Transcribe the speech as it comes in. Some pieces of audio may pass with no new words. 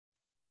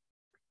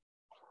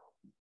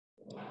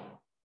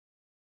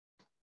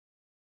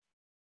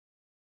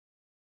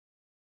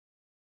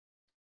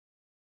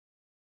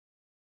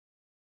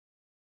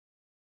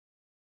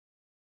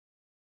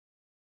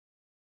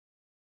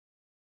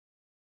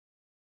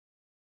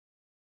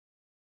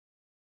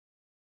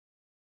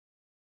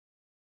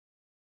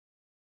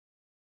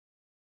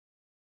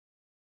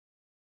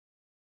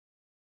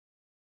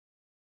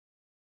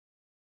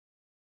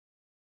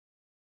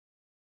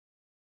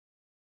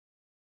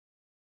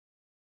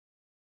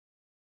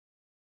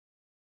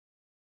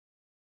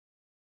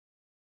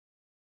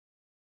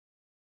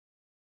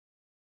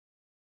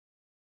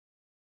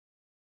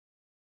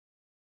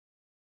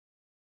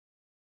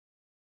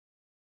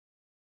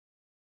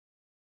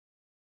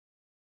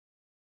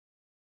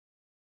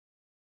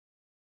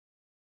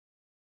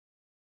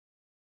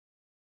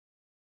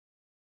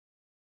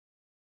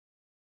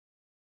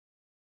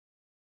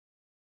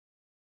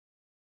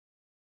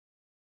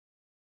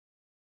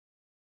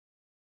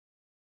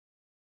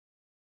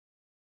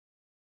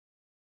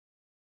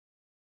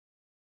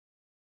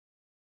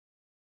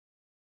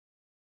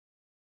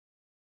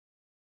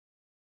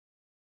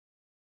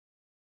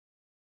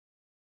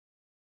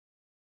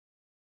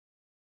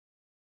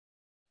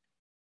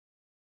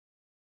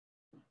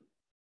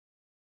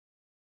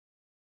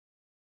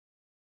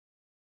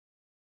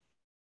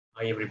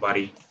Hi,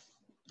 everybody.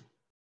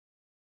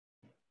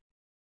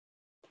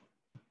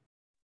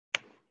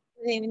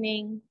 Good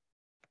evening.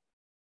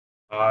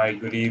 Hi,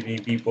 good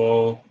evening,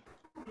 people.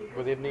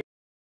 Good evening.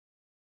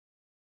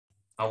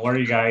 How are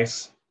you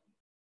guys?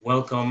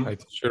 Welcome. Hi,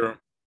 teacher.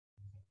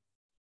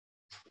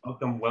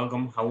 Welcome,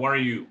 welcome. How are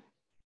you?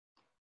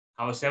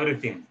 How's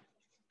everything?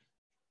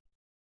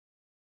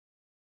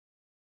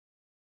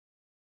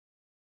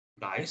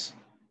 Guys,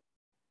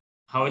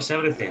 how is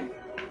everything?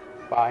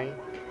 Fine.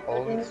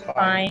 All is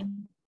fine.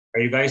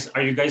 Are you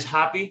guys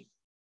happy?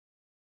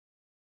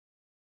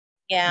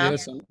 Yeah.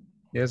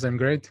 Yes, I'm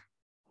great.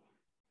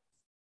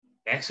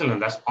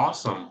 Excellent. That's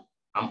awesome.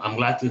 I'm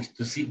glad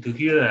to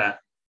hear that.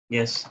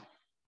 Yes.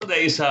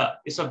 Today is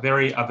a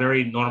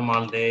very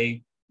normal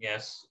day.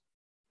 Yes.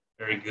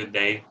 Very good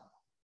day.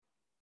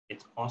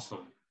 It's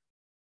awesome.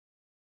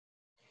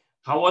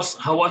 How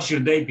was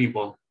your day,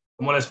 people?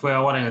 ¿Cómo les fue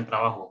ahora en el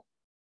trabajo?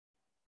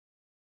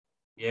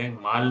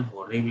 Bien, mal,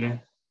 horrible.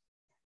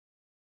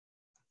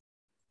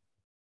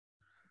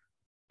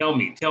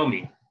 Tell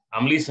me.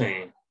 I'm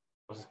listening.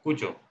 Los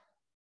escucho.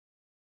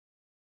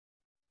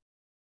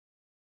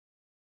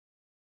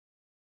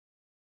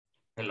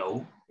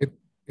 Hello.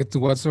 It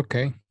was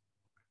okay.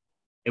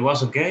 It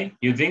was okay?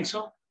 You think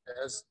so?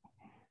 Yes.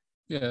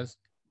 Yes.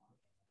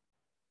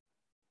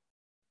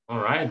 All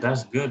right,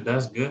 that's good.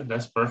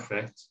 That's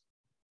perfect.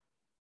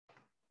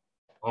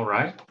 All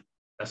right,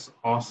 that's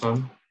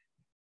awesome.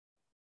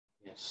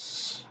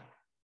 Yes.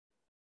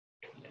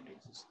 Okay, let me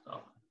just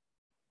stop.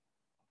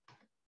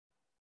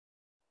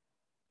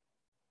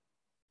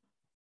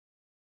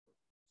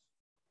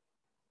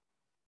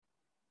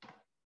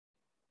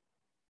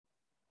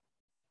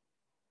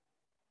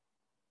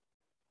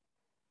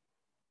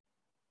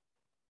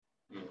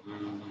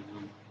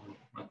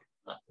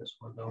 Not this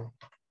one though.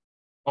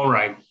 All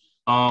right.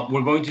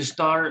 We're going to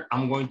start.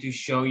 I'm going to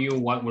show you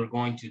what we're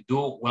going to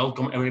do.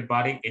 Welcome,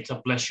 everybody. It's a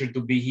pleasure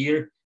to be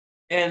here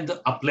and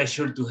a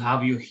pleasure to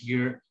have you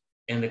here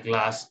in the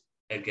class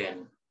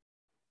again.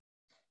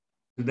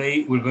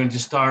 Today, we're going to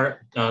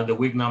start the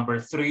week number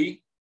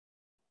 3,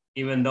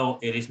 even though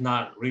it is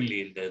not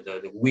really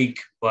the week,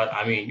 but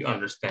I mean, you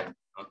understand,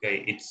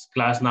 okay? It's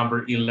class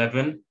number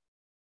 11.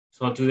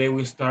 So today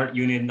we start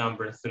unit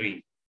number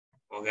 3,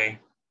 okay?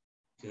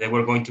 Today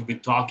we're going to be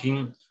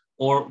talking,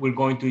 or we're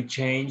going to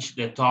change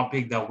the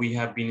topic that we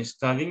have been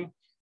studying.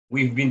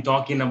 We've been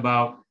talking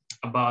about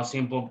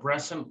simple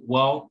present.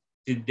 Well,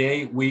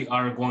 today we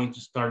are going to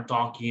start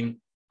talking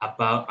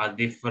about a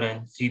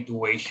different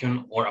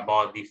situation or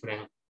about a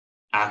different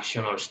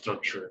action or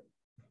structure.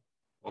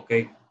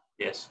 Okay,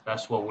 yes,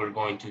 that's what we're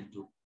going to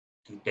do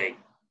today.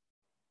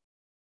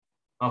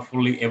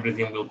 Hopefully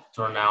everything will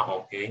turn out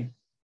okay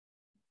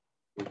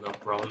with no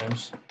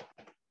problems.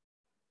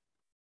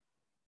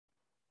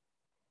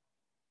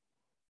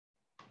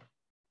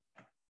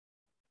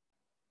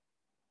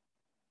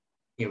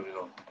 Here we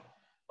go.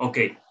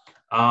 Okay,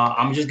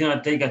 I'm just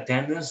gonna take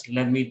attendance.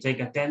 Let me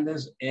take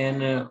attendance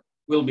and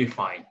we'll be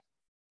fine.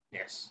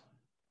 Yes.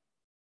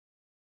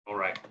 All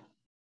right.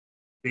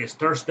 This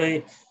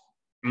Thursday,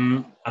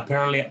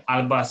 apparently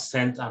Alba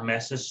sent a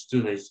message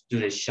to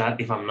the chat,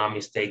 if I'm not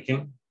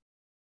mistaken.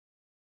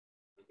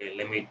 Okay,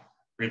 let me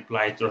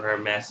reply to her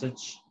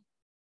message.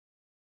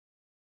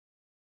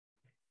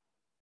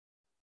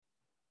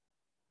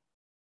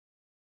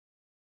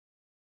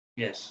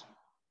 Yes.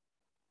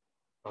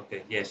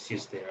 Okay, yes,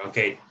 she's there.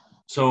 Okay,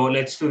 so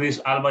let's do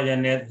this. Alba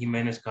Janet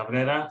Jimenez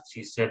Cabrera,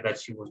 she said that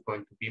she was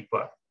going to be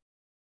but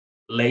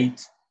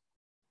late.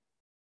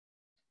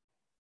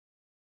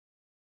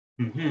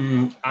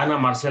 Ana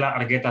Marcela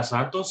Argueta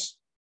Santos.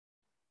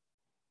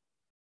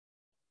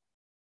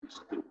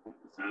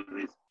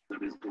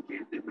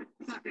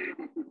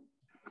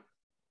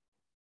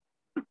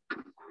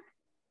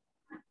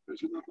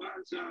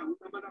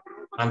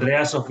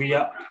 Andrea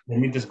Sofía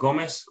Benítez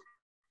Gómez.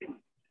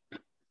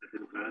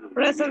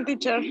 Present,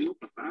 teacher.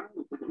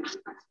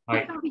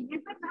 Hi.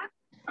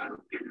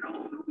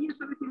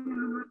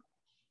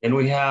 Then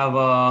we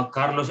have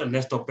Carlos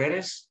Ernesto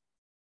Pérez.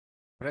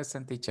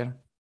 Present, teacher.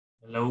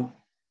 Hello.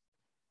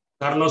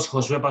 Carlos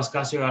Josué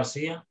Pascasio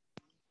García.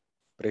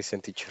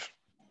 Present, teacher.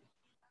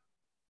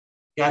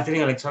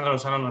 Catherine Alexandra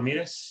Lozano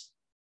Ramírez.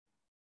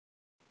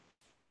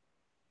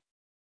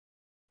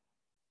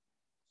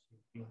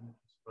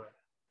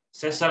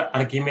 César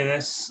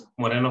Arquímedes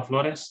Moreno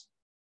Flores.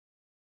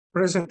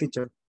 Present,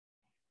 teacher.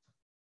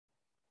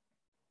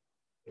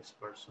 This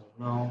person,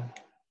 no.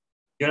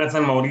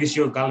 Jonathan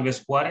Mauricio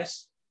Galvez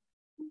Juárez.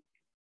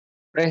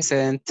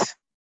 Present.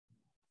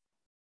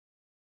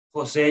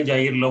 José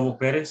Jair Lobo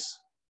Pérez.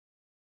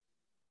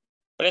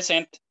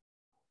 Present.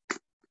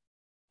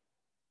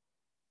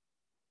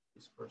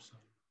 This person.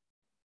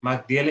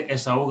 Magdiel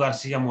Esaú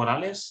García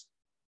Morales.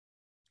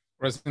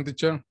 Present,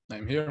 teacher.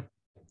 I'm here.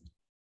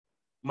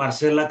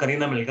 Marcela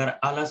Karina Melgar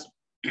Alas.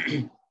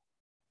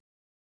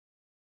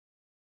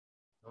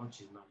 No,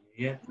 she's not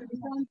here yet.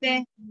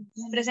 Presente.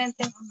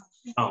 Presente.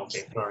 Oh,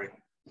 okay, sorry.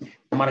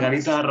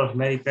 Margarita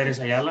Rosemary Pérez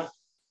Ayala.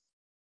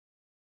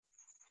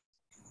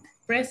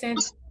 Present.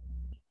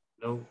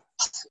 Hello.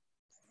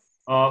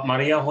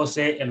 María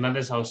José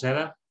Hernández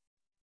Sauceda.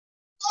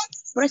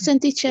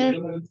 Present, teacher.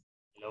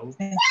 Hello.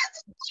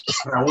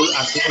 Raúl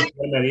Arturo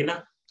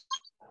Medina.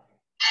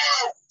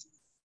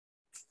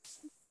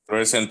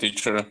 Present,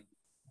 teacher.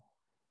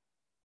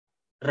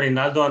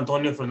 Reinaldo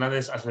Antonio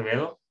Fernández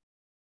Acevedo.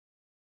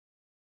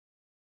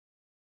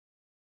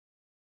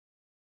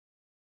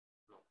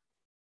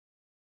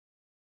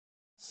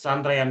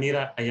 Sandra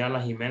Yanira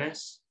Ayala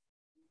Jiménez.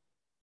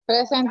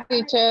 Present,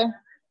 teacher.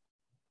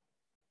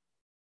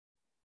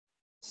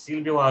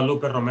 Silvio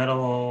Guadalupe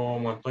Romero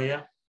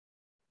Montoya.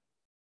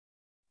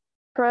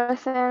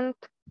 Present.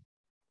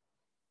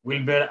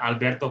 Wilber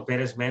Alberto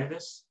Pérez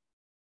Méndez.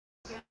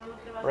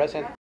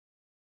 Present.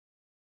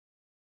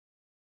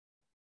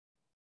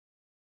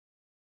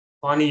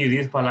 Fanny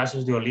Judith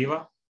Palacios de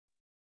Oliva.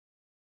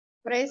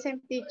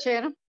 Present,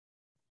 teacher.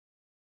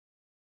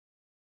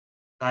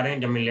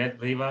 Karen Yamilet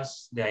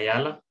Rivas de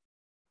Ayala.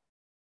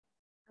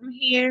 I'm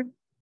here.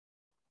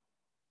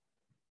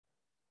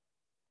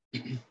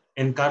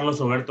 En Carlos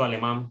Roberto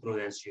Alemán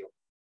Prudencio.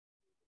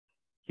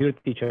 Here,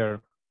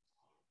 teacher.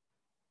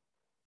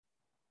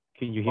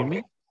 Can you hear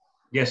me?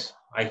 Yes,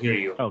 I hear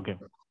you. Okay.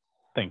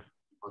 Thanks.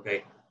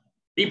 Okay.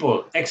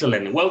 People,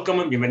 excellent.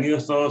 Welcome.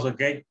 Bienvenidos todos,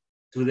 okay?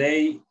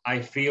 Today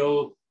I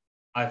feel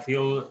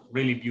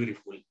really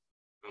beautiful.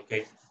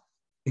 Okay.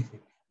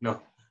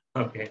 No.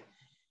 Okay.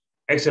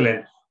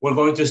 Excellent. We're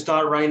going to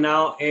start right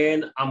now,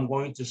 and I'm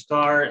going to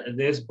start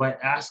this by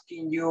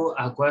asking you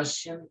a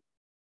question.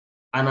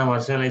 Ana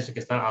Marcela dice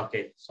que está,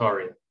 okay,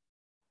 sorry.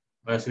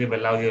 Voy a escribir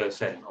el audio de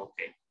Zen,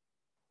 okay.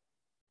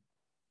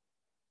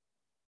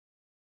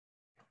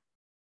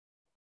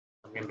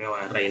 También veo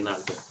a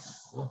Reinaldo.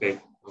 Okay,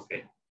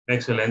 okay,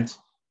 excellent.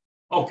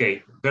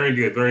 Okay, very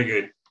good, very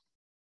good.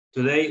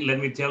 Today, let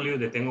me tell you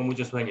that tengo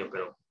mucho sueño,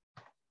 pero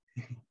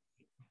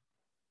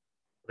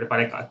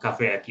preparé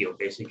café aquí,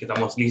 okay, así que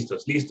estamos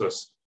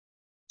listos.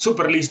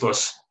 Super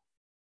listos.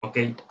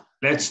 Okay,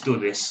 let's do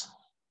this.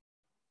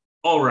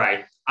 All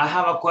right, I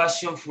have a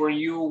question for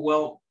you.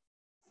 Well,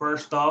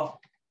 first off,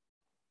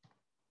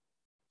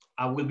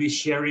 I will be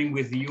sharing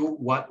with you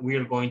what we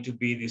are going to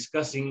be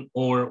discussing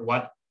or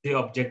what the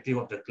objective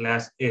of the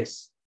class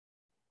is.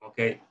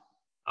 Okay,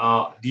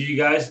 do you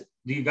guys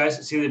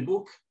see the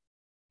book?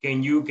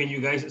 Can you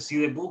guys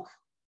see the book?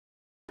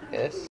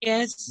 Yes.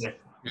 Yes. Yeah.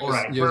 All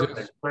right, Yes, perfect,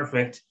 yes.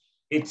 perfect.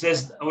 It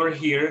says over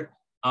here,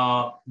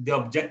 the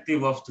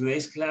objective of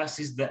today's class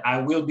is that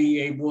I will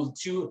be able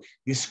to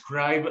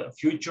describe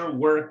future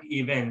work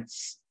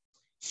events.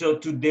 So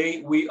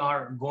today we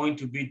are going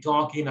to be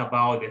talking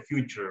about the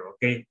future,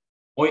 okay?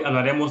 Hoy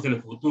hablaremos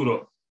del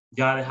futuro.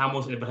 Ya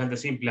dejamos el presente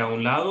simple a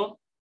un lado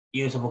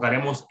y nos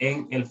enfocaremos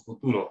en el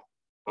futuro,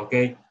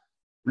 okay?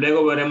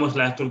 Luego veremos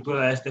la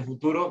estructura de este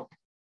futuro,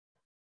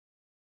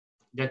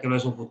 ya que no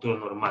es un futuro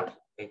normal.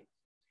 Okay?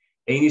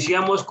 E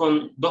iniciamos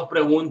con dos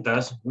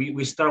preguntas.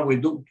 We start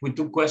with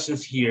two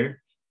questions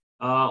here.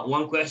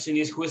 One question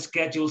is, who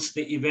schedules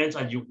the events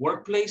at your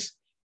workplace?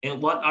 And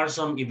what are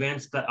some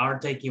events that are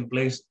taking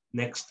place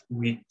next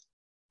week?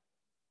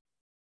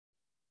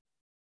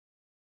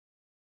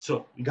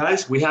 So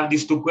guys, we have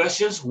these two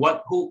questions.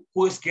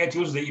 Who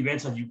schedules the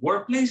events at your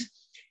workplace?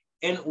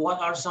 And what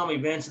are some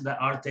events that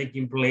are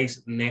taking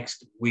place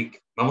next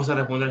week? Vamos a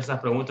responder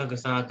estas preguntas que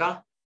están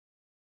acá.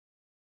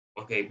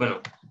 Ok,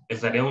 bueno,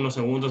 les daré unos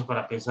segundos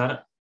para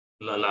pensar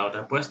la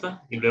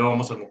respuesta y luego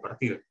vamos a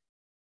compartir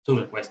su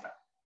respuesta.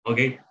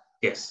 Ok,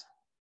 yes.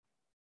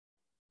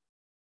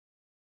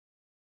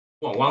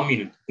 Well, 1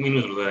 minute, un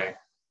minuto lo daré.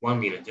 1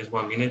 minute, just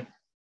 1 minute.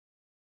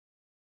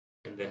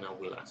 And then I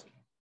will ask you.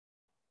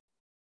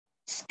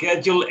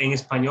 Schedule en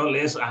español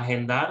es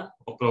agendar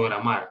o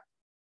programar.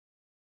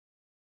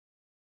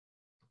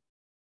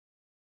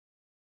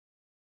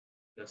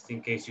 just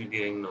in case you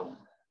didn't know.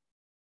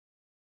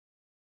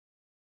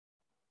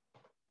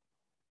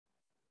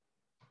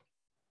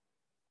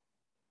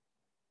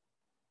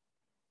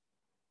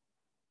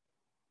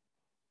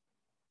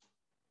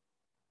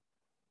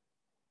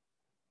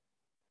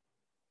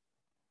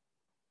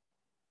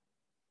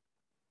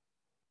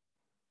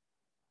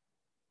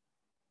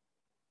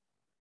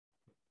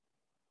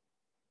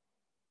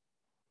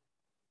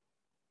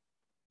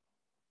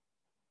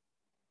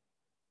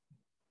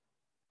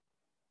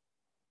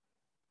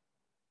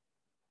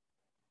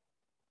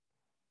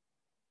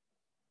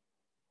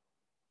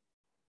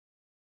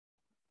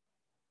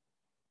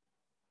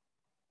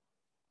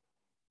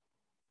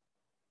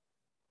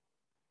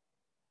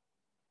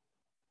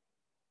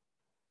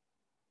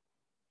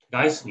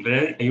 Guys,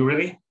 ready? Are you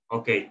ready?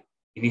 Okay,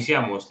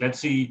 iniciamos. Let's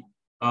see.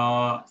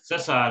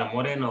 Cesar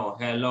Moreno,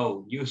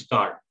 hello, you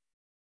start.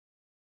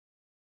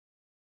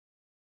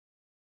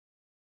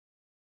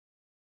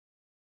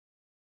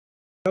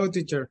 Hello,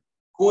 teacher.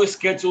 Who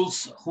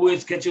schedules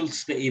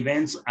the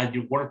events at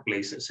your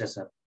workplace,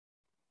 Cesar?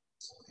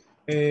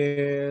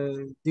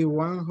 The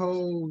one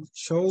who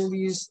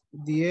shows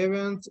the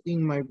event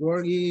in my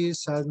work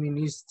is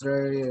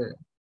administrador.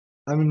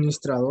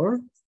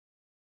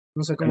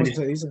 No sé cómo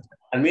se dice.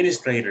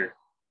 Administrator.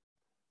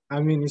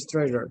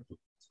 Administrator.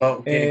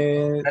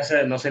 Okay.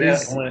 ¿No sería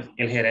como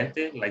el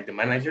gerente, like the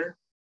manager?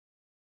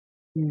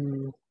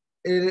 Lo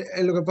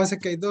que pasa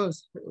es que hay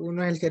dos.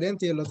 Uno es el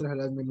gerente y el otro es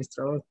el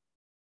administrador.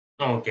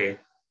 Oh, okay.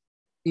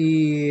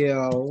 Y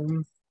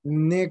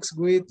next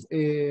week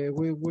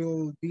we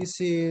will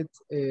visit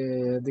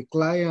the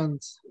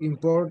client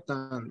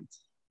important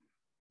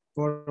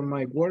for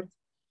my work.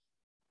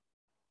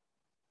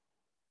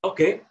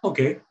 Okay,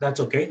 that's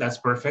okay. That's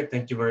perfect.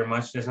 Thank you very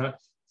much, Cesar,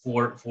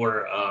 for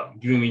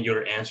giving me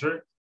your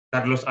answer.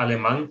 Carlos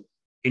Alemán,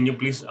 can you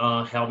please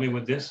help me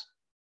with this?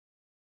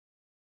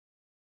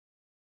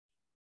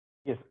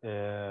 Yes,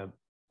 the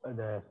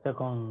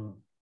second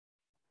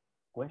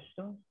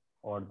question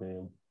or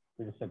the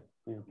first?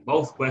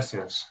 Both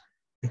questions.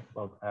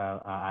 Well,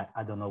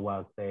 I don't know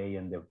what to say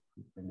in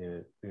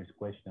the first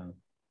question.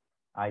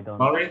 I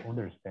don't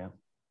understand.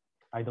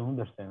 I don't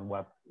understand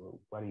what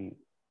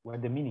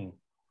the meaning.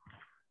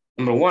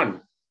 Number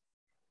one.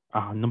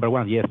 Number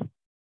one, yes.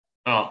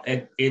 Oh,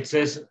 it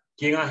says,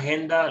 ¿quién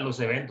agenda los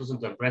eventos en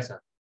tu empresa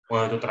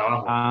o en tu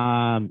trabajo?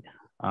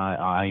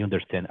 I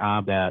understand.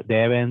 The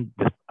event.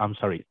 I'm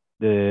sorry.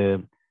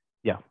 The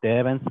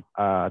events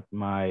at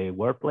my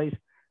workplace.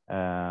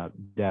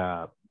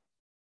 The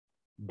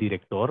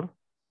director,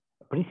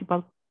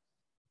 principal.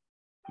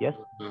 Yes.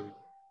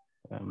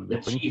 The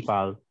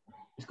principal.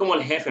 Es como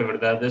el jefe,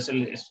 ¿verdad? Es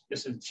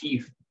el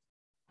chief.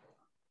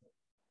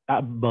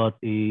 But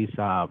is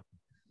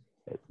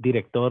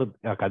director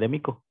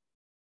académico.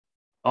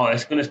 Oh,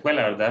 es una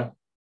escuela, ¿verdad?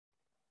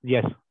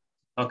 Yes.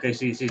 Okay,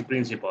 sí,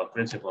 principal.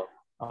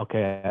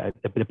 Okay,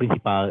 the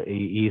principal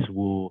is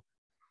who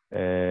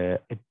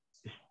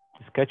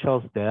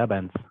schedules the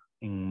events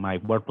in my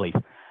workplace.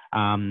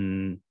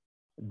 Some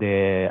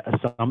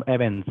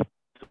events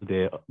to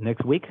the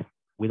next week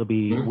will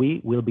be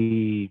we will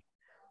be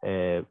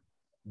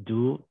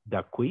do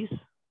the quiz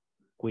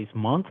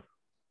month.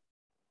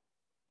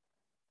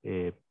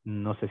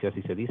 No sé si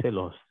así se dice,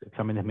 los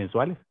exámenes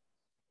mensuales.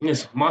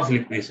 Yes,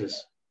 monthly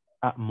quizzes.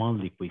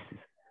 Monthly quizzes.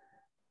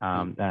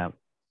 No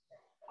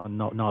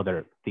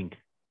other thing.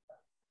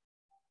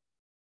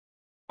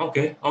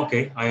 Okay,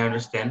 I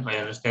understand.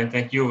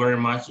 Thank you very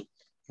much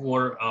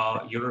for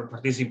your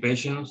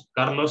participation,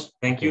 Carlos.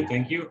 Thank you.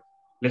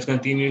 Let's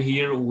continue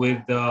here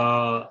with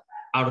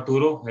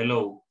Arturo.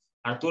 Hello.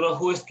 Arturo,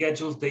 who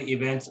schedules the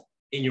events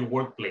in your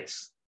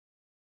workplace?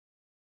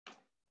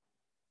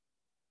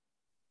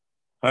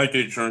 Hi,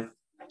 teacher.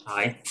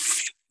 Hi.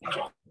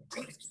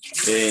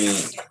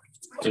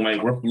 In my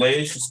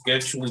workplace,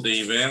 schedule the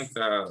event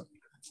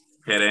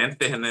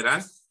gerente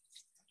general.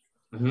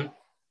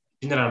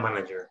 General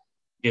manager.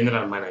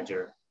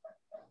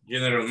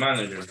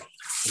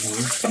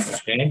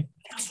 Okay.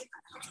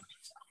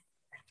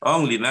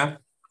 Only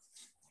that.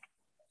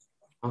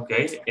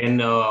 Okay,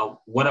 and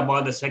what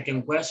about the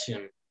second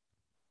question?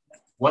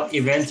 What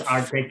events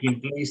are taking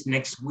place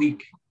next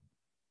week?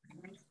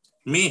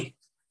 Me?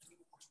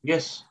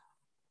 Yes.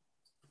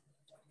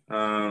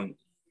 A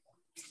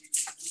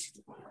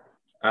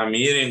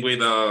meeting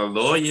with a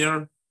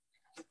lawyer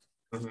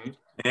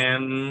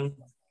and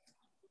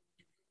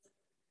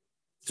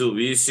to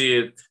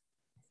visit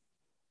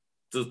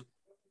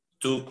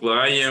two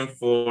clients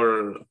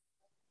for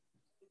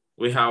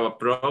we have a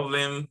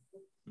problem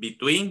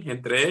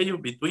entre ellos,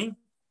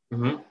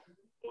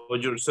 or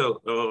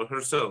yourself or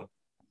herself.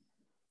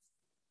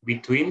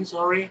 Between,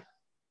 sorry?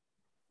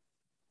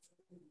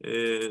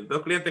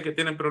 Dos clientes que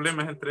tienen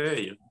problemas entre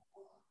ellos.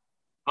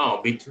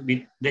 Oh,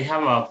 they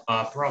have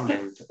a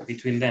problem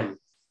between them.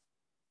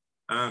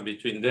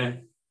 Between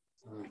them.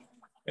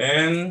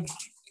 And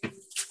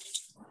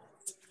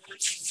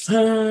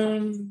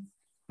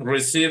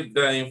receive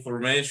the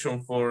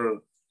information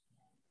for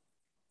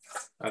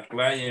a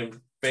client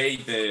pay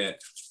the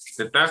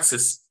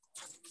taxes.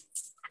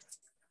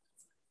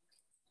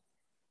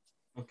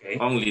 Okay.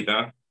 Only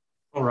that.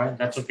 All right,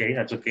 that's okay.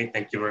 That's okay.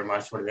 Thank you very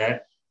much for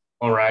that.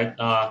 All right,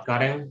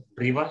 Karen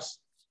Rivas.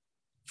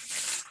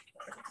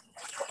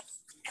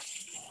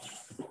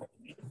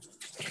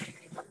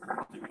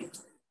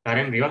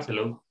 Karen Rivas,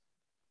 hello.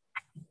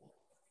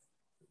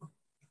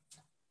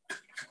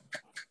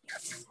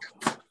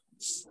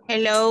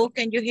 Hello,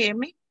 can you hear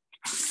me?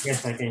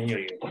 Yes, I can hear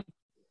you.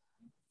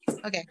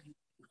 Okay.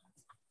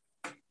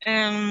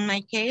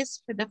 My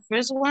case for the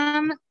first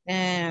one,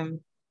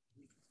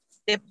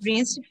 the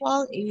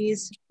principal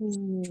is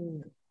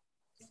to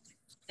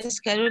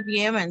schedule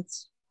the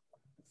events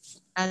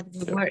at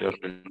the work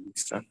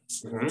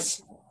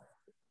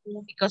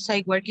because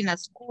I work in a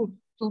school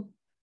too.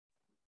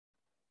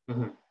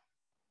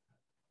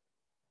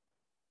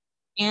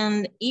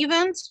 And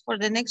events for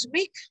the next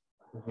week,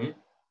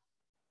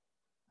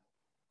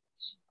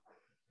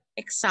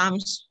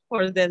 exams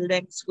for the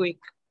next week.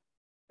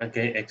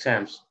 Okay,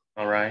 exams.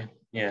 All right.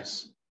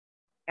 Yes.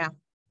 Yeah.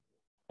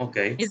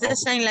 Okay. It's the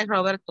same like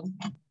Roberto.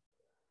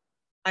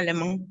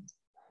 Alemán.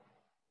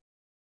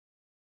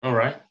 All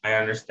right. I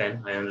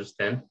understand. I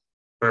understand.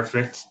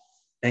 Perfect.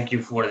 Thank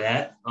you for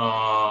that.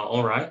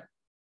 All right.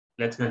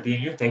 Let's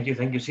continue. Thank you.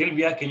 Thank you.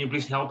 Sylvia, can you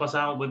please help us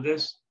out with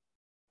this?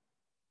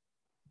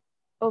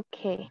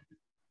 Okay.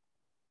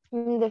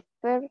 In the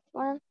first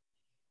one,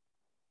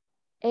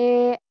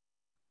 the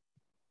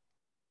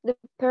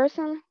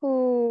person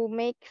who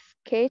makes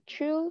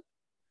schedule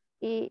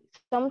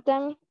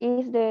sometimes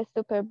is the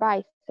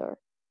supervisor.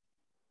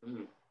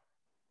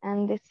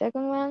 And the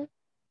second one,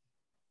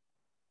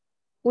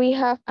 we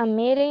have a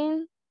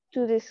meeting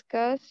to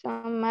discuss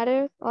some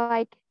matters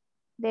like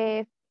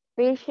the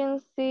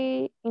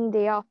efficiency in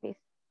the office.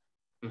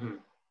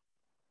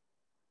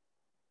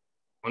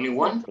 Only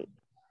one?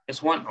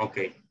 It's one?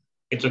 Okay.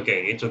 It's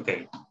okay. It's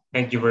okay.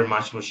 Thank you very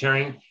much for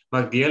sharing.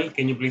 Magdiel,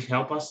 can you please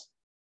help us?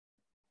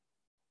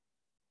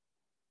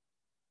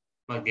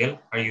 Magdiel,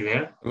 are you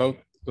there? Hello,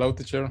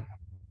 teacher.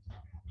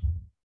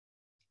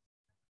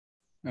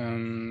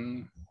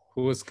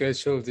 Who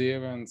scheduled the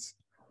events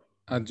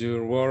at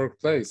your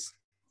workplace?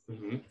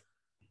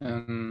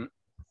 The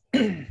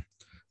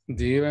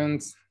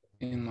events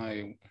in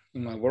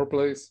my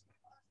workplace,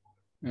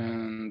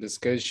 and the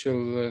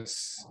schedule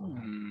is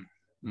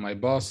my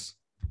boss.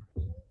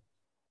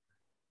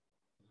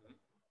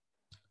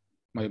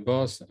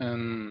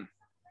 And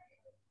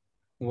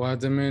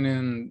what's the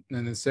meaning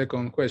in the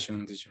second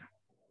question, teacher?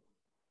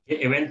 ¿Qué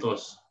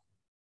eventos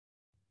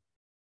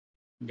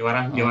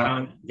llevarán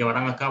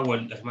a cabo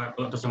la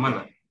otra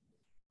semana?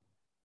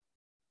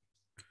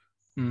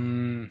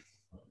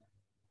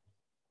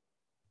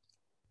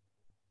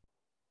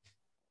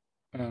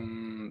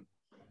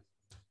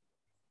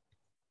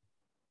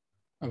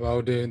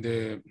 About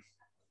the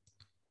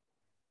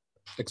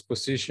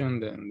exposition,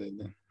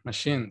 the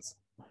machines.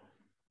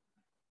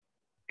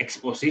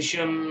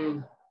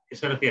 Exposition, ¿qué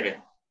se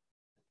refiere?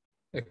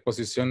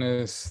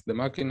 Exposiciones de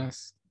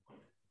máquinas.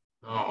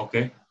 Oh,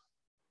 okay.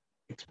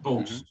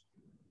 Expose.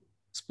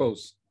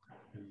 Expose.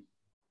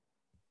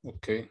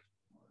 Okay.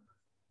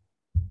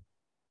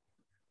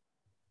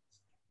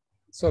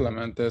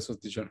 Solamente eso,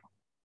 teacher.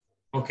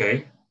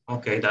 Okay.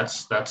 Okay,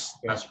 that's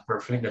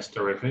perfect. That's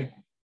terrific.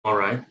 All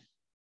right.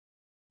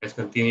 Let's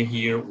continue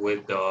here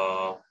with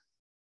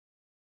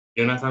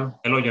Jonathan.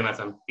 Hello,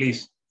 Jonathan.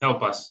 Please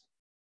help us.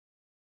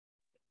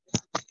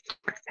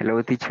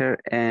 Hello, teacher,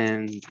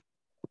 and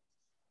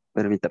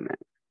permítame.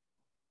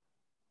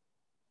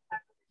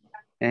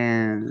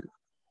 En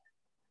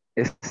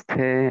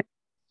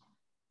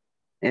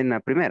la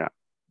primera.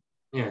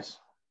 Yes.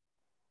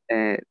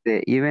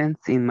 The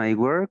events in my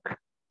work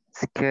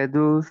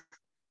scheduled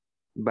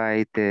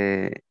by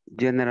the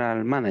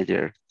general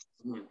manager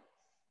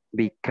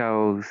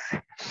because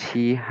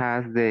she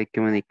has the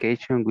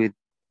communication with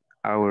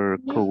our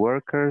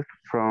coworkers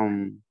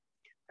from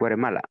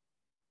Guatemala.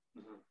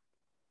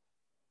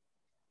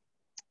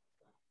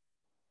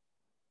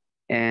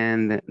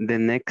 And the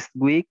next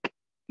week,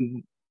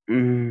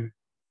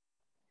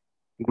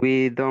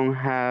 we don't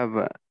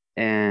have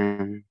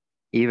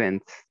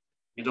events.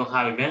 You don't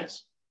have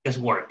events? Just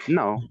work?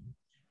 No.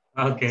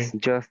 Okay. It's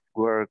just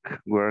work.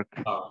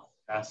 Oh,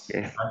 that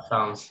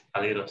sounds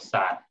a little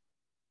sad.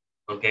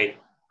 Okay,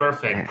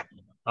 perfect.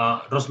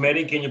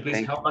 Rosemary, can you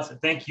please help us?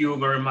 Thank you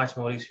very much,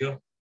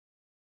 Mauricio.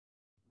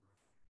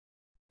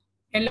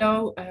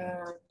 Hello,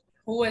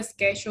 who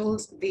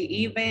schedules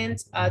the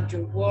events at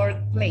your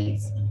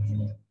workplace?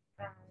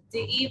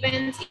 The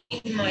events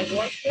in my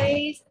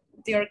workplace,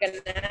 they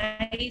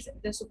organize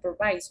the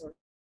supervisor.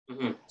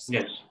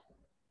 Yes.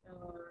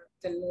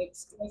 The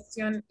next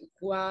question,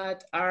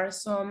 what are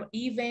some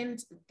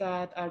events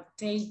that are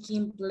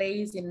taking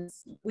place in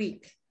this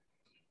week?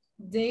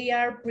 They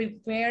are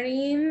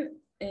preparing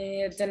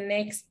the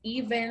next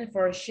event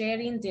for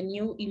sharing the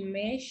new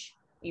image.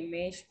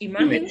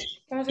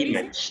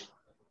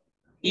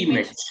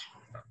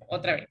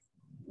 Otra vez.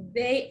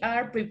 They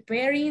are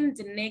preparing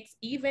the next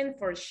event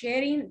for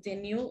sharing the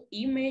new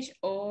image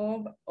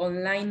of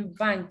online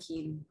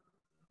banking.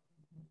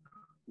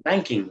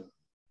 Banking.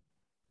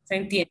 ¿Se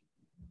entiende?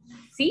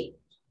 Sí,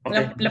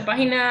 Okay. la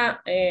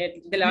página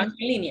de la banca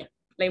en línea,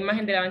 la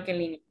imagen de la banca en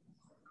línea.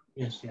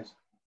 Yes, yes.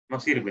 No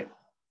sirve.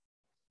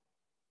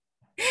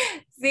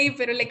 Sí,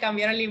 pero le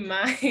cambiaron la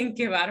imagen,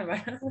 qué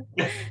bárbaro.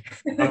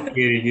 Ok,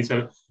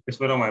 eso es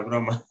broma, es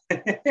broma.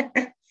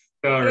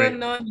 Pero Sorry.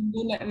 no,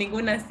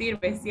 ninguna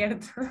sirve, es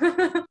cierto.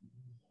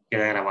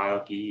 Queda grabado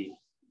aquí.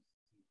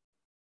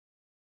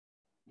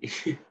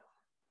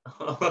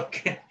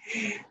 Okay,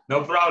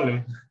 no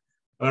problem.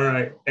 All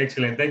right,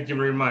 excellent. Thank you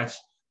very much.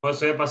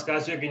 Jose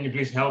Pascasio, can you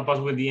please help us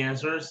with the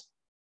answers?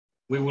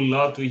 We would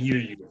love to hear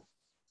you.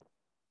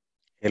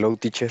 Hello,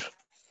 teacher.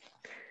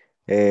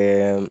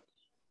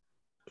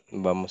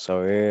 Vamos a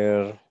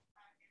ver.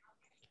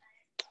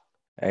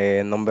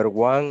 Number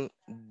one,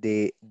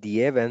 the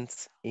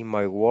events in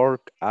my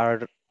work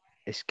are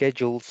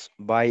scheduled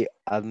by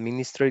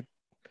administrative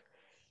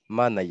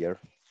manager.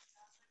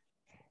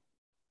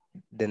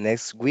 The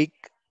next week,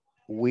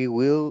 we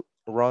will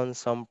run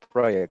some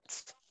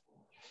projects.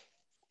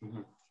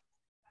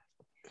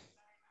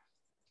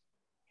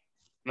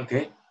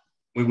 Okay,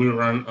 we will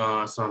run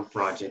some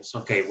projects.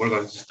 Okay, we're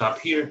going to stop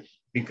here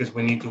because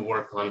we need to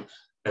work on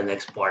the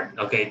next part.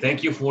 Okay,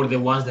 thank you for the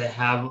ones that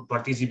have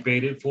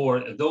participated.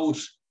 For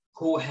those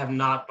who have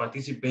not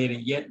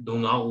participated yet, do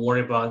not worry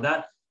about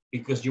that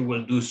because you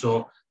will do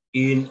so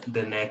in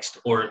the next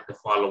or the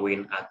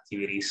following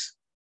activities.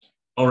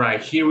 All right,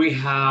 here we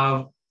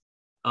have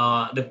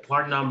the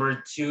part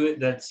number 2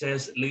 that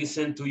says,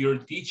 listen to your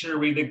teacher,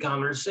 read the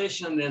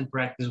conversation, then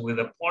practice with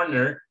a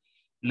partner.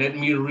 Let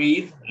me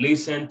read,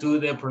 listen to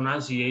the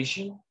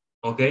pronunciation,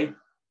 okay?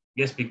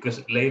 Yes,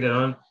 because later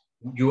on,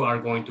 you are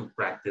going to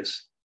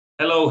practice.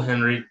 Hello,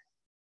 Henry.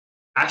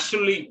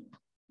 Actually,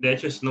 de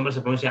hecho, su nombre se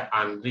pronuncia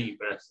Henry,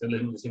 pero le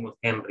decimos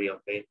Henry,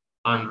 okay?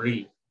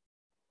 Henry.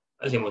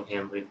 Decimos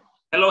Henry.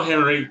 Hello,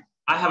 Henry.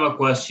 I have a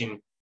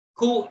question.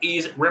 Who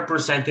is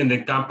representing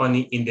the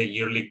company in the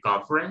yearly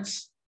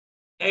conference?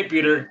 Hey,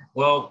 Peter.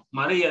 Well,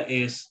 Maria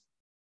is,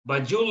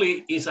 but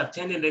Julie is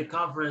attending the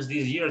conference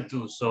this year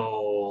too,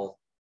 so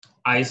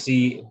I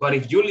see. But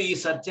if Julie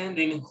is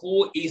attending,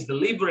 who is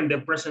delivering the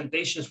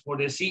presentations for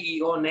the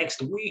CEO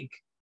next week?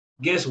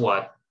 Guess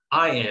what?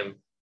 I am.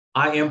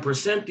 I am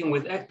presenting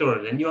with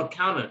Hector, the new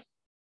accountant.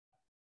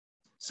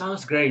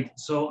 Sounds great.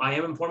 So I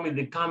am informing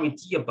the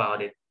committee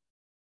about it.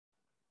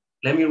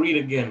 Let me read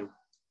again.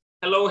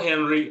 Hello,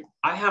 Henry.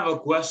 I have a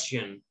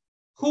question.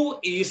 Who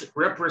is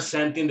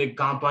representing the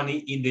company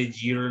in the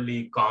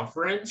yearly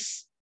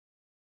conference?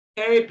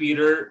 Hey,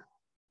 Peter.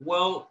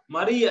 Well,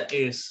 Maria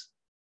is,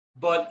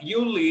 but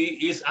Yuli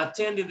is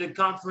attending the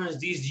conference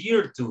this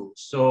year too.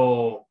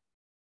 So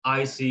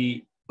I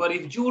see. But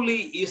if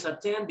Julie is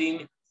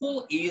attending,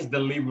 who is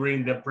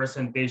delivering the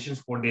presentations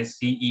for the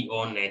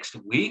CEO next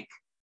week?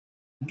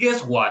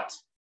 Guess what?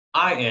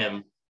 I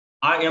am.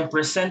 I am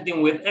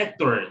presenting with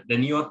Hector, the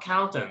new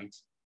accountant.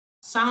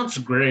 Sounds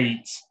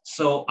great.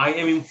 So I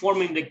am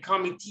informing the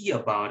committee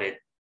about it.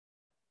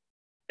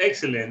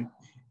 Excellent.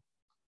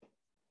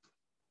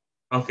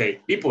 Okay,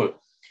 people,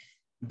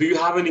 do you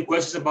have any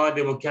questions about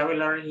the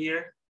vocabulary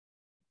here?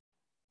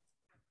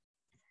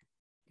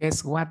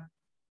 Guess what?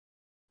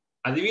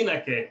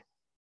 Adivina qué.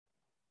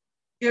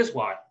 Guess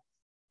what?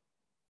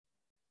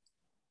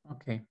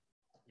 Okay.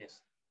 Yes.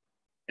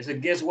 Ese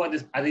guess what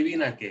is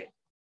adivina qué.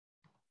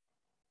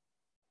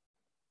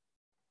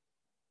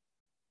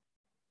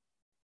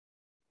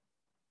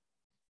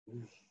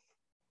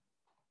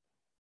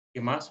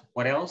 ¿Qué más?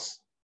 What else?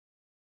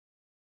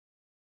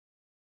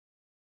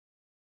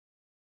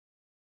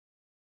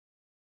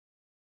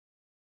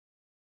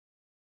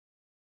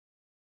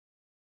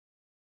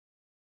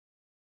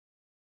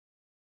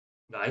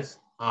 Guys,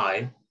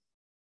 hi.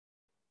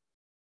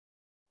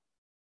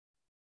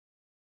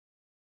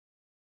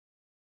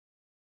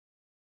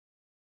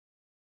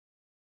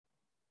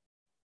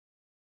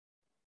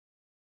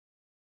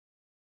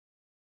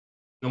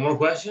 No more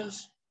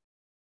questions?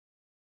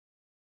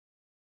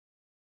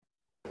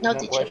 No,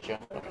 teacher.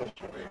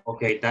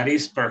 Okay, that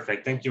is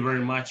perfect. Thank you very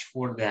much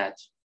for that.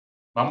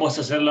 Vamos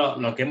a hacer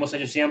lo que hemos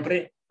hecho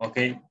siempre,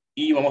 ok,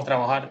 y vamos a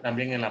trabajar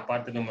también en la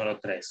parte número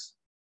 3,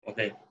 ok,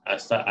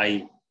 hasta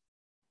ahí.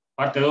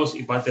 Parte 2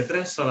 y parte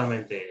 3,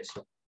 solamente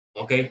eso,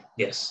 ok,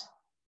 yes.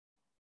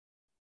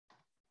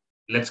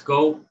 Let's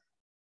go.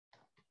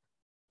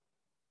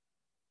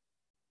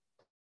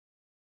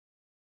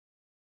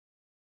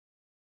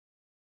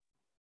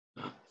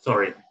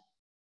 Sorry,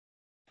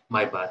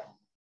 my bad.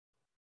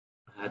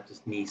 I had to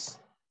sneeze.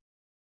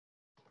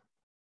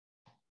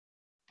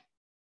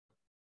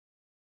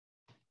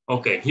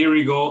 Okay, here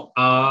we go.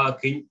 Can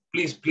you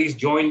please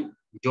join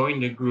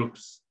the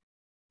groups.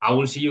 I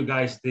will see you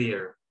guys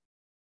there.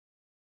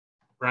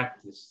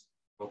 Practice,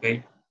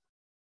 okay?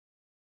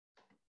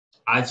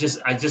 I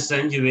just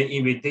sent you the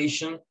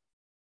invitation.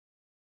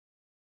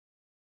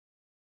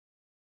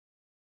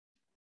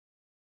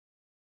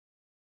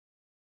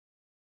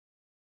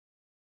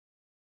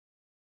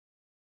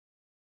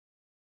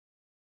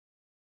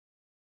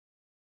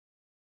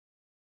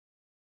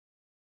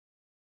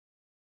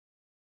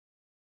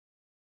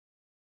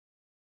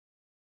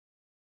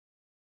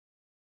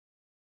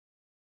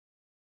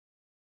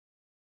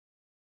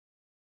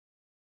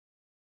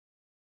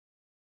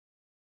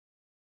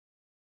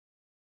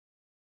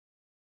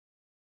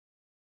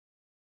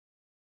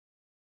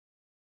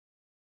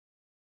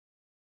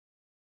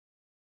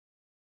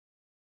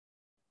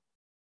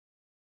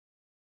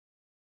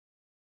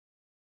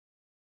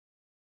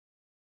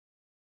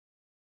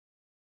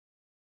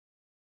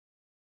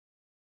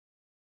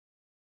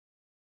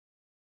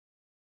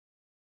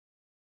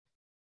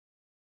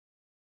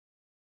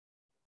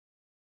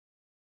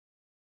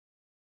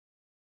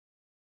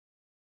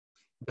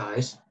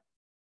 Guys,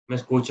 ¿me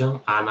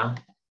escuchan? Ana,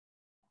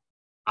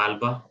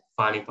 Alba,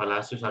 Fanny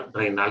Palacios,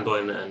 Reinaldo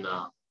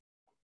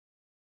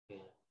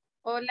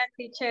Hola,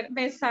 teacher.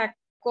 Me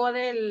sacó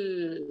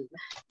de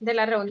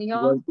la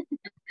reunión.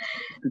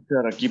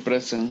 Teacher, aquí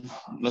present.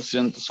 Lo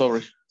siento,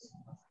 sorry.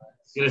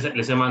 Sí,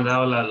 les he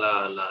mandado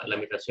la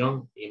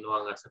invitación y no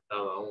han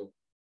aceptado aún.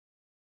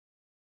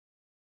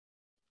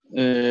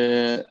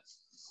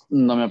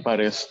 No me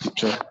aparece,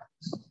 teacher.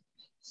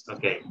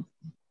 Ok.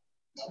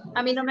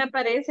 A mí no me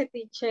aparece,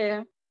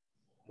 teacher.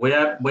 Voy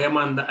a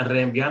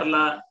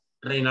reenviarla,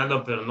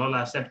 Reinaldo, pero no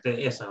la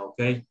acepte esa, ¿ok?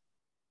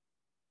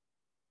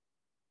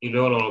 Y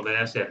luego lo volveré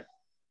a hacer.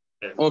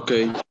 Ok.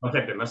 No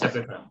acepte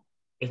esa.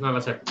 Es no la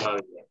acepte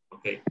todavía,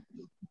 ok.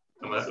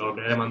 Lo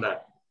volveré a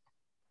mandar.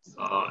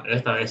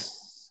 Esta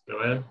vez, a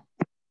ver.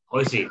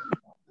 Hoy sí.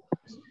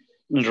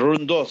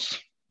 Run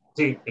 2.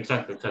 Sí,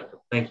 exacto.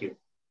 Thank you.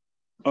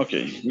 Ok,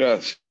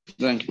 gracias.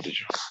 Thank you,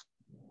 teacher.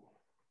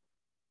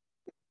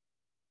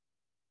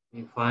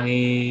 Y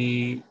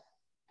Fanny,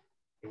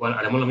 igual,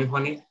 haremos lo mismo,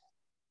 Fanny.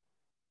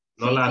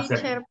 No Sí, la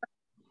acepte. teacher.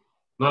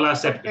 No la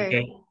acepte,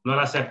 Okay. ¿ok? No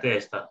la acepte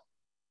esta.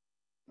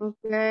 Ok.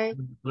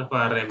 No es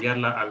para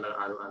reenviarla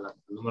al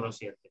número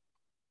 7.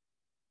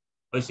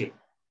 Hoy sí.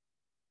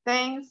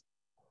 Thanks.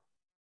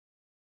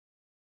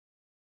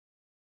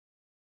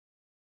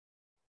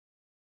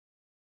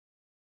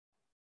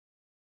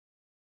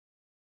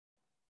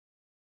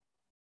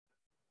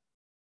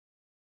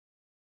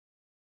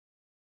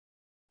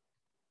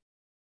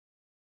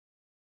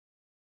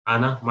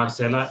 Ana,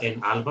 Marcela,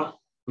 en Alba,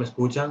 ¿me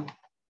escuchan?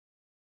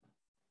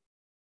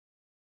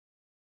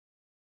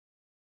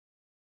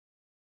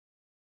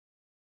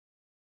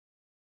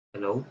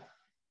 Hello.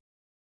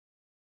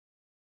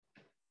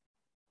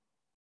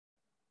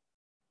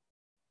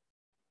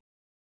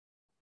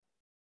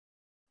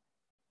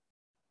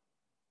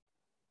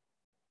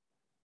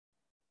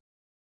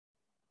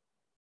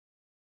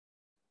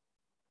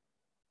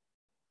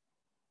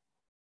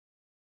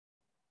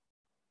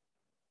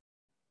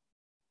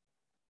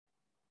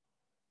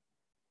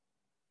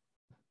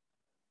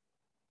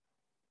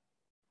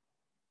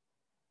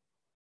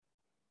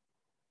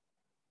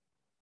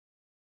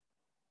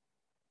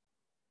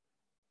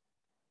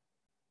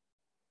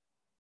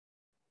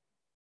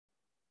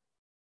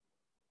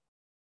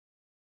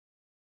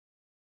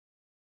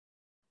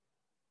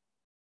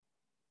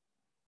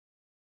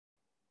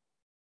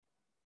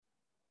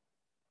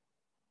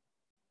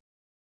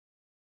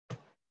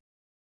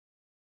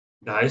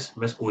 Guys,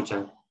 ¿me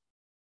escuchan?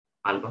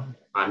 Alba,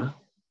 Ana.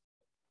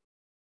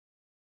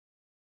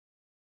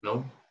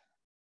 No.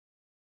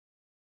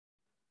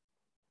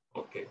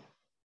 Ok.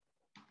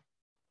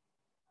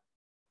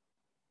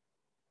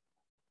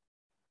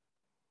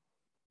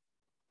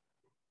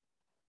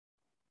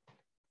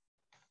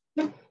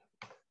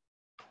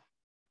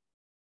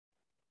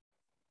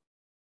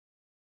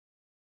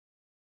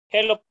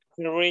 Hello,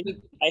 Henry.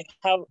 I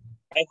have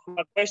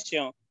a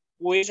question.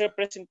 Who is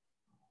represent?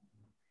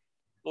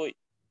 Uy,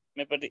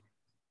 me perdí.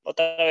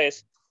 Otra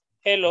vez.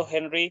 Hello,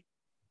 Henry.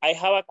 I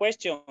have a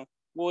question.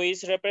 Who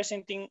is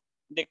representing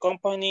the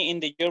company in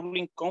the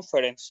journaling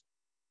conference?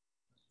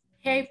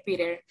 Hey,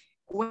 Peter.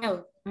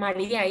 Well,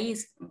 Maria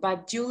is,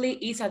 but Julie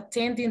is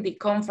attending the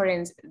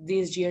conference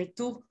this year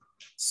too.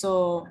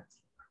 So.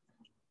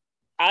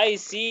 I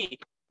see.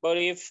 But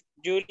if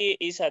Julie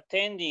is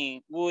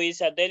attending, who is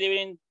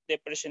delivering the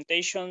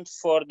presentation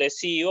for the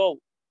CEO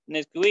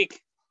next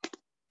week?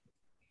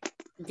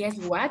 Guess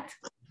what?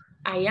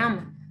 I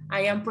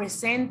am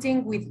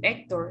presenting with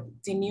Hector,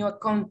 the new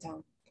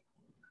accountant.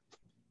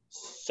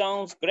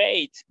 Sounds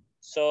great.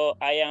 So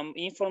I am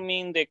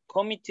informing the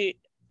committee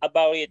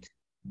about it.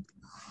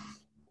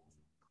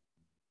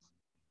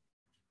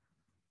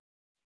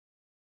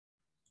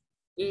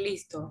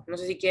 Listo. No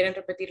sé si quieren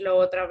repetirlo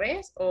otra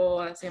vez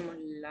o hacemos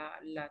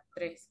la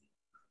 3,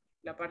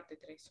 la parte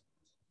 3.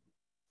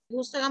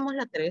 Justo hagamos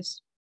la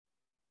 3.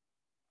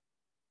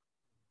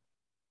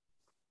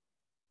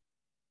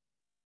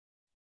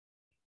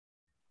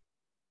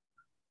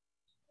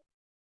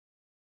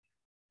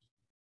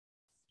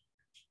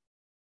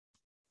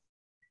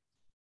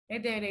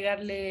 Es de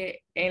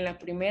agregarle en la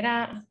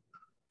primera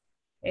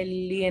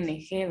el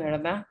ING,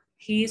 ¿verdad?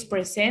 He is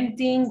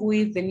presenting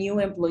with the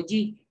new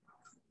employee.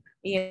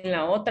 Y en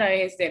la otra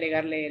es de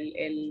agregarle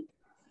el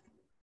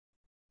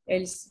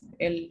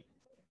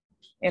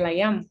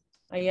I am.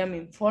 I am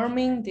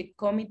informing the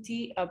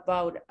committee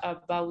about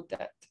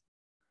that.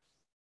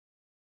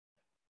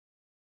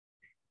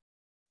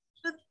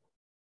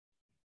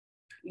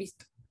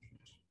 Listo.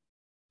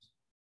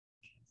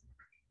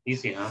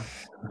 Easy, huh?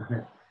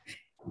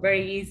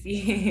 Very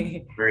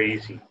easy. Very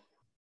easy.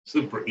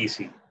 Super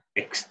easy.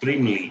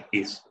 Extremely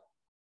easy.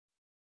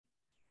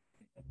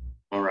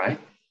 All right.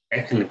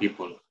 Excellent,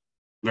 people.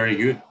 Very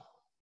good.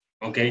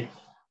 Okay.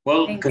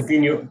 Well, Thanks.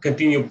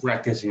 continue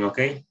practicing,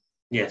 okay?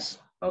 Yes.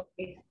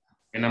 Okay.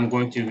 And I'm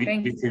going to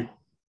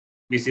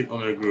visit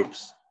other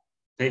groups.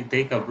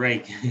 Take a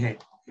break.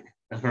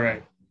 All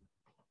right.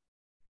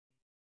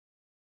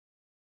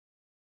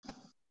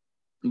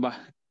 Va.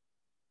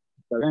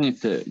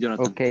 Jonathan.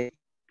 Okay.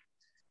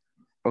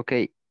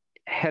 Okay.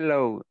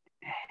 Hello,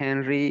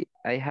 Henry.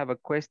 I have a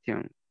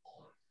question.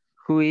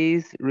 Who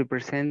is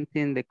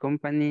representing the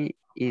company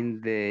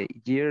in the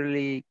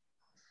yearly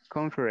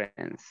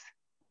conference?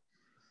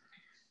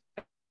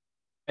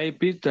 Hey,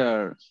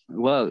 Peter.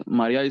 Well,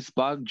 Maria is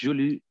back.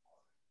 Julie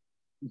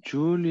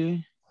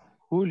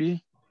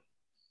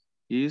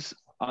is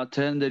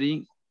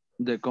attending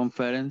the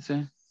conference.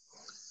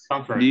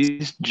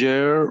 This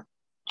year.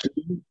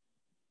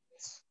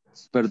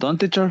 Perdón,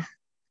 teacher.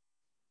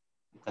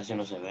 Casi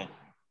no se ve.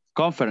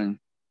 Conference.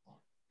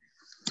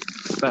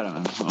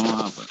 Espérame,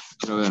 vamos a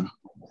quiero ver.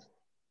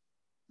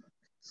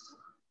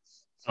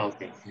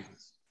 Okay.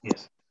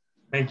 Yes.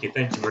 Thank you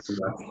very much.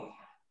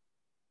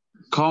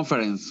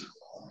 Conference.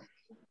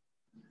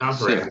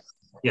 Conference. Sí.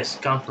 Yes,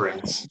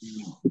 conference.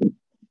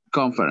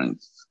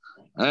 Conference.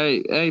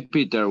 Hey,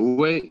 Peter.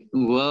 Wait.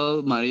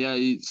 Well, Maria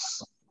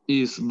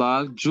is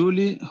back.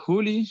 Julie.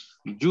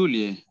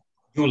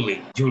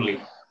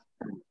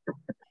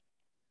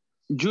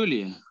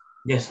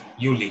 Yes,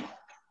 Julie.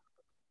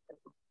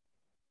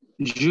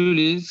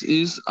 Julie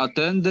is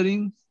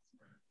attending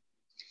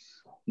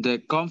the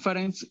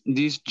conference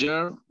this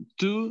year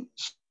too.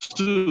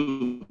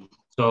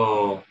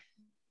 So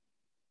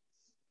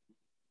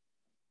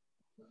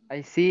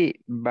I see,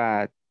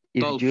 but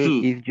if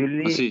Julie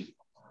sí.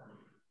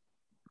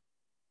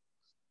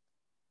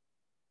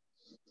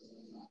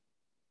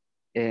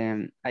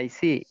 I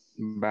see,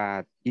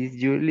 but if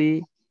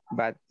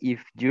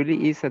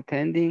Julie is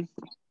attending,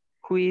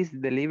 who is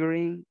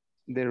delivering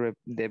the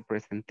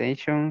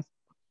presentations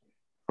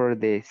for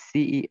the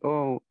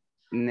CEO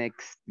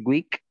next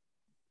week?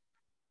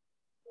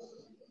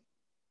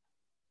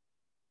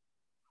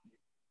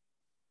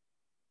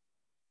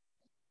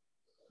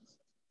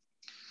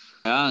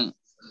 I'm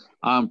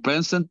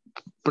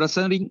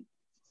presenting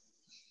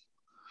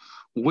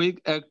with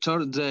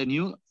Hector, the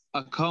new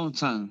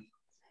accountant.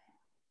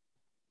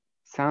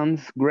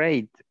 Sounds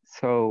great.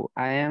 So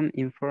I am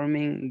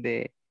informing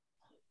the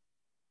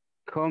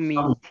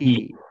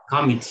committee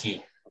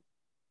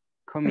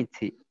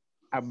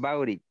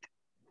about it.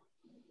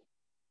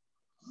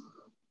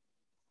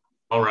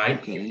 All right.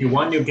 Okay. If you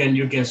want, you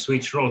can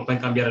switch role. Pueden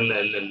cambiar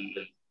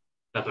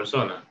la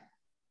persona.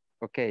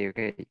 Okay.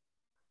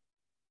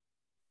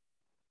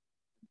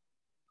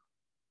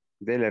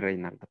 Dele,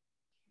 Reinaldo.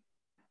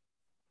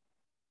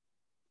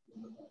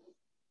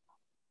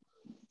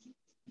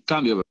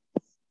 Cambio.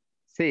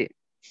 Sí.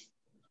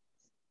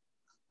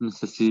 No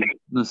sé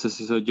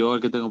si soy yo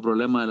el que tengo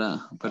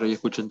problema, pero yo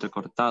escucho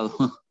entrecortado.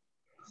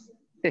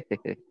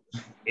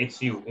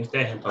 It's you.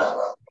 Usted entonces.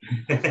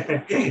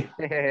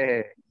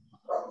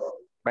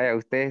 Vaya,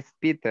 usted es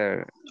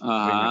Peter.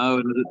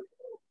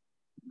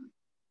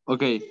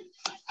 Okay.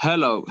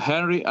 Hello,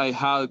 Henry. I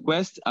have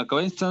a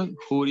question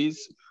who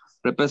is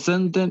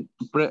representing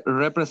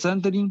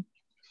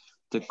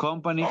the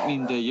company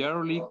in the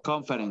yearly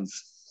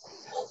conference.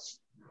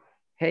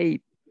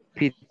 Hey,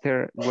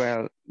 Peter.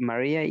 Well,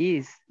 Maria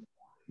is,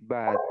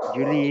 but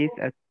Julie is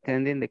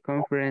attending the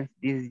conference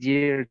this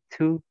year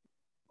too.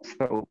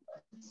 So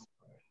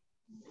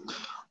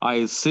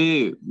I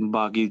see,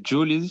 but if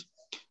Julie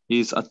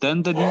is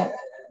attending,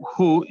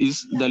 who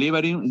is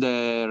delivering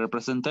the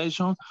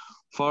representation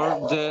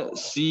for the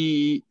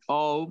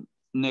CEO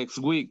next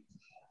week?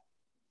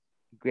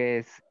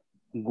 Guess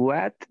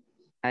what?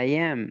 I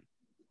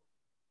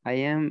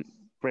am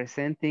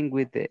presenting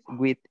with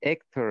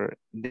Hector,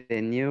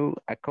 the new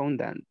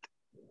accountant.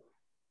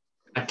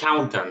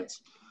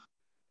 Accountant.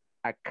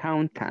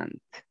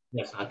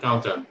 Yes,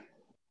 accountant.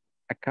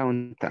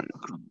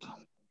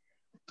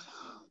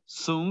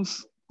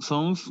 Sounds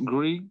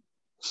great.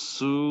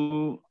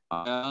 So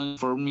I am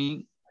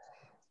informing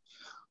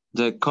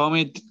the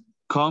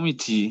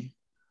committee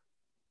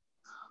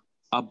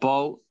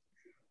about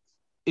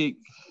it.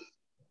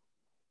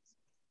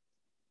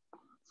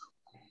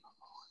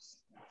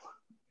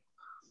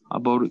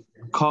 About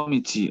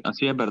committee,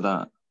 así es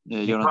verdad.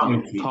 The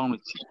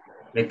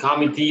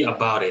committee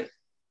about it.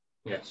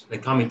 Yes, the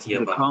committee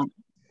about it.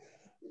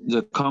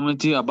 The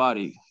committee about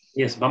it.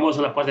 Yes, vamos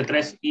a la parte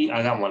 3 y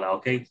hagámosla,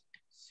 ¿ok?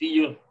 See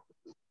you.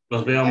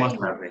 Los veo más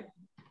tarde.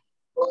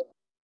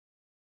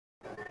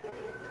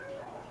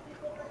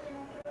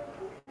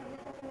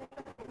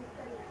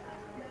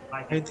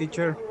 Hi,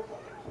 teacher.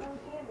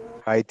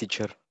 Hi,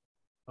 teacher.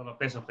 Solo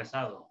peso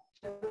pesado.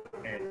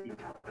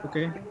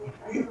 Okay.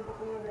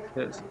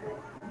 Yes.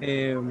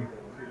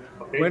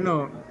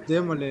 Bueno,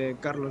 démosle,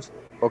 Carlos.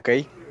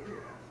 Okay.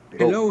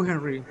 Hello,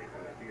 Henry.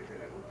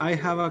 I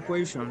have a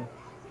question.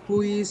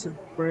 Who is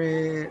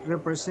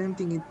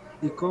representing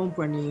the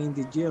company in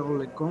the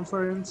yearly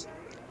conference?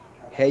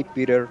 Hey,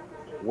 Peter.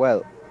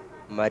 Well,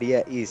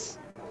 Maria is,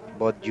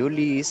 but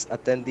Julie is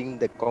attending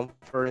the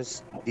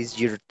conference this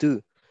year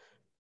too.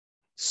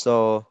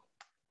 So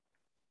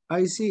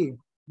I see,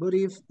 but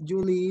if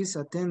Julie is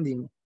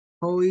attending,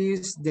 who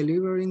is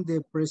delivering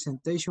the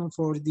presentation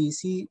for the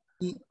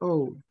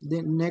CEO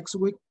the next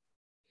week?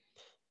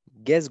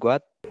 guess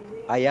what?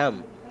 I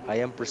am I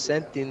am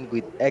presenting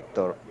with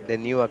Hector, the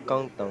new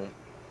accountant.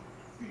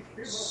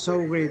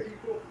 So great.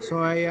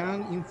 So I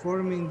am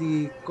informing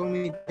the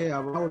committee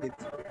about it.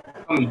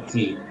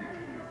 Committee.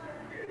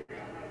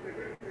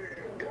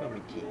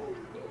 Committee.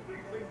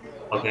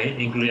 Ok,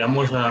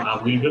 incluyamos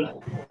a Wilber,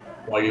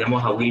 o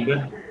ayudamos a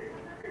Wilber.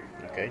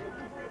 Okay.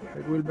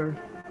 Wilber.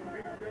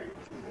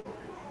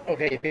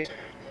 Okay, please.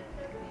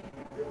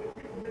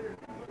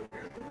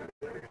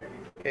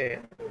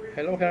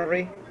 Hello,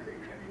 Henry.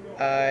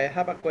 I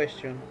have a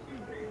question.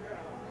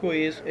 Who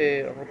is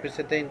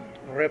representing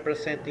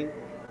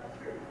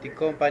the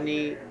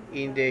company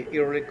in the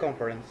yearly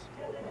conference?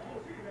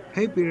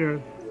 Hey,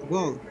 Peter.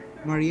 Well,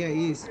 Maria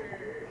is.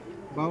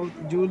 But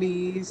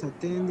Julie is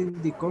attending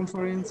the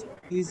conference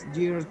this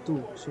year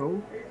too,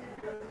 so?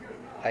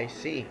 I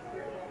see.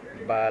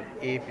 But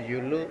if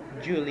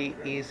Julie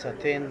is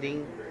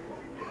attending,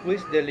 who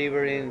is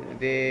delivering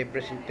the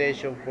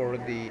presentation for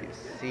the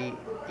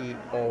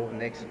CEO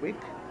next week?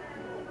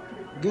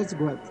 Guess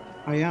what?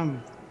 I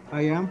am.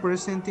 I am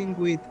presenting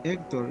with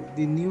Hector,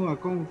 the new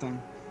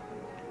accountant.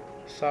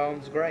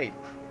 Sounds great.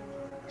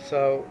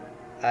 So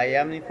I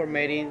am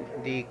informing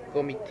the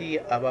committee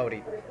about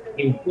it.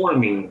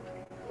 Informing.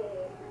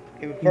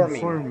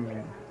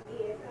 Informing.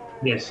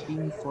 Yes.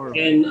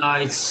 Informing. And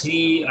I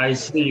see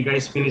you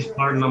guys finished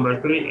part number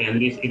 3,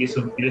 and it is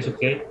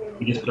okay.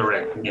 It is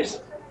correct.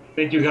 Yes.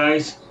 Thank you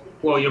guys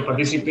for your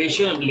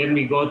participation. Let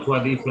me go to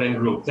a different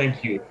group.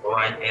 Thank you. All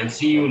right, and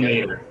see you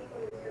later.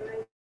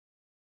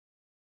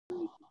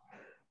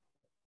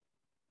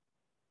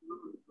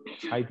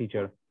 Hi,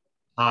 teacher.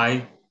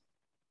 Hi.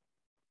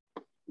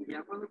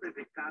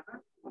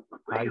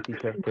 Hi,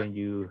 teacher. Can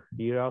you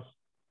hear us?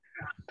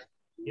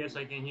 Yes,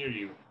 I can hear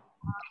you.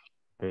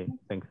 Okay,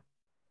 thanks.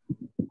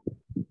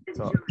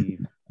 So, if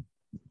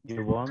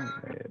you want,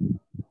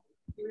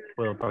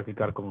 puedo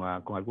practicar con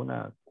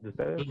alguna de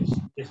ustedes.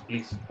 Yes,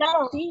 please.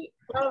 Claro, sí,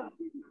 claro.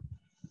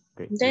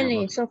 Okay,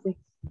 Dele, Sophie.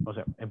 O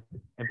sea,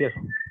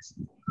 empiezo.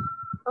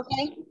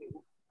 Okay.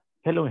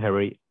 Hello,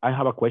 Harry. I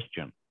have a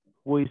question.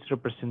 Who is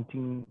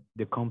representing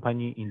the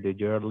company in the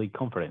yearly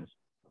conference?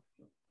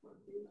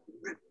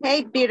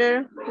 Hey,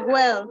 Peter.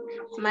 Well,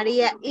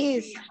 Maria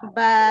is,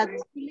 but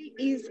Julie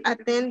is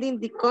attending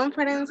the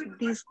conference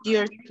this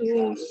year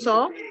too,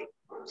 so?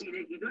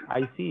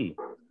 I see.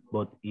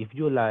 But if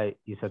July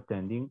is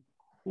attending,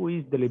 who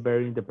is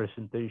delivering the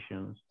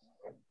presentations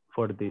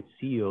for the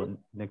CEO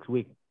next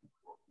week?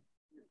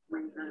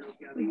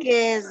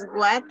 Guess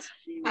what?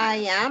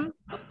 I am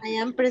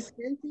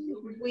presenting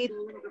with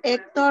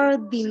Hector,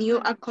 the new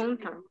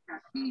accountant.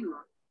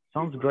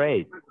 Sounds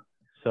great.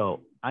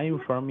 So I'm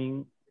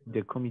informing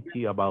the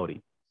committee about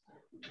it.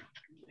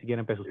 Si quiere,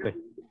 empieza usted.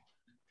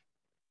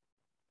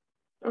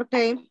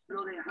 Okay.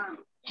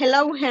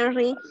 Hello,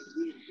 Henry.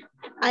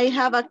 I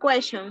have a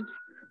question.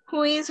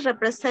 Who is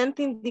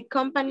representing the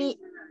company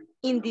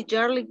in the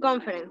yearly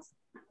conference?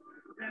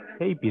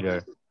 Hey,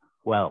 Peter.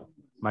 Well,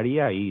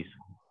 Maria is,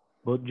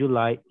 but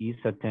July is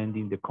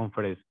attending the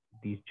conference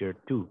this year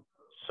too.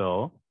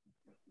 So?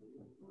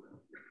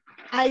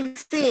 I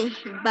see,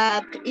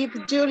 but if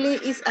Julie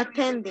is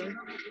attending,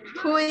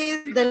 who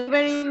is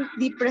delivering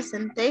the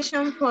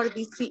presentation for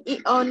the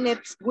CEO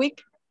next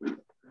week?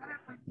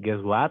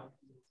 Guess what?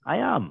 I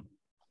am.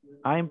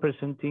 I'm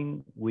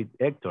presenting with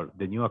Hector,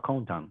 the new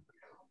accountant.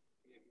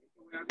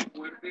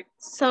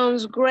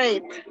 Sounds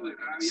great.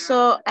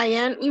 So I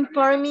am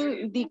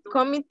informing the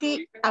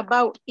committee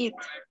about it.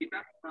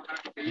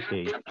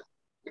 Okay.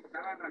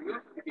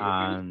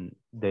 And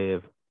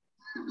a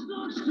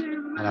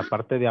la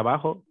parte de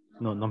abajo,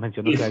 no, nos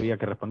mencionó que había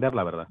que responder,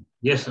 la verdad.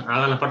 Yes,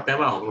 haga la parte de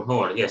abajo, por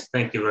favor. Yes,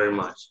 thank you very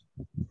much.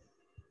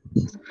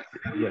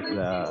 Yes,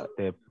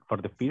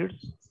 for the peers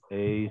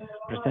is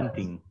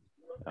presenting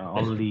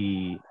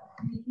only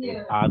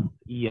at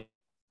EM.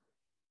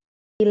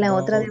 Y la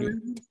otra de abajo.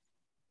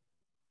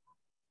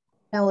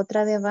 La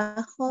otra de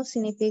abajo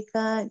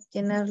significa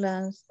llenar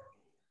las...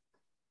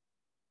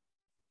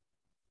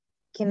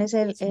 ¿Quién es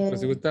el...? Pues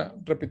si gusta,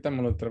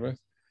 repitámoslo otra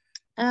vez.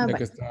 Ah, ya vale.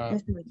 que está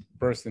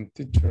present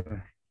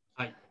teacher.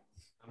 Hi,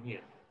 I'm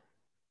here.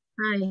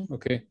 Hi.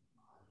 Okay.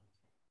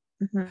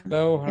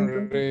 Hello,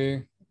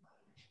 Henry.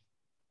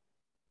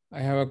 I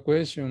have a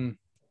question.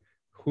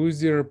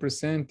 Who's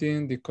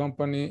representing the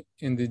company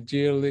in the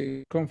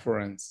yearly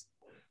conference?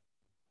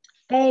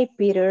 Hey,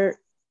 Peter.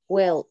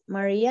 Well,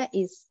 Maria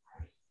is,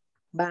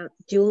 but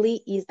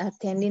Julie is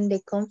attending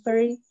the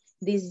conference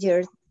this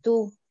year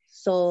too,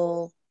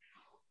 so.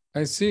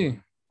 I see.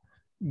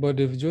 But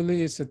if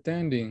Julie is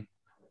attending,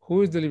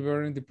 who is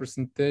delivering the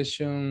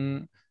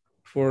presentation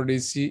for the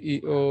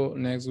CEO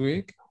next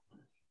week?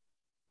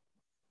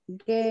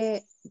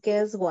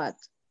 Guess what?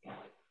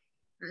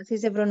 Así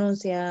se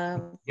pronuncia.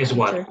 Guess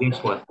what?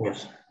 Guess what?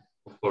 Yes,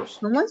 of course.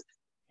 ¿Cómo?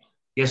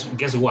 Guess what?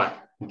 Guess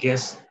what?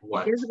 Guess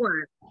what?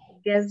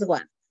 Guess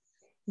what?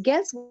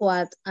 Guess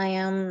what? I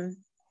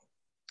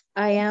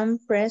am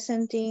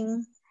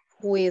presenting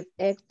with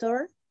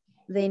Hector,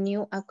 the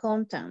new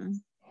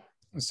accountant.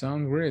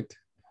 Sounds great.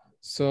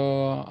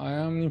 So I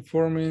am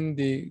informing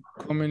the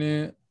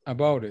committee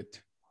about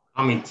it.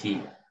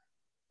 Committee.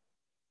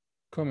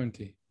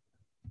 Committee.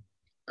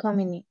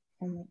 Committee.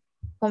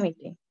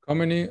 Committee.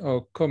 Committee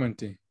or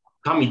committee?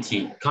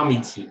 Committee.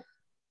 Committee.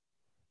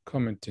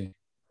 Committee.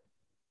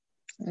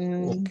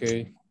 Mm,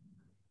 Okay.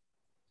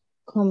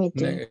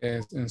 committee.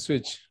 And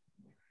switch.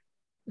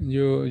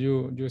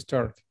 You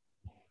start.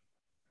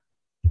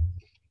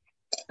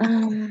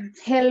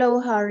 Hello,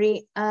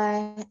 Harry.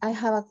 I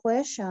have a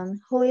question.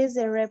 Who is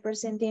the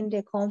representing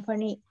the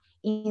company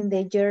in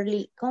the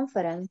yearly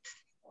conference?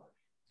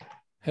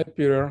 Hey,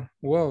 Peter.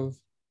 Well,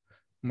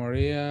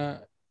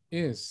 Maria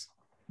is,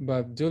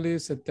 but Julie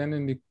is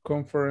attending the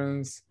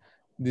conference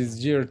this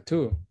year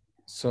too.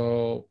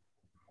 So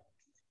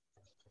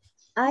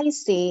I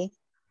see,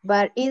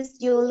 but is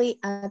Julie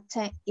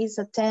is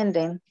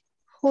attending?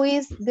 Who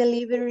is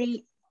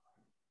delivering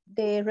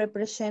the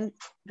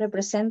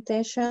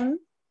representation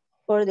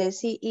for the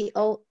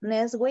CEO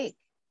next week?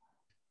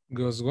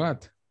 guess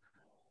what?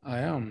 I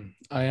am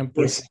Yes.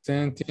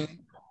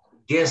 presenting.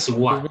 Guess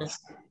what?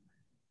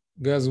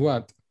 Guess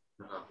what?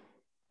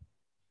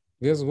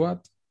 Guess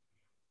what?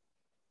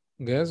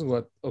 Guess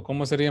what? ¿O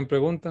cómo sería en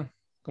pregunta?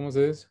 ¿Cómo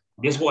se dice?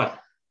 Guess what?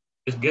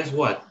 Guess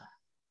what?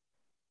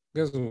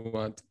 Guess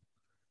what?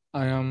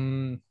 I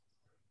am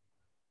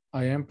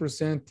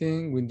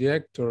presenting with the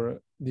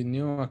actor the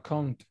new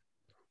account.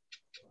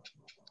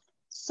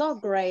 So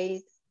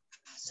great.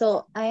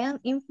 So I am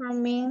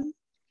informing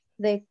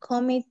the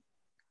committee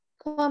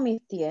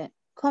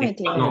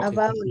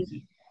about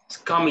it. It's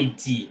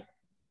committee.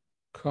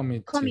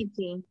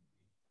 Committee.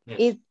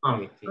 Yes,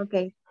 committee.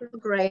 Okay, so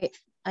great.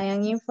 I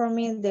am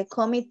informing the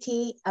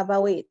committee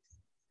about it.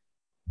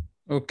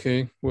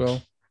 Okay,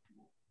 well.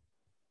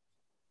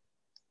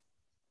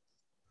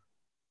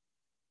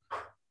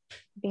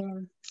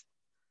 Bien.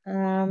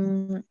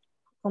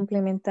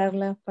 Complementar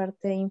la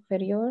parte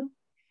inferior.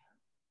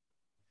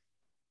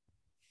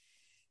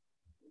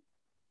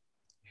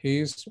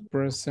 He's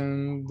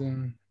present.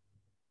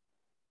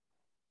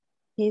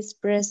 He's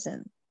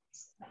present.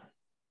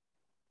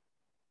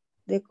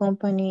 The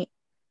company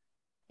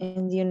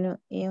and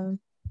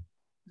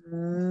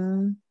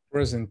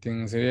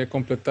Presenting. Sería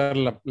completar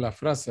la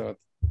frase.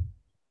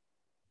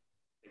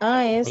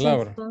 ¿Verdad? Es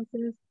palabra.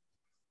 Entonces.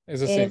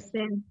 Es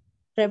así.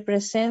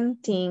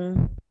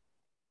 Representing.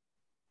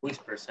 Who is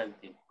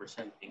presenting?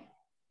 Presenting.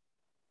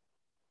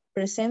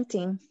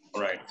 Presenting.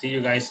 All right. See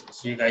you guys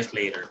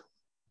later.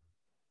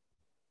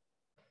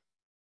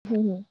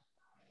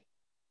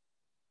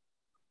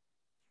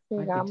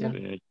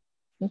 Sigamos.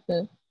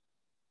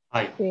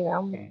 Hi.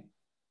 Sigamos.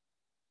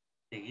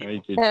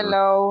 Okay.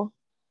 Hello,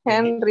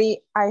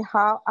 Henry. I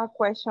have a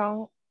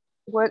question.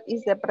 What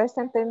is the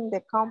presenting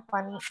the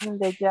company in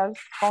the year's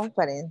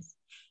conference?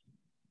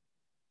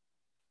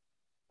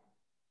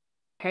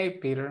 Hey,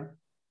 Peter.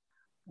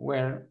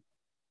 Well,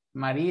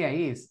 Maria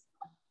is,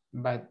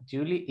 but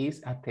Julie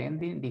is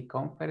attending the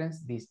conference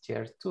this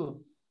year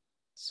too.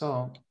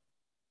 So.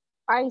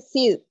 I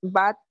see,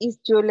 but is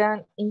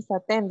Julian is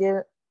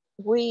attending,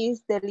 who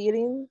is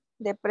delivering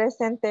the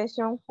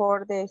presentation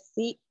for the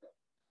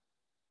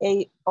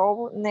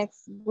CEO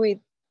next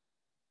week?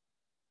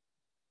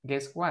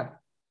 Guess what?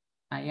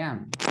 I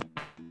am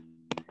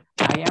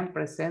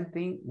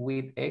presenting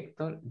with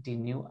Hector, the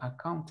new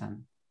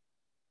accountant.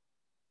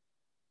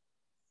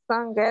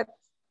 Some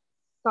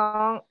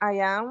I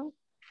am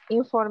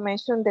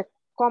information the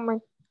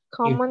comment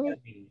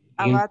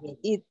about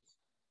it.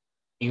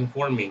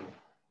 Informing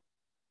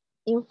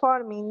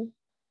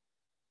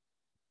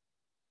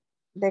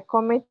the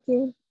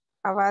committee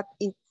about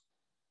it.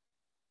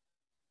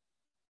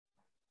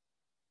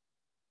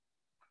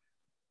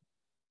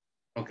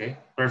 Okay,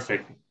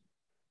 perfect.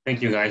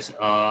 Thank you, guys.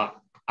 I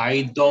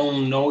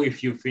don't know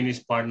if you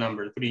finished part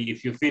number 3.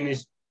 If you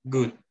finish,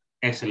 good,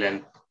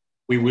 excellent.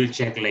 We will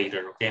check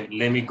later, okay?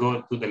 Let me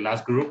go to the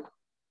last group.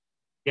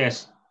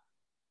 Yes,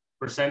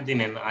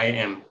 presenting and I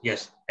am.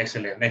 Yes,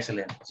 excellent,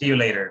 excellent. See you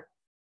later.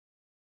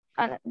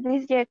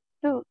 This year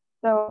too,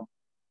 so.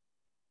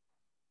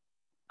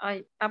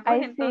 Pues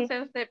I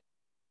entonces usted.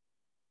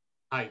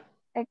 Hi,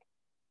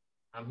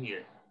 I'm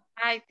here.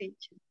 Hi,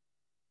 teacher.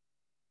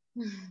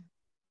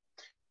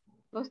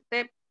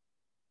 ¿Usted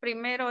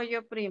primero o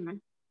yo primero?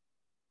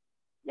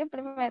 Yo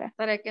primero.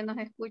 Para que nos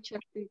escuche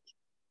el teacher.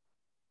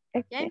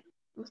 ¿Quién?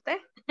 ¿Usted?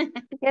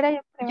 Si quiere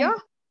yo primero.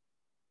 ¿Yo?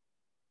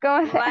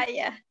 ¿Cómo se?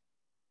 Vaya.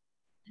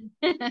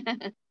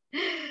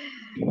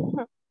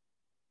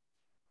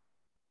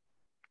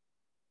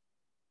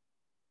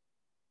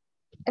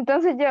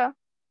 Entonces yo.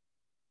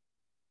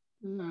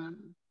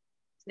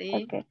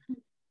 Sí. Okay.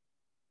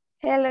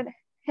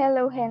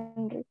 Hello,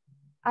 Henry.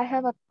 I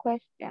have a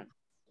question.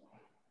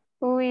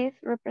 Who is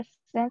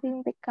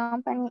representing the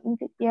company in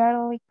the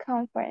yearly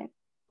conference?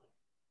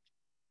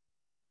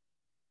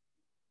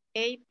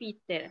 Hey,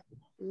 Peter.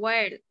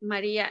 Well,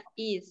 Maria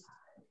is,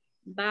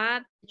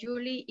 but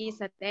Julie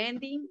is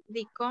attending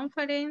the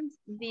conference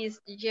this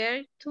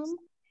year too.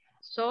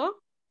 So?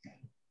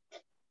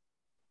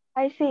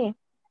 I see.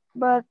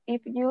 But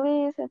if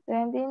Julie is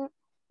attending,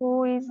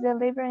 who is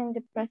delivering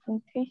the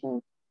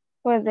presentation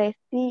for the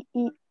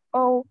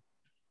CEO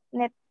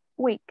next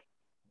week?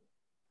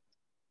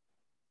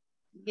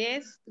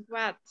 Guess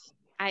what?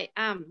 I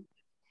am.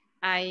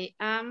 I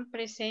am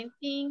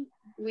presenting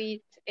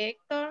with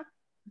Hector,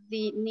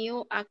 the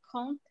new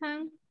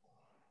accountant.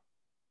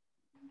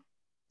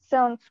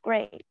 Sounds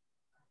great.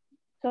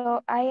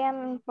 So I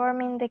am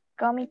informing the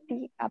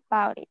committee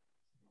about it.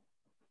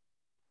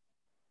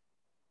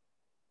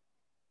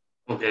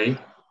 Okay.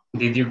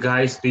 Did you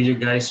guys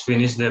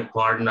finish the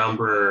part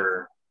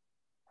number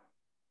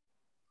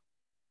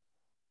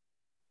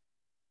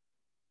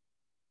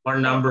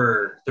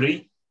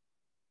 3?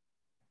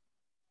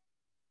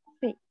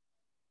 Sí.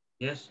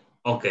 Yes.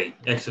 Okay.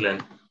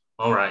 Excellent.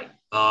 All right.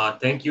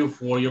 Thank you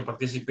for your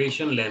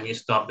participation. Let me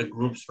stop the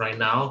groups right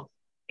now,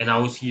 and I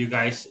will see you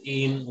guys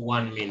in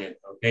 1 minute.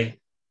 Okay.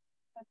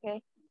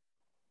 Okay.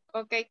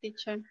 Okay,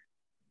 teacher.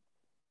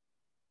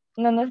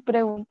 No nos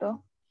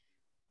preguntó.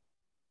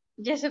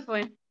 Ya se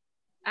fue.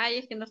 Ay,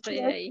 es que no estoy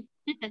ahí.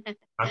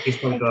 Aquí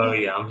estoy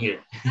todavía. I'm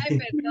here. Ay,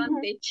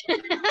 perdón, teacher.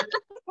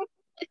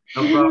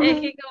 No problem.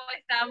 Es que como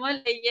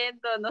estábamos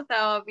leyendo, no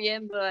estaba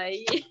viendo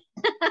ahí.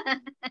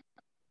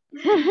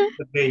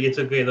 It's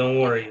okay. Don't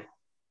worry.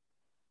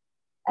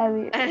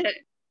 Adiós.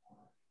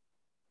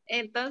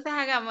 Entonces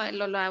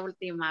hagámoslo la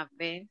última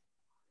vez.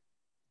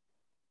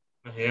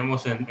 Nos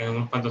iremos en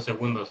unos cuantos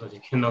segundos, así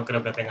que no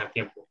creo que tengan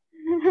tiempo.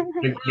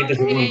 20 Ok,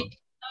 segundos.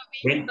 no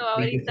visto,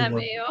 ahorita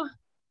veo.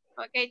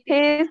 Ok,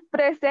 He is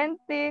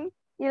presenting.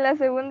 Y la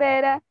segunda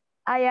era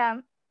I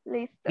am.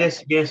 Listo.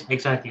 Yes,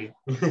 exactly.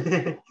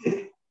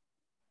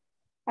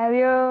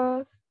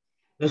 Adiós.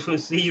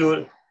 See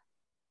you.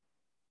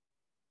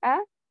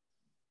 ¿Ah?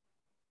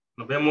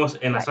 Nos vemos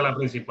en la Bye. sala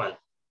principal.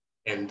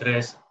 En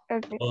 3,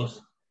 Okay.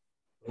 2,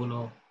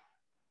 1.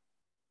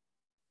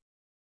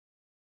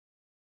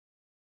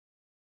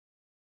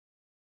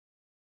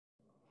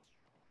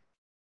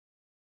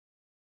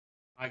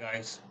 Hi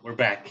guys, we're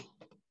back.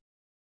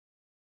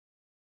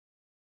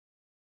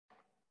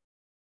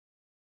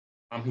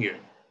 I'm here.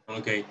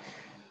 Okay.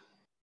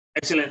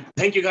 Excellent.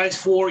 Thank you guys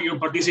for your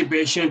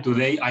participation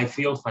today. I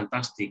feel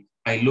fantastic.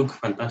 I look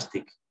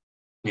fantastic.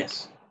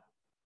 Yes.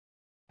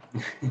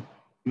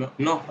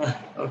 No.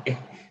 Okay.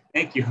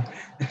 Thank you.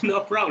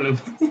 No problem.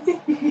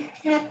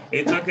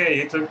 It's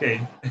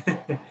okay.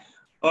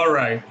 All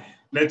right.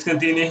 Let's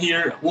continue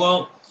here.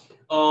 Well,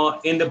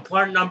 in the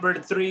part number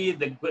 3,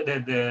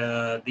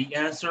 the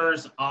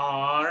answers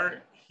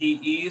are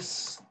he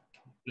is.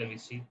 Let me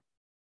see.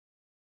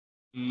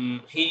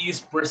 He is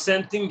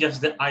presenting,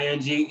 just the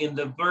ing in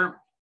the verb.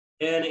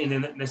 And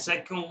in the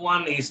second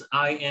one is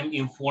I am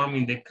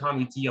informing the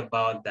committee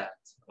about that.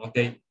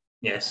 Okay.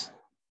 Yes.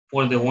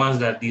 For the ones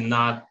that did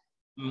not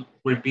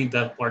repeat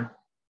that part,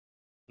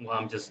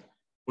 well,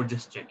 we're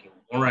just checking.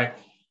 All right.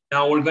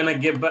 Now we're gonna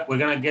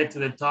get to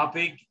the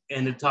topic,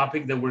 and the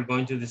topic that we're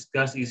going to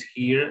discuss is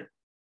here.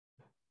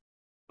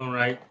 All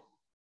right.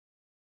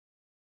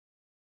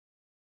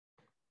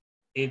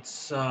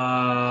 It's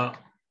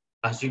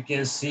as you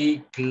can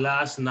see,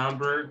 class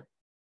number.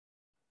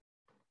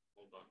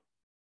 Hold on.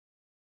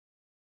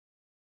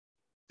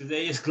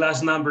 Today is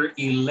class number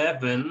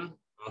 11.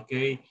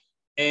 Okay.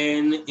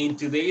 And in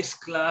today's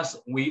class,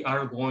 we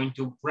are going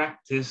to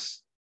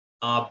practice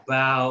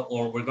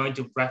we're going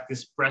to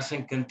practice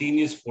present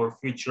continuous for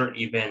future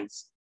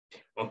events.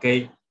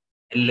 Okay,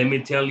 and let me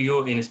tell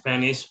you in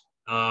Spanish,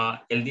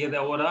 el día de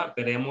ahora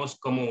veremos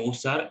cómo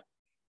usar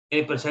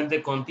el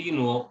presente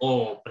continuo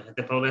o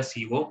presente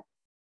progresivo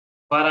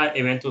para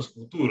eventos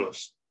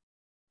futuros.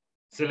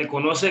 Se le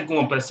conoce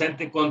como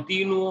presente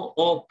continuo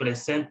o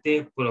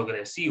presente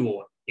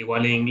progresivo,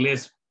 igual en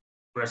inglés,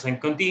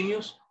 present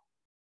continuous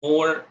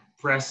or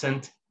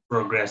present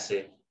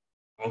progressive.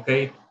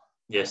 Okay,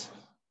 yes.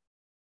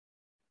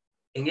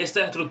 En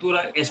esta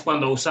estructura es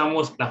cuando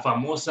usamos la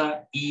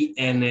famosa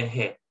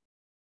ING,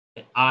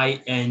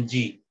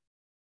 ING,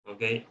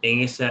 ¿ok?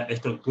 En esa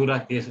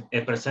estructura que es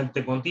el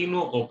presente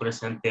continuo o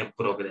presente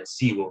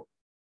progresivo.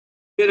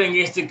 Pero en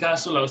este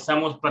caso la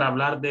usamos para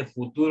hablar de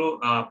futuro,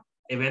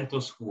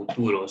 eventos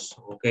futuros,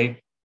 ¿ok?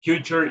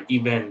 Future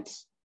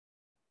events.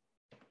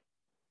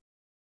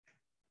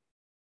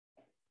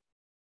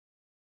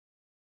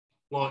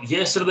 Well,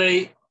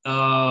 yesterday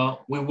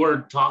we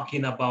were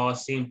talking about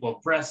simple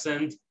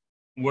present.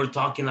 We're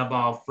talking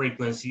about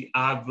frequency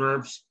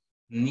adverbs,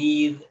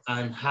 need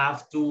and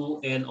have to,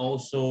 and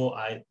also,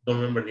 I don't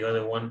remember the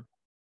other one.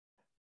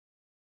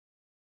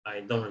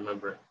 I don't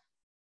remember.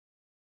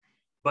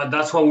 But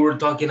that's what we were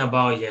talking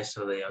about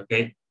yesterday,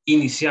 okay?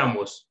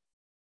 Iniciamos.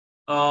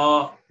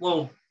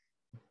 Well,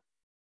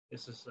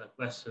 this is a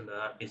question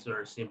that is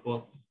very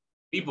simple.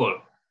 People,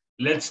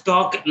 let's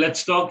talk,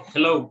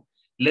 hello.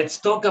 Let's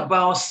talk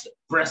about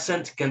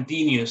present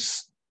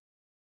continuous.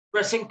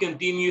 Present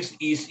continuous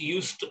is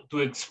used to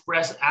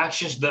express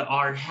actions that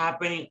are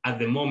happening at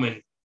the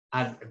moment,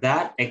 at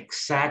that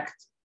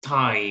exact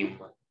time.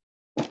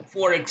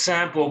 For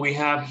example, we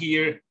have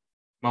here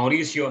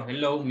Mauricio,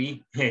 hello,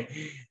 me.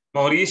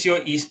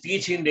 Mauricio is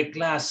teaching the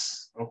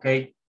class,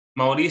 okay?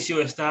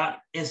 Mauricio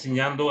está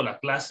enseñando la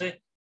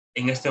clase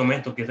en este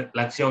momento, que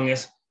la acción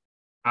es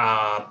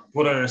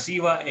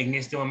progresiva en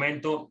este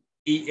momento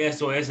y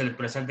eso es el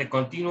presente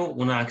continuo,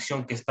 una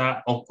acción que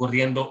está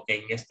ocurriendo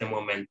en este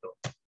momento.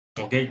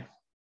 ¿Ok?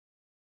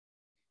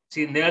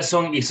 Sí,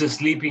 Nelson is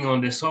sleeping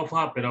on the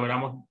sofa, pero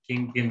veramos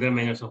quién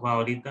duerme en el sofá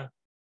ahorita.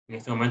 En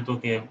este momento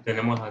que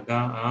tenemos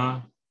acá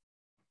a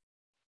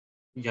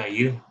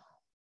Yair.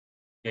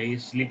 Yair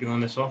sleeping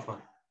on the sofa.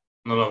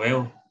 No lo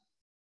veo.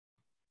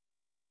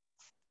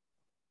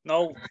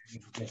 No.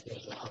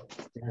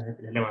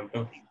 Se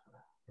levantó.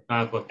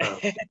 Está acostado.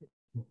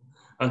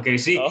 Okay,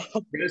 see, No.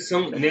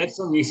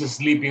 Nelson is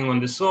sleeping on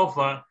the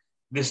sofa.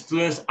 The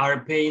students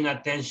are paying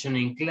attention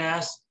in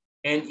class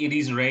and it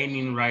is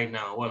raining right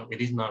now. Well,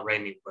 it is not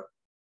raining, but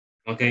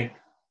okay,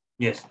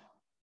 yes.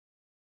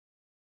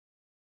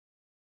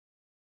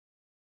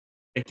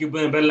 Aquí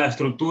pueden ver la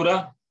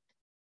estructura.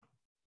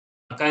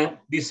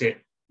 Acá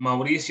dice,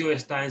 Mauricio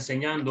está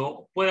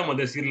enseñando. Podemos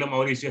decirle,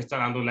 Mauricio está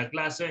dando la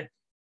clase.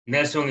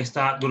 Nelson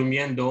está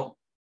durmiendo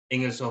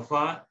en el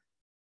sofá.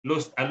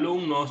 Los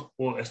alumnos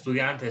o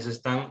estudiantes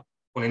están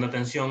poniendo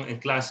atención en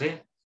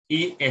clase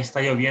y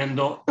está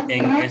lloviendo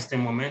en este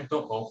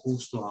momento o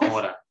justo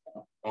ahora.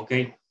 ¿Ok?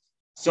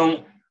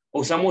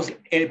 Usamos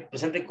el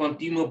presente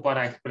continuo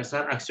para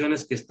expresar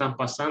acciones que están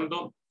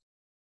pasando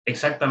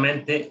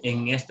exactamente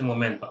en este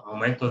momento,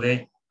 momento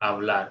de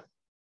hablar.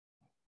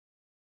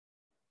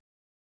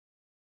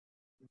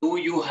 Do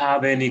you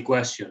have any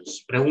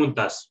questions?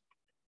 Preguntas.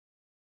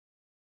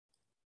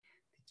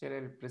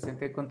 El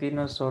presente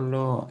continuo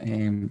solo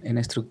en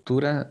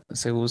estructura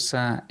se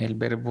usa el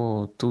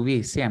verbo to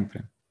be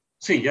siempre.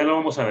 Sí, ya lo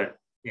vamos a ver.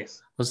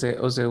 Yes. O se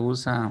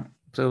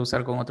puede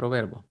usar con otro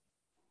verbo.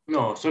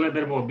 No, solo el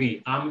verbo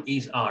be. Am,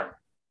 is, are.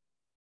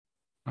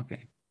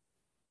 Okay.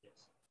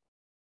 Yes.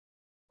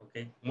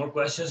 Okay. More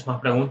questions?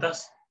 ¿Más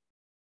preguntas?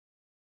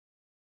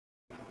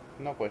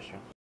 No question.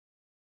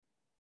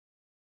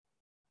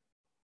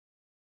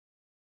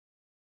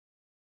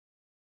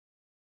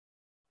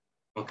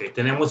 Ok,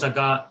 tenemos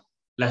acá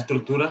la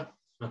estructura.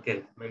 Ok,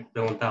 me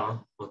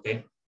preguntaban. Ok,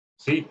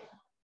 sí.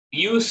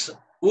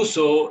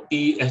 Uso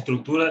y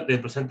estructura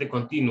del presente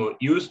continuo.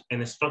 Use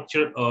and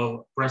structure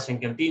of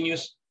present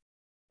continuous.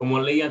 Como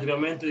leí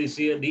anteriormente,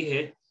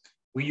 dije,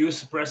 we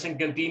use present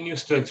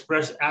continuous to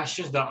express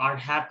actions that are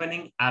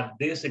happening at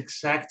this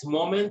exact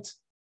moment.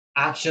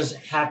 Actions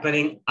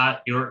happening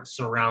at your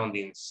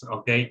surroundings.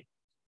 Ok.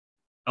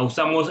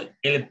 Usamos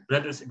el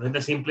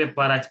presente simple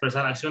para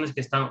expresar acciones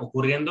que están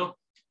ocurriendo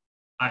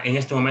en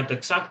este momento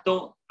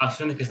exacto,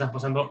 acciones que están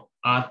pasando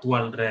a tu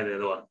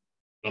alrededor.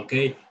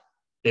 Okay.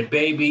 The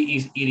baby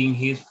is eating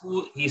his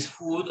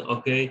food.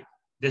 Okay.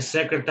 The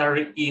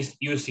secretary is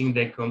using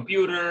the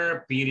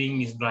computer. Peter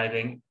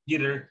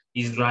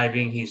is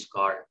driving his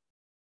car.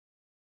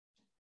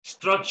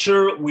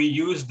 Structure, we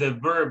use the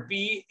verb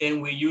be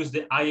and we use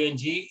the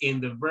ing in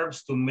the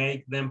verbs to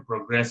make them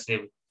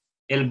progressive.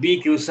 El be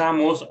que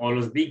usamos o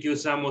los be que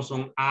usamos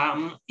son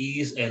am,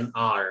 is, and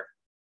are.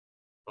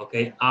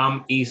 Ok,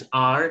 am, is,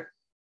 are.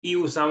 Y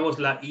usamos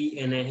la ing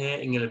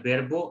en el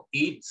verbo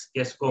eat,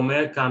 que es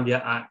comer,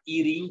 cambia a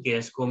eating, que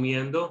es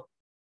comiendo.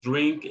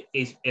 Drink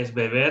es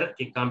beber,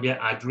 que cambia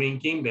a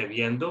drinking,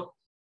 bebiendo.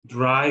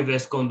 Drive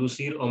es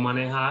conducir o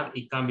manejar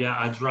y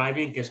cambia a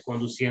driving, que es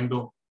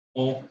conduciendo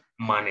o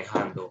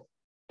manejando.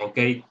 Ok.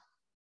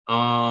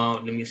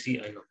 Let me see.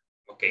 I know.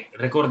 Ok.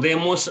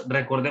 Recordemos,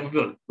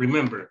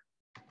 remember.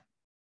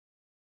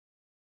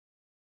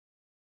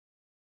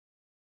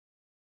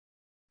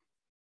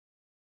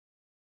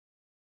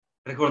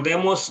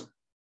 Recordemos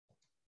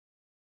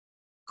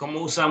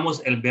cómo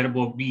usamos el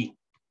verbo be.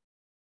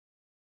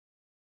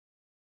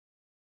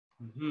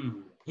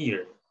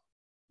 Here.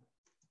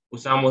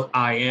 Usamos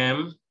I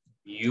am,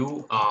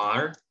 you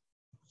are,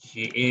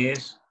 she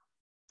is,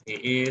 he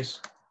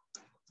is,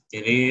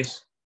 it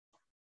is,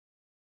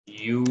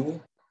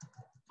 you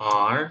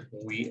are,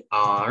 we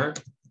are,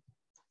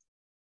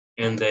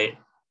 and they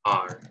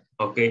are.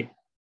 Ok.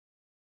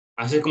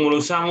 Así como lo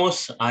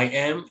usamos, I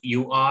am,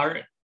 you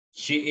are,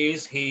 she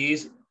is, he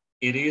is,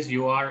 it is,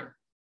 you are,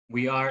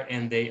 we are,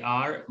 and they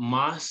are,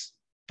 más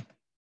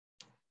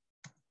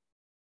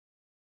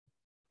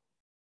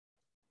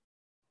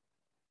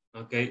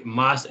ok,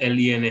 más el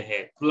ing,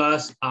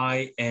 plus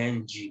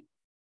ing,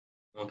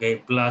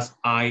 ok, plus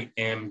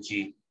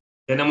ing.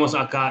 Tenemos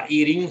acá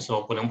eating,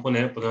 so podemos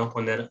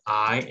poner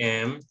I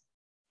am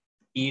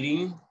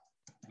eating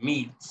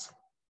meat.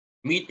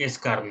 Meat es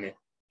carne.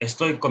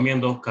 Estoy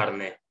comiendo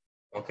carne,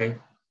 ok.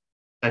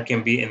 That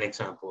can be an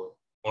example.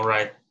 All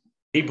right.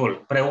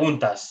 People,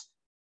 preguntas.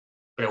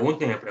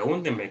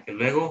 Pregúntenme, que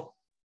luego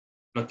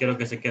no quiero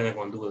que se queden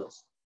con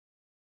dudas.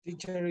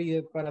 Teacher,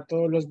 y para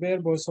todos los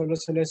verbos solo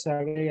se les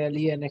agrega el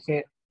ing.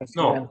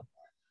 No.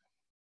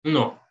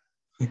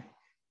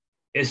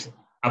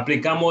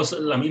 Aplicamos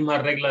la misma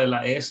regla de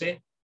la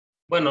S.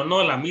 Bueno,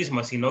 no la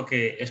misma, sino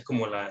que es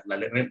como la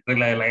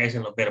regla de la S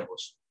en los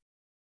verbos.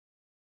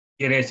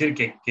 Quiere decir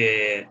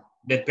que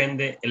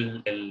depende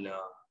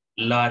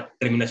la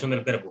terminación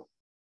del verbo.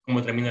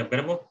 ¿Cómo termina el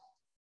verbo?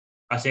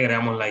 Así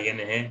agregamos la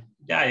ing.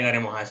 Ya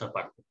llegaremos a esa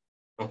parte.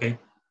 ¿Ok?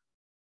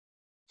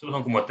 Solo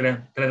son como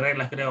tres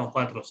reglas, creo, o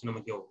 4, si no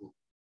me equivoco.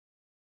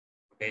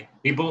 Okay.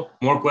 People,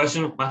 more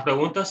questions, más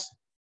preguntas?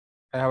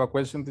 I have a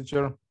question,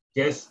 teacher.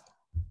 Yes.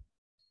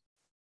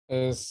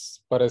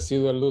 Es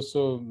parecido al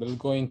uso del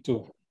going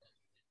to.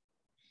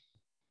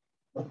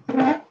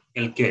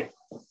 ¿El qué?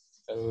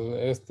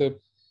 Este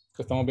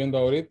que estamos viendo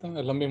ahorita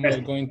es lo mismo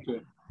del going to.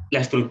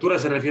 ¿La estructura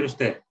se refiere a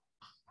usted?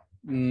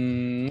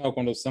 No,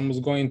 cuando usamos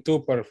going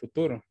to para el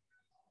futuro.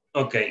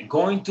 Ok,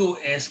 going to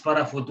es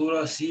para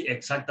futuro, sí,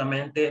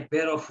 exactamente,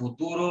 pero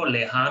futuro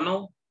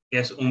lejano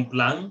es un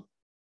plan,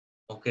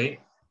 ok.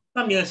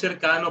 También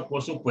cercano,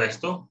 por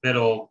supuesto,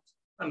 pero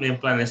también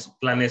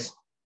planes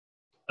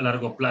a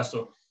largo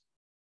plazo.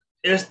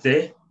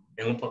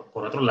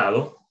 Por otro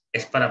lado,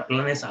 es para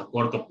planes a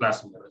corto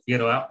plazo. Me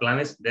refiero a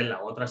planes de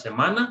la otra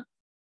semana,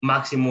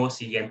 máximo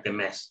siguiente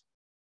mes.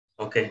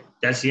 Ok,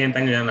 ya el siguiente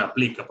año ya no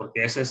aplica,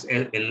 porque este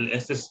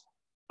es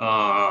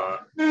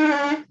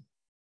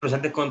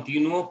presente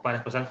continuo para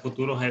expresar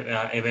futuros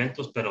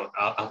eventos, pero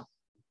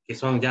que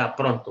son ya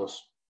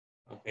prontos,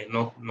 okay,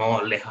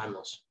 no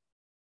lejanos.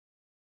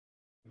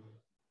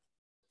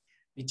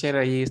 Teacher,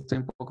 ahí estoy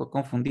un poco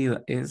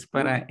confundido. ¿Es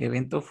para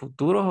eventos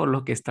futuros o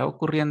lo que está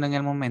ocurriendo en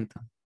el momento?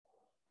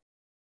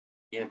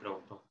 ¿Quién me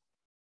preguntó?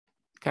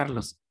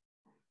 Carlos.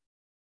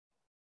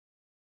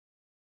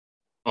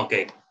 Ok,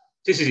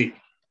 sí.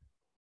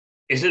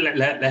 Esa es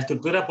la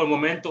estructura por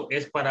momento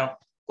es para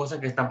cosas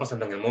que están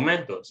pasando en el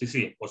momento.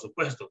 Sí, por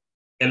supuesto.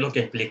 Es lo que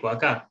explico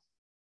acá.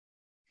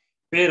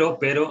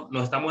 Pero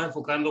nos estamos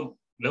enfocando,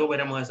 luego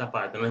veremos esa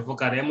parte, nos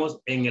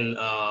enfocaremos en el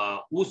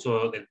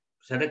uso del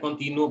presente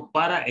continuo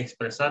para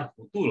expresar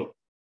futuro.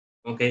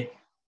 ¿Ok? Que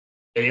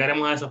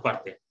llegaremos a esa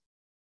parte.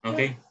 ¿Ok?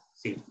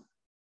 Sí.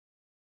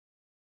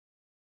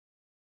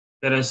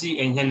 Pero sí,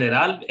 en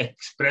general,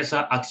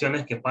 expresa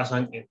acciones que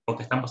pasan o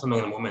que están pasando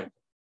en el momento.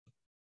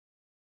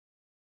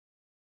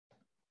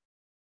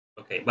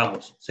 Ok,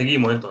 vamos.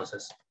 Seguimos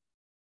entonces.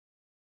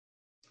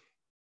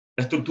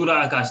 La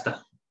estructura acá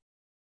está.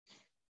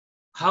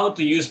 How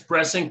to use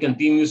present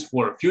continuous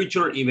for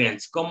future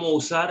events. Cómo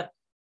usar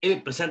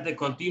el presente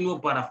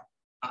continuo para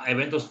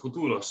eventos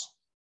futuros.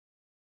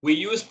 We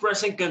use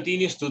present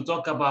continuous to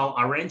talk about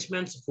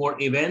arrangements for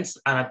events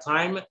at a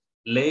time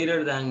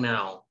later than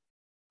now.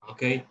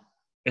 Okay.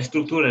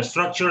 Estructura,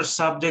 structure,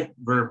 subject,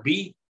 verb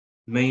be,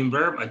 main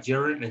verb,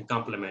 adjunct, and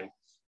complement.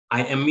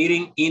 I am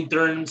meeting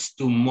interns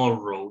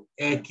tomorrow.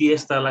 Aquí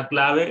está la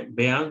clave.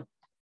 Vean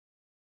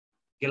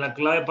que la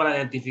clave para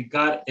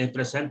identificar el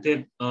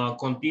presente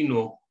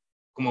continuo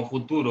como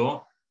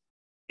futuro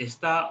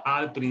está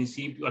al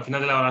principio, al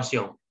final de la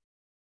oración.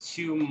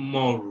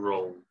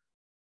 Tomorrow.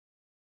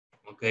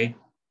 Ok.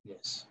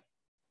 Yes.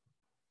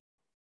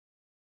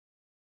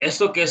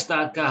 Esto que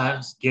está acá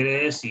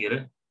quiere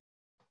decir,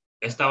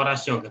 esta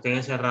oración que estoy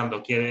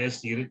encerrando quiere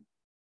decir,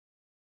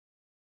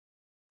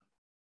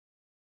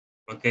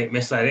 ok, me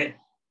estaré,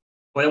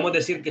 podemos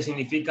decir que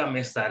significa me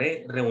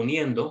estaré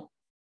reuniendo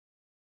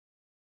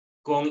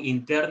con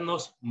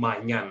internos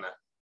mañana.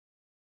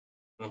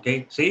 Ok,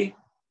 ¿sí?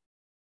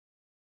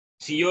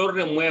 Si yo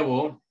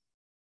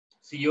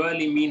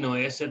elimino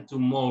ese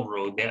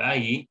tomorrow de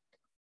ahí,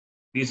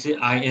 dice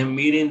I am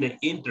meeting the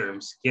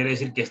interns, quiere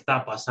decir que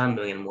está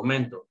pasando en el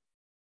momento.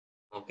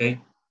 Ok,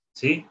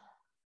 ¿sí?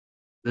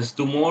 Entonces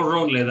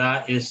tomorrow le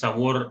da el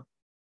sabor,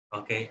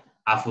 ok,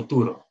 a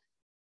futuro,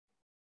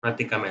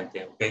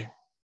 prácticamente, ok.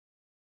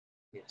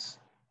 Yes.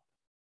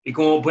 Y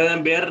como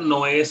pueden ver,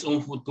 no es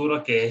un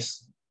futuro que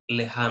es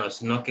lejano,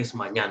 sino que es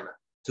mañana,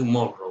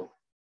 tomorrow,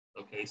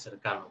 ok,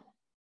 cercano.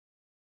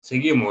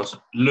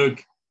 Seguimos.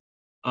 Look,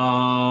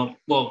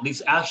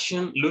 this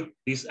action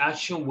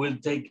will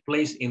take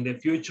place in the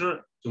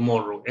future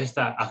tomorrow.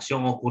 Esta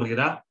acción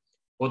ocurrirá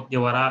o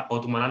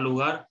tomará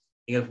lugar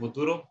en el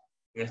futuro,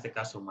 en este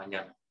caso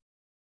mañana.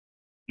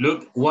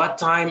 Look, what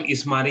time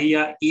is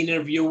Maria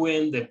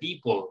interviewing the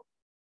people?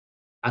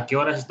 ¿A qué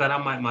horas estará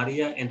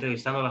María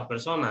entrevistando a las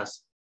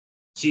personas?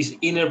 She's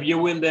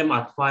interviewing them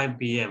at 5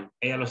 p.m.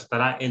 Ella los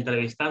estará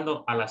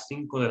entrevistando a las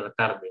 5 de la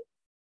tarde.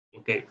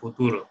 Ok,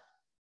 futuro.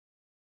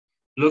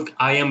 Look,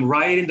 I am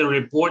writing the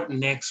report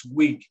next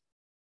week.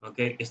 Ok,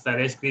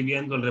 estaré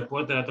escribiendo el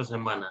reporte de la otra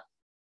semana.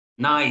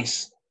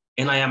 Nice.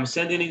 And I am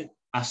sending it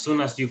as soon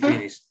as you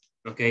finish.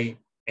 Ok,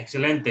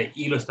 excelente.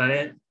 Y lo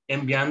estaré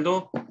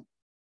enviando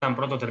tan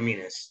pronto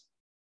termines.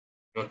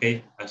 Ok,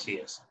 así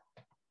es.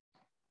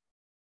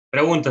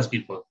 Preguntas,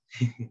 people.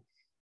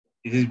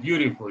 This is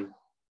beautiful.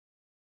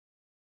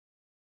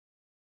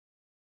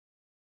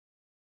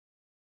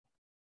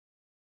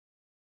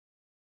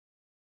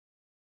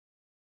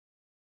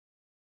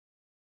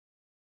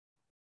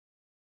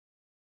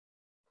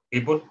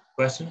 People,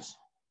 questions?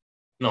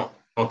 No,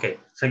 ok,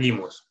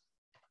 seguimos.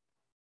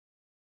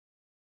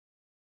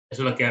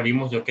 Eso es lo que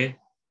vimos, ok.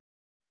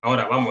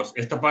 Ahora vamos,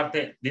 esta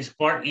parte, this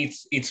part,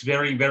 it's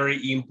very,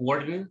 very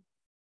important.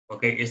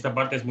 Ok, esta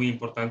parte es muy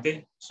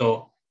importante.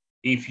 So,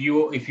 if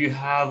you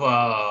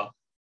have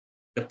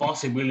the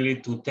possibility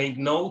to take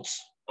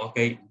notes,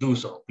 okay, do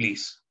so,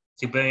 please.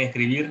 Si pueden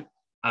escribir,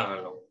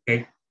 háganlo,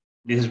 okay.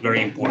 This is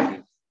very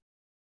important.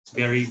 It's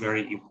very,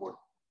 very important.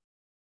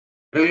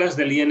 Reglas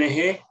del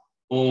ING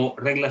o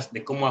reglas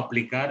de cómo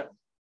aplicar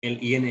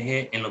el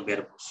ING en los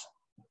verbos.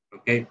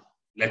 Ok,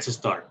 let's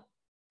start.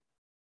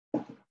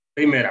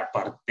 Primera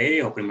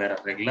parte o primera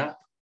regla.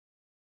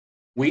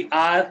 We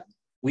add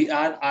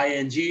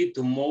ing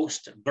to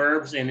most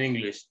verbs in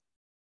English.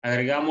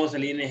 Agregamos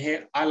el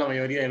ing a la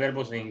mayoría de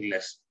verbos en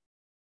inglés.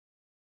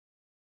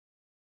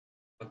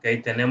 Ok,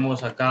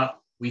 tenemos acá,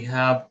 we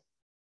have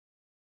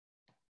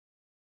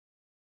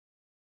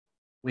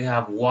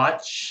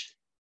watch,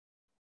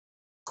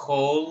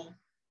 call,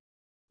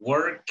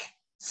 work,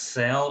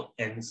 sell,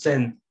 and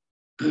send.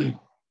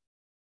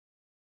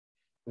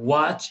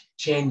 Watch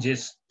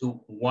changes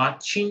to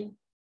watching,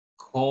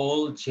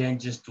 call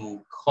changes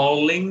to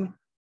calling,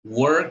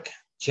 work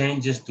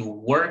changes to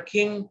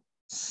working,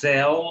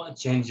 sell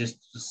changes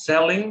to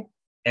selling,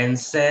 and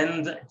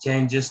send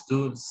changes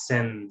to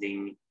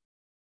sending.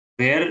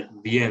 Ver,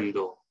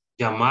 viendo.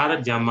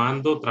 Llamar,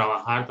 llamando.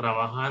 Trabajar,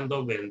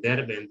 trabajando.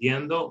 Vender,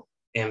 vendiendo.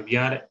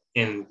 Enviar,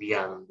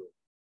 enviando.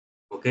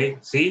 ¿Ok?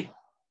 ¿Sí?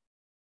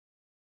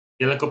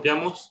 ¿Ya la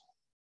copiamos?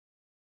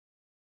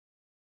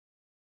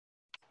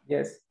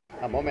 Yes.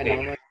 A moment, Okay. a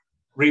moment.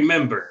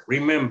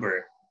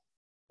 Remember,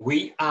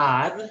 we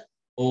add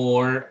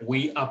or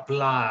we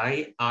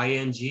apply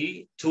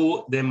ing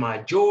to the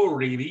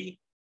majority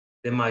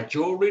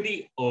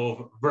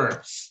of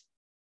verbs.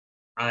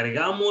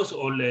 Agregamos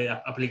o le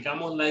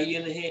aplicamos la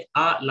ing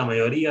a la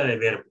mayoría de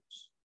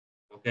verbos.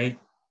 Ok,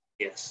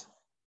 yes.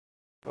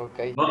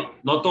 Okay.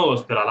 No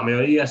todos, pero a la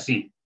mayoría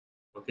sí.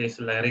 Ok,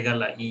 se le agrega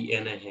la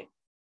ing.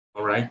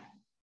 All right.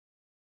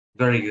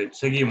 Very good.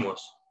 Seguimos.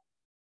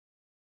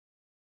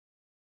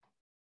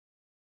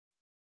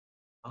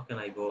 How can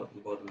I go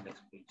to the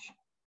next page?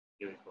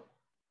 Here we go.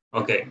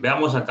 Okay,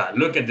 veamos acá.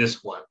 Look at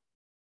this one.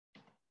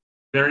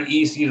 Very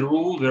easy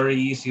rule.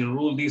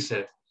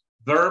 Dice,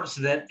 verbs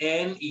that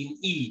end in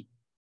E.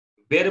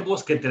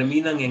 Verbos que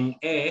terminan en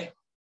E.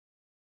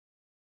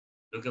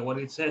 Look at what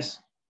it says.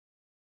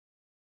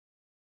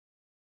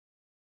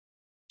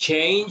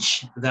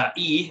 Change the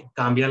E,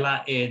 cambia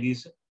la E,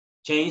 dice.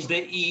 Change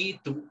the E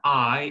to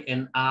I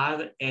and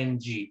add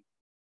NG.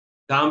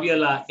 Cambia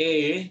la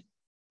E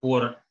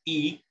por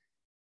I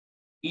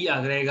y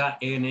agrega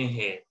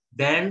NG.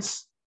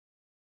 Dance,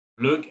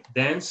 look,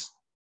 dance,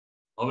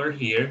 over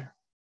here.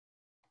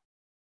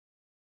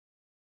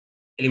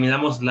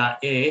 Eliminamos la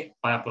E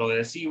para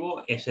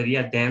progresivo,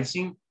 sería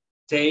dancing.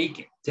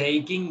 Take,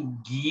 taking,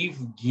 give,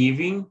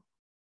 giving,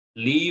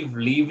 leave,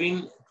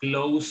 leaving,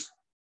 close,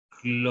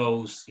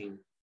 closing.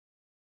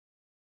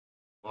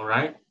 All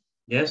right,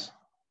 yes?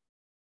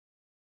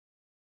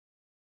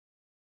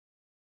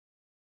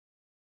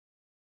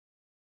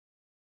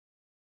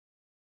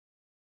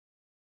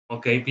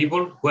 Okay,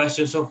 people,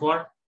 questions so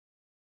far?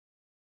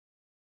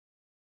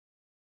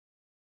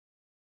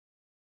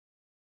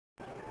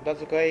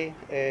 That's okay.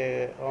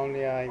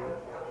 Only I'm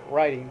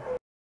writing.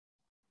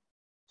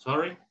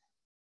 Sorry?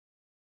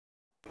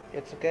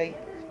 It's okay.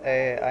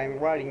 I'm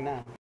writing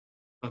now.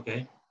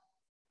 Okay.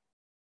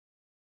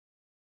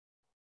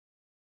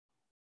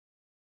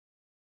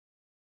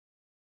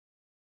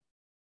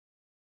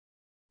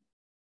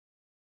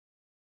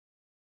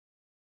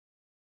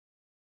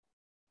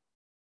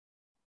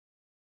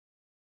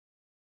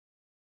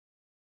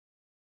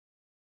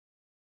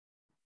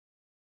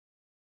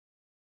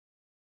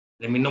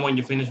 Let me know when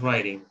you finish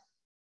writing.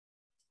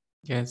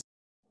 Yes.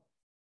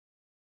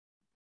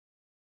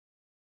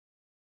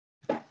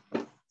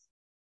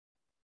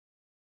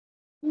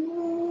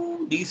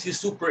 This is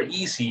super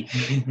easy.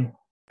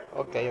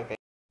 Okay.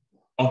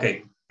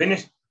 Okay,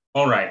 finish.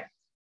 All right.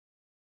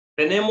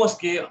 Tenemos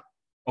que,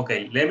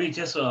 okay, let me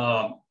just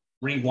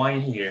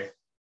rewind here.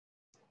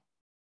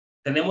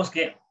 Tenemos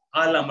que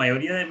a la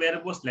mayoría de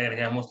verbos le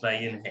agregamos la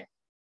ing.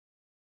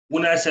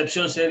 Una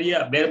excepción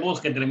sería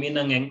verbos que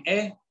terminan en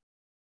E.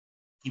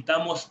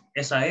 Quitamos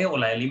esa E o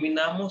la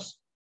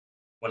eliminamos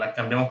o la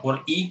cambiamos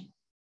por I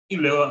y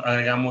luego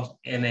agregamos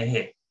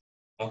NG.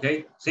 ¿Ok?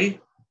 ¿Sí?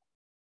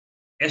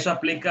 Eso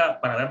aplica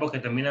para verbos que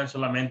terminan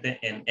solamente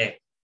en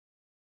E.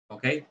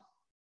 ¿Ok?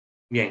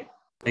 Bien,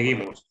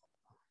 seguimos.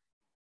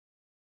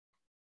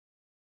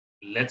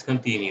 Let's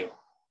continue.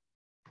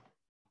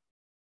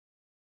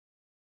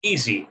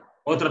 Easy.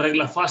 Otra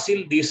regla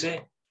fácil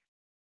dice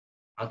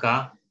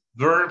acá,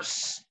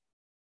 verbs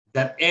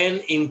that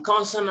end in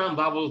consonant,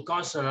 vowel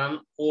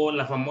consonant o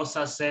la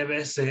famosa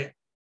CBC,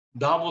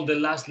 double the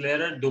last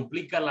letter,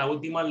 duplica la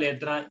última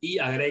letra y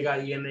agrega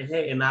ing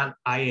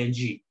en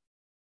ing.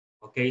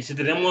 Ok, si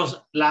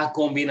tenemos la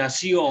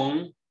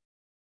combinación,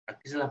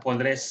 aquí se la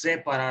pondré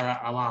separada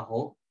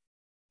abajo,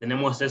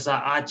 tenemos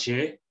esa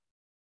H,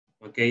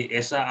 ok,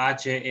 esa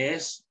H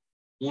es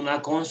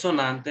una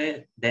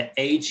consonante, the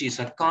H is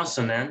a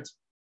consonant,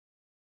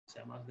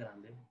 sea más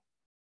grande,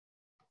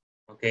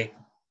 ok,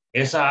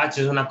 esa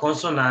H es una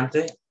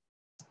consonante,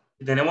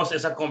 y tenemos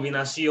esa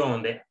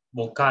combinación de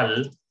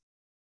vocal,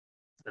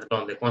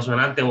 perdón, de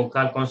consonante,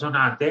 vocal,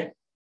 consonante.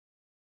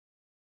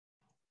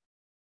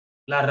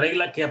 La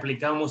regla que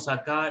aplicamos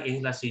acá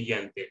es la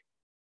siguiente.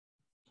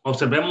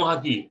 Observemos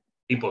aquí,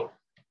 people.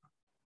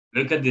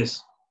 Look at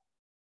this.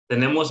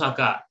 Tenemos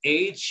acá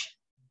H.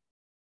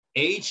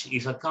 H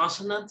is a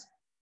consonant.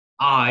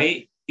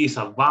 I is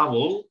a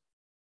vowel.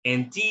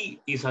 And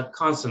T is a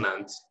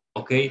consonant.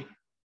 ¿Ok?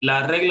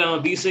 La regla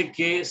nos dice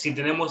que si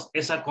tenemos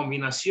esa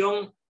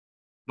combinación,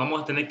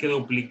 vamos a tener que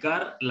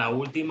duplicar la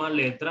última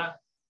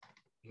letra,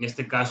 en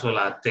este caso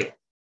la T.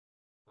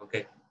 ¿Ok?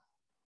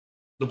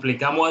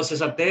 Duplicamos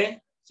esa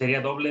T,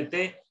 sería doble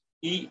T,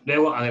 y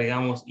luego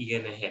agregamos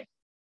ING.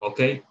 ¿Ok?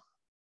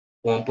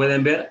 Como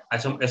pueden ver,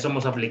 eso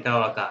hemos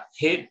aplicado acá.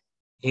 Hit,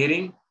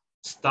 hitting,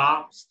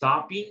 stop,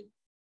 stopping,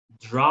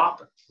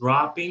 drop,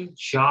 dropping,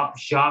 shop,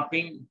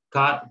 shopping,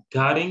 cut,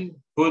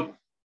 cutting, put,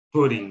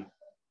 putting.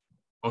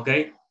 ¿Ok?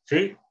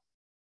 ¿Sí?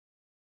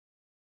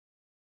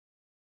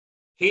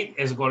 Hit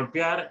es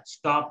golpear,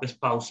 stop es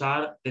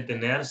pausar,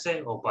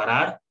 detenerse o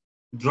parar.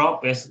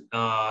 Drop es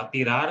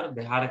tirar,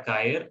 dejar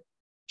caer.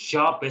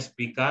 Shop es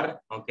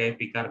picar, ¿ok?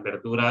 Picar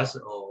verduras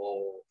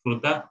o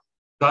fruta.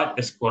 Cut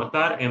es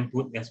cortar, and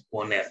put es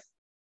poner.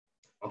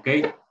 ¿Ok?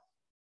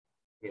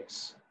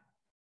 Yes.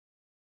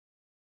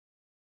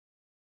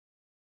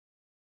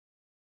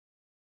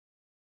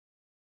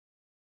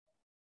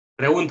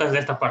 Preguntas de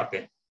esta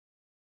parte.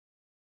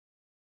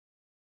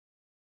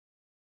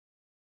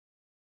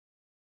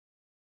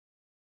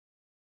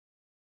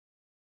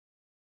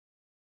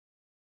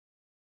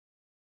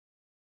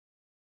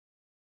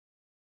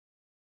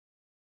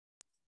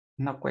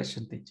 No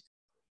question, teacher.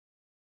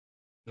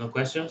 No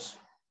questions?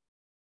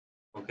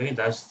 Okay,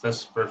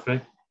 that's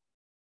perfect.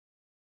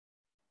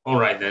 All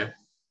right then.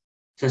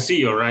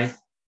 Sencillo, right?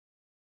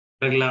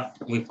 Regla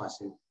muy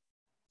fácil.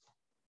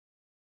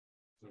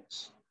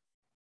 Yes.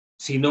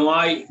 Si no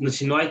hay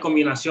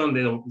combinación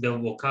de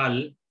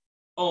vocal,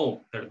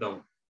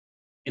 perdón.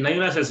 Hay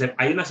unas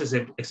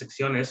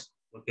excepciones,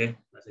 ¿ok?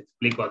 Las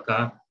explico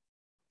acá.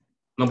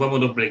 No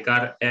podemos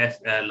duplicar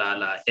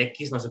la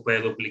X, no se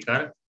puede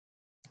duplicar.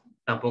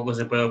 Tampoco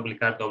se puede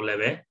duplicar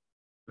W,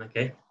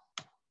 ¿ok?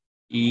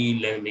 Y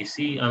let me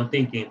see, I'm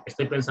thinking,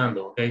 estoy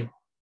pensando, ¿ok?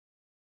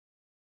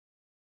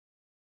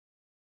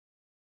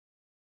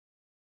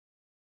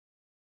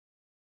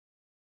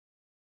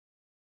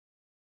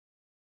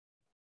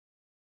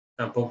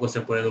 Tampoco se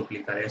puede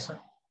duplicar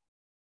esa.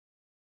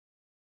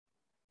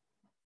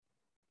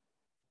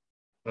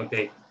 Ok.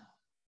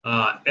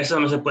 Esas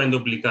no se pueden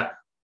duplicar.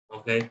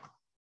 Ok.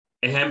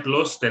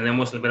 Ejemplos,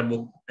 tenemos el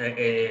verbo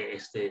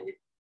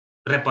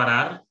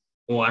reparar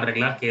o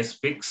arreglar, que es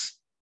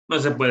fix. No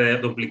se puede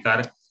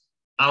duplicar.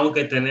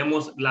 Aunque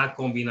tenemos la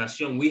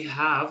combinación. We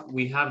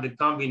have the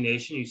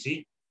combination, you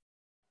see.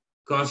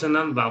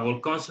 Consonant, vowel,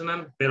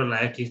 consonant, pero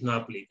la X no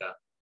aplica.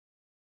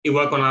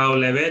 Igual con la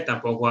W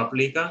tampoco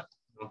aplica.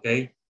 Ok.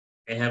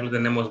 Ejemplo,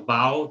 tenemos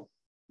bow.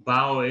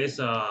 Bow es,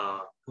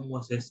 ¿cómo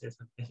es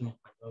esa en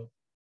español?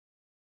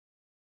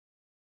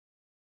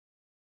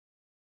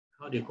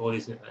 How do you call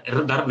this?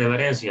 Es dar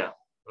reverencia.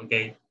 Ok.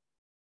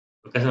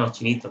 Lo que hacen los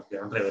chinitos, que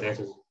dan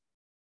reverencias.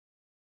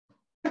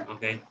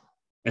 Ok.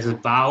 Ese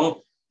es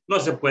bow. No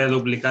se puede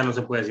duplicar, no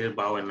se puede decir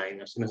bow en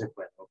line, así no se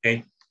puede. Ok.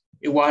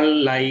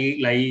 Igual la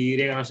Y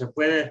no se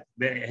puede.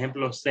 De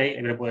ejemplo,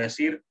 say, le puede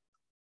decir,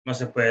 no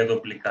se puede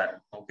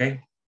duplicar. Ok.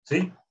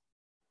 ¿Sí?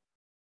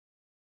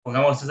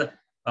 Pongamos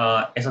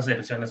esas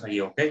excepciones ahí,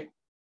 ¿ok?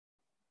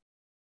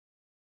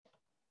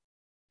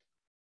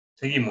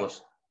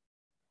 Seguimos.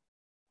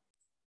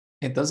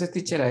 Entonces,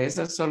 teacher, a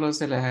esas solo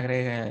se les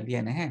agrega el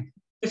ING.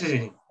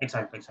 Sí.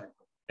 Exacto.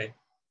 Okay.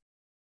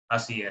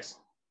 Así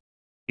es.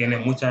 Tiene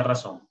mucha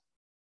razón.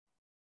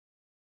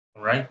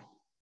 All right.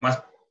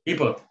 Más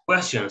people,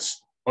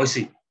 questions. Hoy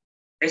sí.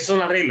 Esas son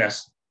las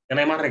reglas. Ya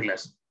no hay más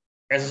reglas.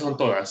 Esas son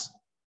todas.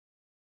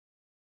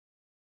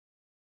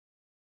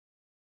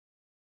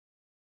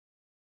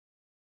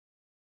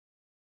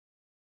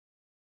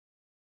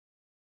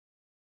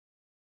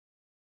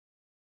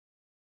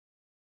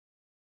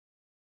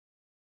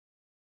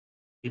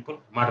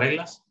 People, más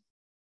reglas.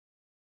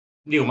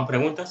 Digo, más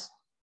preguntas.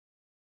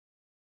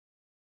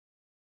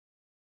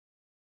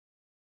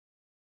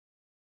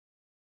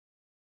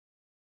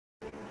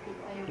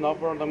 Not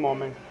for the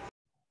moment.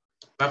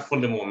 Not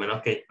for the moment.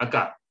 Ok,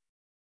 acá.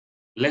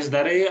 Les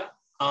daré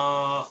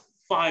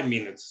 5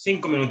 minutes,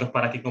 5 minutos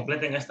para que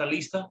completen esta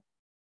lista.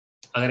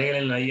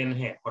 Agreguen la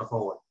ING, por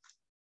favor.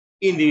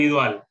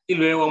 Individual. Y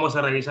luego vamos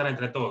a revisar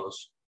entre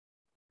todos.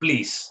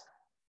 Please,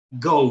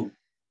 go.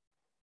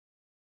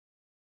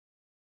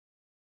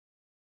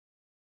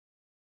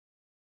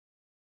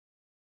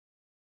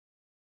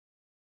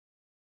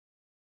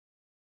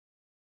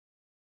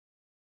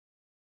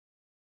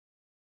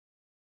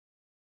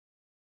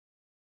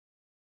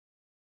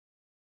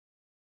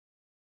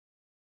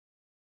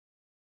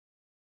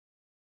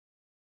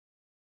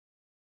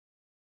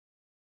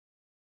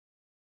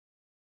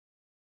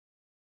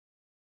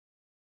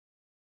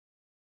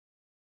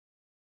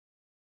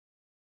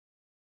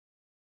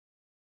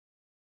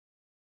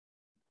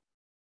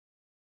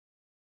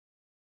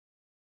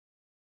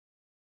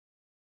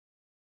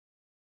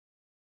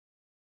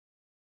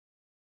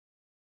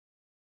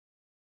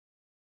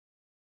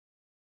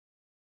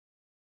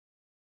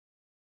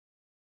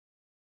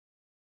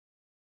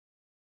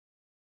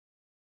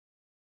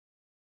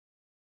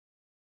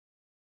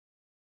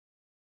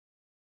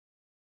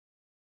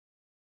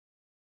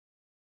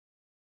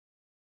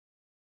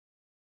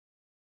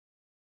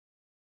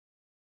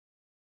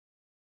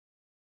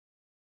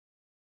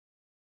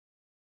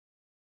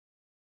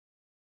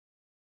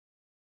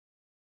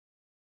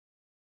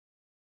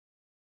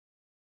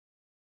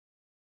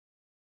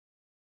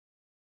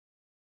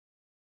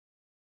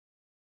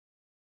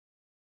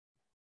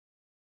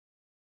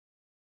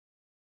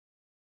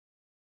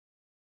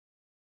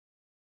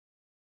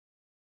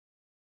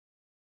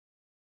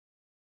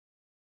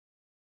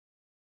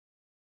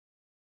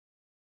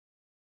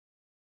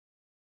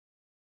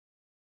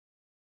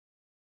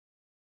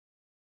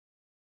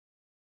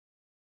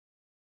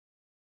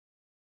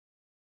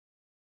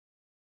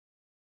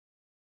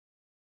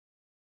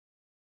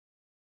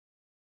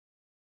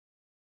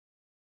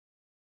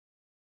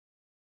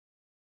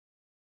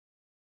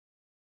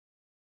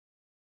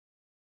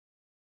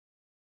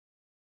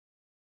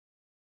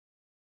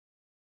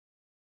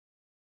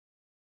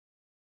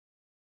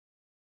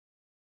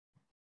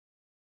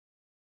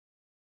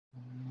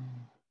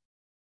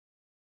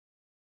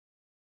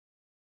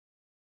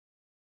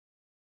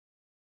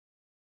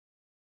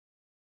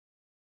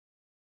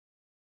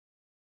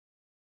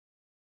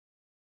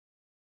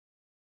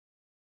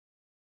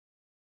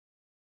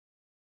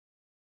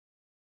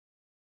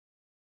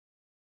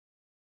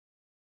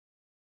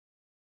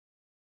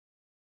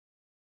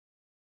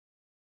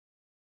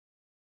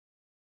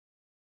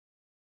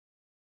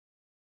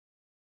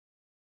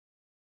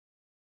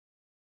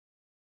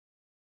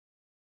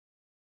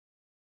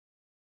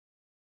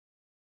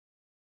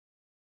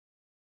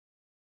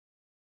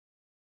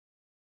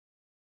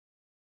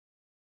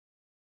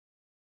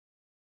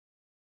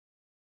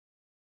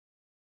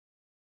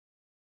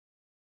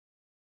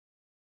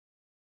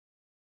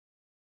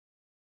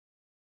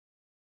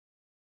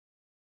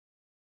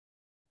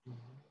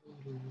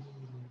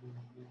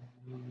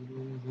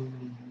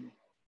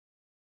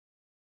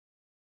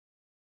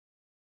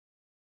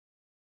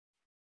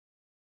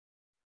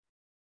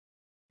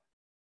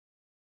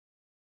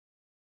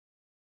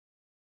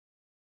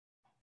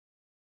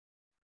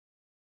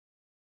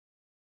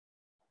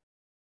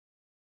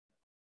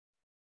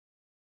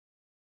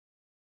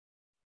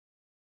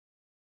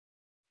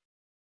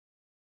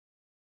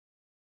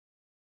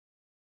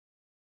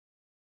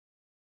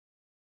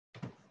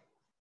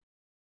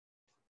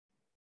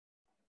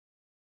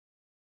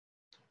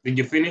 Did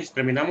you finish?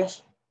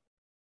 ¿Terminamos?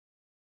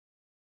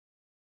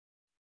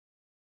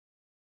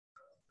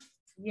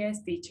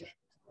 Yes, teacher.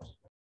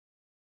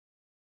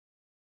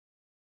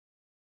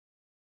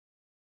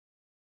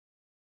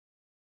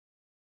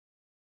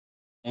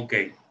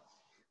 Okay.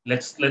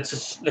 Let's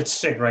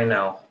check right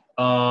now.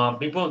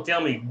 People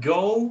tell me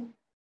go.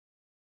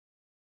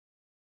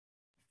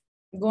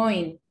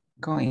 Going.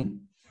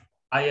 Going.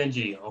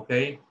 ING,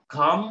 okay.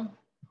 Come.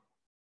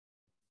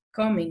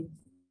 Coming.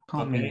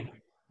 Coming. Okay.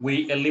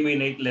 We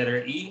eliminate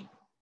letter E.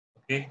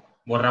 Okay.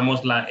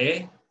 Borramos la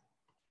E.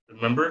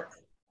 Remember?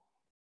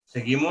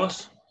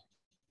 Seguimos.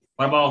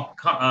 What about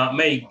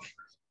make?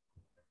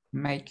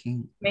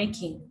 Making.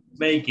 Making.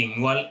 Making.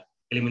 Igual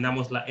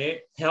eliminamos la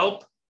E.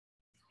 Help.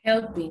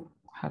 Helping.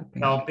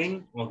 Helping.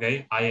 Helping.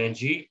 Okay.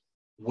 ING.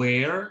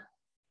 Wear.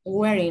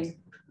 Wearing.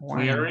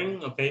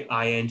 Wearing. Okay.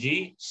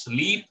 ING.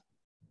 Sleep.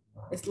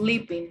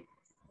 Sleeping.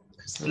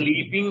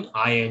 Sleeping.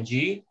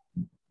 ING.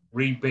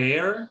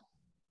 Repair.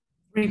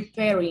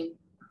 Repairing.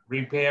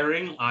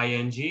 Repairing.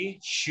 ING.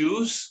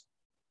 Shoes.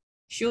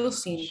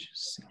 Choosing.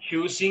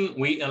 Choosing.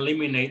 We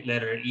eliminate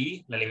letter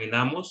E. La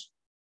eliminamos.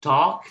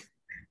 Talk.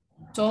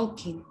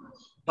 Talking.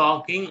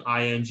 Talking.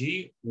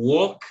 ING.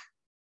 Walk.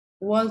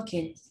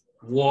 Walking.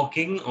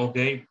 Walking.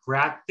 Okay.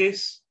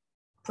 Practice.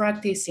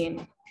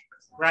 Practicing.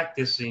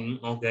 Practicing.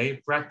 Okay.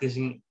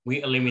 Practicing.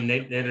 We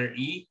eliminate letter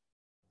E.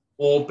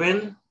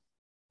 Open.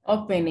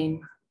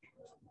 Opening.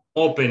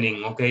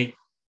 Opening. Okay.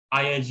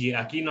 ING.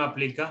 Aquí no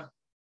aplica.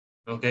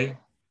 Ok.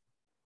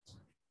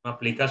 No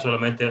aplica,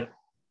 solamente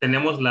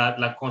tenemos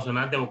la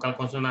consonante, vocal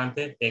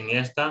consonante en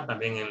esta,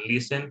 también en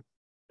listen,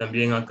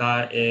 también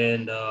acá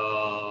en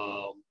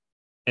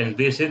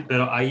visit,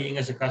 pero ahí en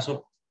ese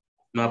caso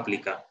no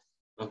aplica.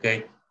 Ok.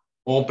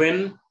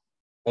 Open,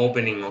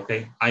 opening, ok.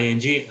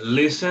 ING,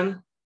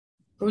 listen.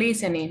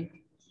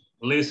 Listening.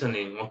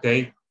 Listening,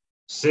 ok.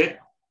 Sit.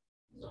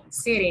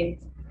 Sitting.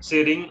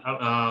 Sitting,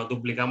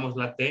 duplicamos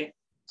la T.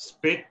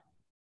 Spit.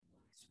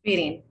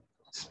 Spitting.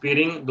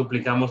 Spitting,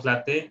 duplicamos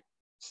la T.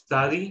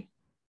 Study.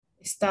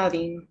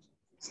 Studying.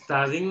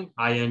 Studying,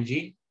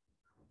 ING.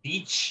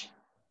 Teach.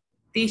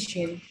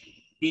 Teaching.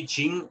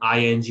 Teaching,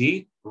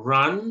 ING.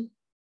 Run.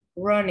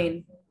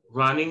 Running.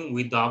 Running,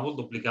 we double,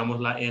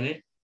 duplicamos la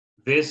N.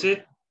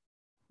 Visit.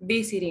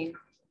 Visiting.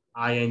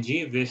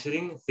 ING.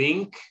 Visiting.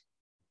 Think.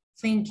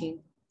 Thinking.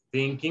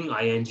 Thinking,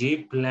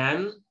 ING.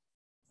 Plan.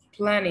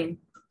 Planning.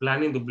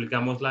 Planning,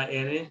 duplicamos la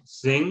N.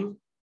 Sing.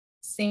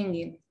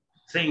 Singing.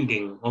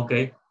 Singing,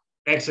 okay.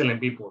 Excellent,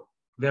 people.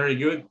 Very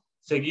good.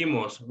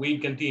 Seguimos. We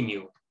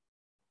continue.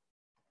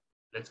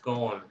 Let's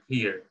go on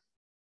here.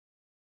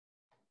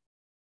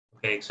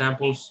 Okay,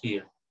 examples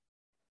here.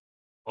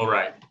 All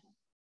right.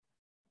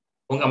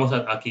 Pongamos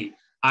aquí.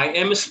 I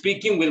am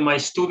speaking with my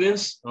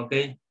students,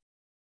 okay?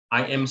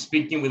 I am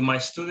speaking with my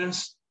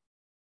students.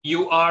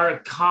 You are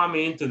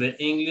coming to the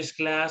English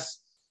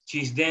class.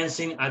 She's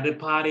dancing at the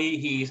party.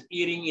 He is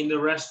eating in the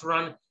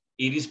restaurant.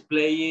 It is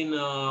playing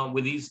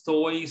with his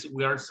toys.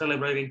 We are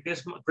celebrating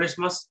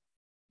Christmas.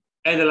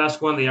 And the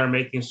last one, they are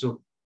making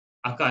soup.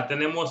 Acá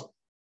tenemos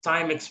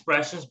time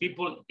expressions,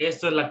 people.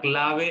 Esta es la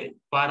clave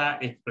para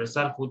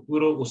expresar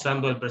futuro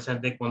usando el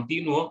presente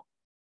continuo.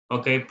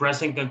 Okay,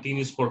 present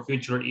continuous for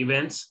future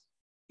events.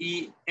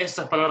 Y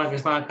estas palabras que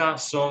están acá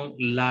son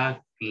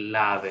la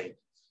clave.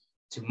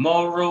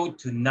 Tomorrow,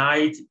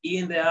 tonight,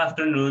 in the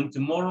afternoon,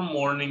 tomorrow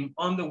morning,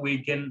 on the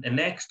weekend, the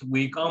next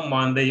week, on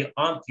Monday,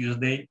 on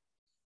Tuesday,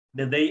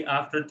 the day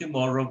after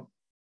tomorrow,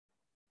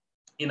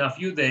 in a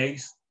few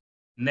days,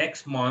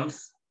 next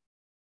month,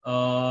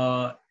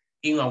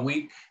 in a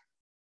week,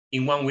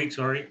 in 1 week,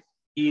 sorry,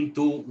 in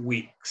 2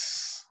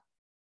 weeks.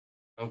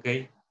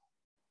 Okay.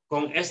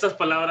 Con estas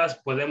palabras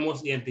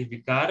podemos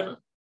identificar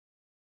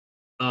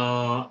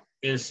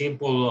el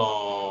simple,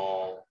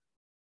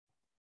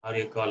 how do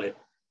you call it?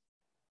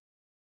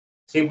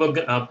 Simple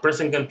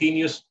present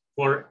continuous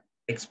for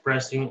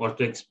expressing or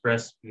to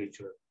express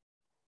future.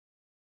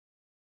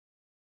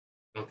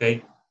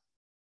 Okay.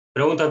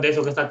 Preguntas de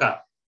eso que está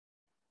acá.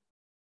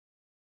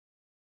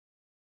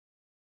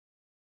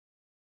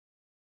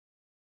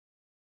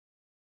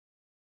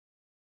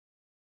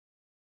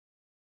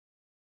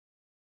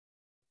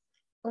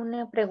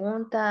 Una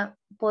pregunta,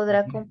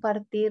 ¿podrá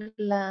compartir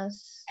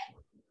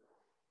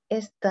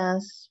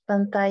estas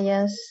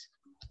pantallas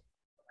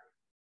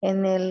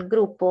en el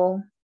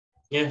grupo?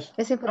 Yes.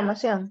 Esa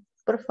información,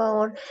 por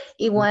favor.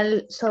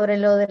 Igual sobre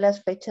lo de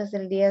las fechas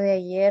del día de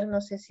ayer, no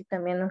sé si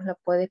también nos la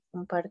puede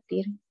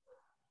compartir.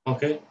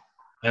 Okay,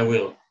 I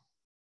will.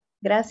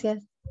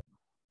 Gracias.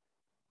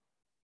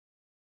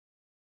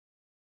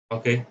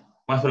 Ok.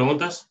 ¿Más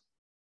preguntas?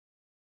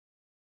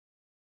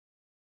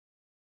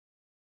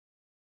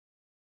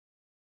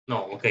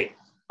 No, ok.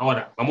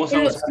 Ahora, vamos a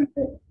usar...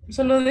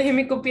 Solo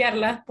déjeme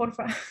copiarlas, por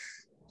favor.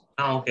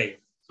 Ah, ok.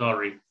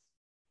 Sorry.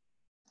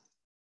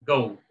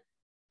 Go.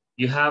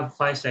 You have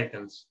 5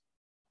 seconds.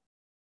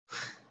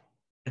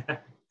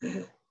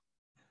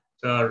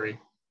 Sorry.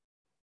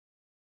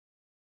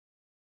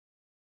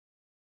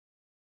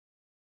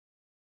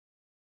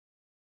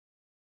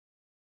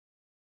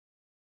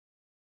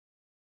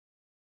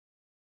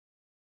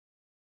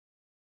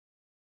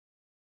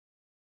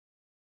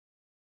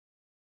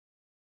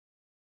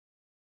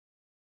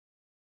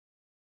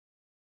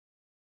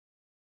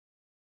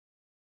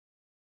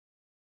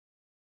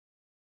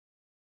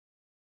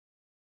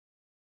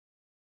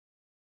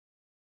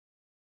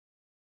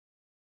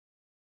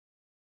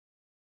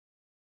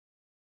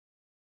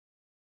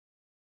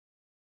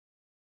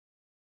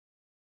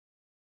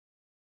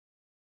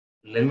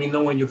 Let me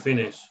know when you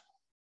finish.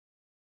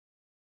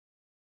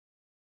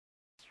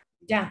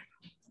 Ya.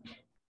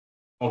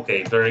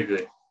 Okay, very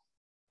good.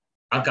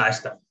 Acá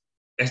está.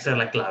 Esta es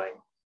la clave.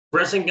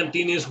 Present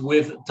continues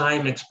with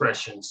time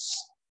expressions.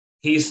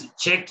 He's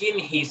checking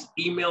his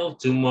email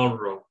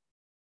tomorrow.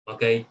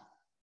 Okay.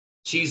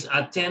 She's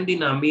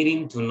attending a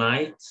meeting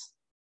tonight.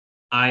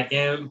 I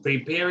am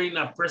preparing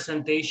a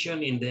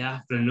presentation in the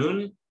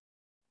afternoon.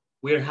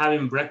 We're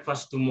having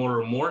breakfast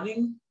tomorrow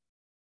morning.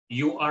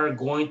 You are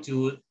going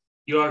to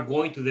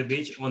the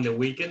beach on the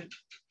weekend.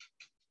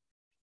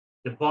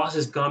 The boss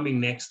is coming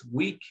next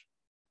week.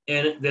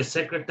 And the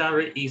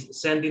secretary is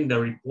sending the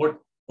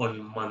report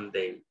on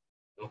Monday.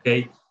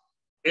 Ok.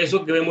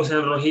 Eso que vemos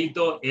en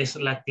rojito es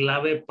la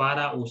clave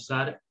para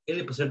usar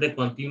el presente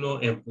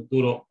continuo en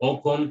futuro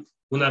o con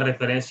una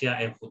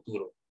referencia en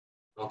futuro.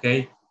 Ok.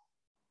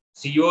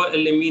 Si yo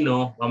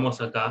elimino,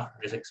 vamos acá,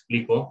 les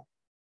explico.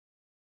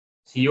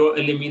 Si yo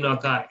elimino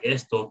acá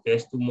esto que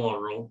es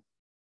tomorrow,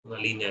 una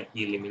línea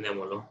aquí,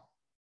 eliminémoslo.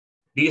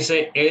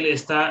 Dice, él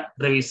está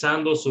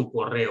revisando su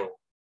correo.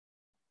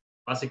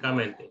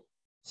 Básicamente,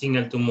 sin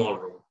el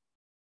tomorrow.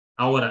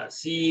 Ahora,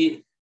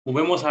 si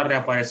volvemos a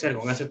reaparecer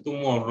con ese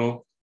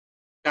tomorrow,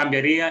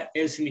 cambiaría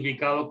el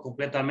significado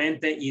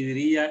completamente y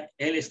diría,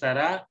 él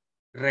estará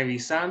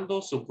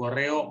revisando su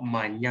correo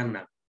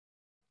mañana.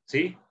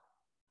 ¿Sí?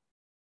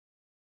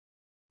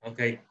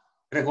 Ok.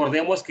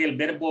 Recordemos que el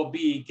verbo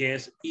be, que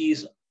es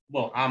is,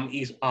 well, am,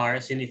 is,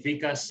 are,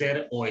 significa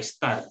ser o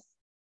estar.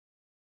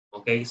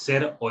 Ok,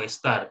 ser o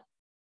estar.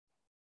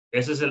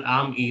 Ese es el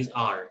am, is,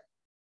 are.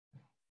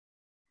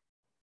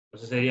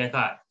 Entonces sería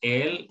acá,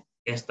 él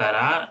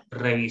estará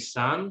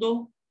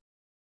revisando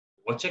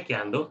o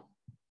chequeando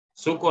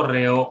su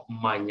correo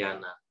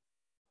mañana.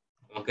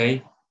 ¿Ok?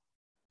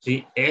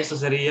 Sí, eso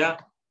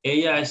sería,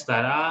 ella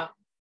estará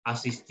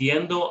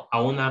asistiendo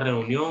a una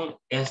reunión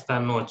esta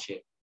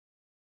noche.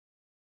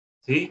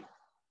 ¿Sí?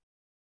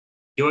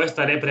 Yo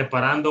estaré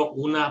preparando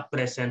una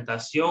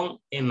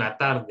presentación en la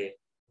tarde.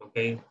 ¿Ok?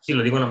 Sí,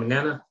 lo digo en la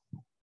mañana.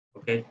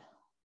 ¿Ok?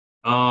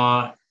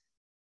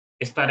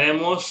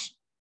 Estaremos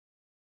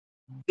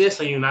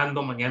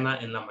desayunando mañana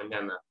en la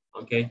mañana.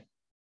 ¿Ok?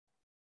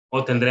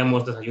 O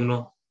tendremos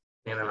desayuno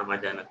mañana en la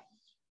mañana.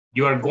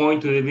 You are going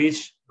to the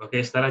beach. ¿Ok?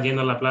 Estarás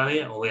yendo a la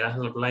playa o irás a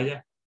la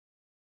playa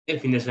el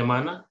fin de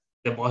semana.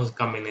 The boss is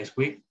coming next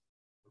week.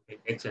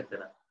 Okay,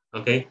 etc.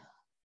 ¿Ok?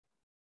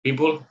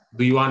 People,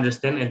 do you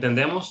understand?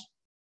 ¿Entendemos?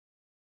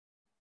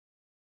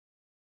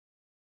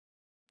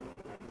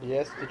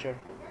 Yes, teacher.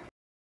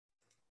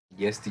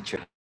 Yes,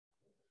 teacher.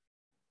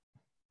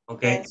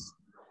 Ok.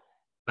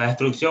 La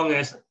instrucción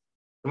es,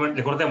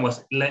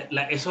 recordemos,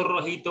 eso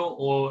rojito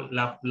o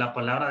la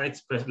palabra de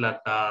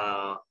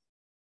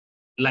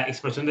la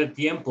expresión de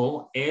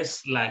tiempo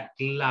es la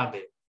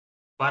clave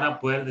para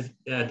poder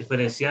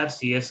diferenciar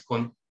si es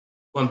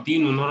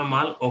continuo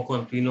normal o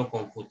continuo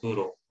con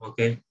futuro.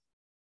 ¿Ok?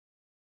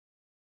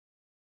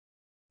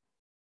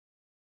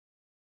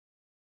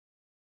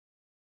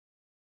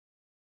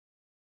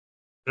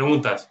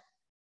 Preguntas.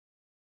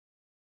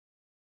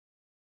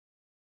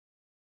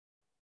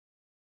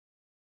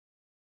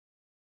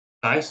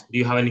 Guys, do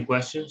you have any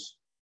questions?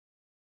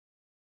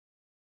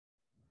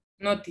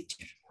 No,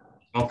 teacher.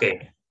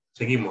 Okay,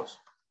 seguimos.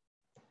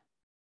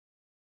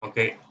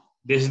 Okay,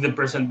 this is the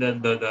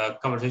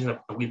conversation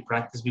that we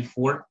practiced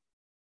before.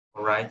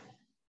 All right,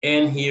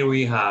 and here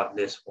we have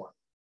this one.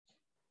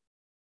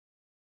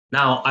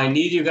 Now, I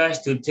need you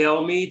guys to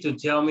tell me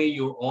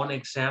your own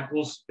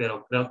examples,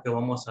 pero creo que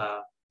vamos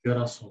a, ¿qué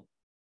horas son?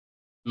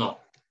 No,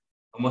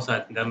 vamos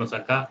a tirarnos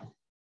acá.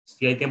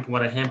 Si hay tiempo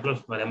para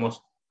ejemplos, lo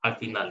haremos al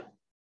final.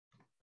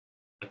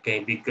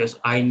 Okay, because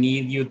I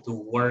need you to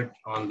work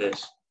on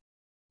this.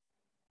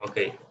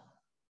 Okay,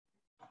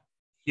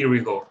 here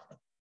we go.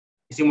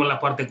 Hicimos la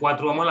parte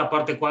 4, vamos a la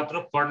parte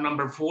 4, part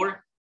number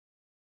 4.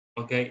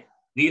 Okay,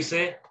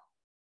 dice,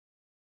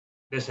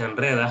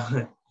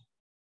 desenreda.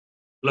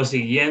 Las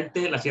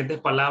siguientes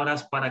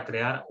palabras para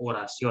crear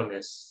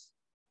oraciones.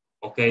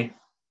 Ok.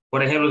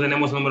 Por ejemplo,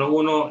 tenemos número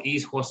 1,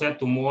 is José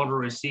tomorrow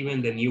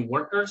receiving the new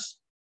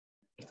workers?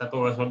 Está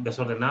todo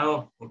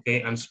desordenado.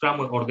 Okay, and Scrum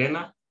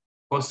ordena.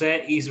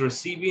 Jose is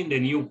receiving the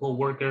new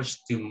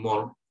coworkers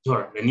tomorrow.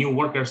 Sorry, the new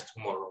workers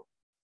tomorrow.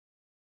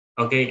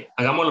 Ok,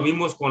 hagamos lo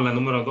mismo con la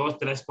número 2,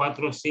 3,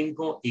 4,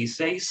 5 y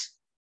 6.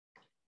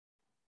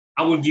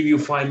 I will give you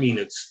 5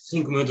 minutes.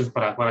 5 minutos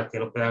para que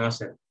lo puedan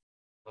hacer.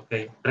 Ok,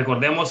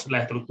 recordemos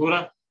la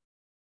estructura.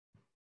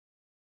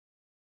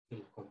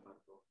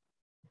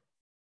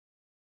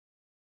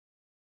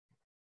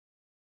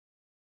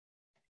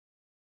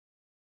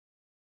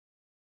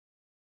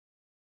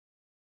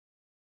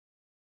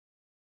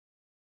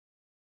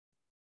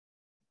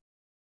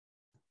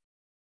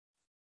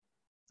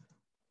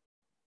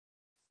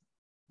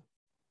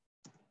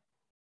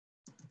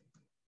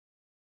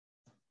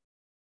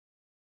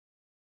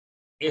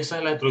 Esa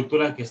es la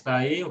estructura que está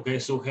ahí, ok,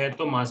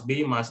 sujeto más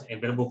be más el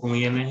verbo con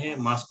ing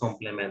más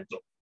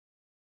complemento.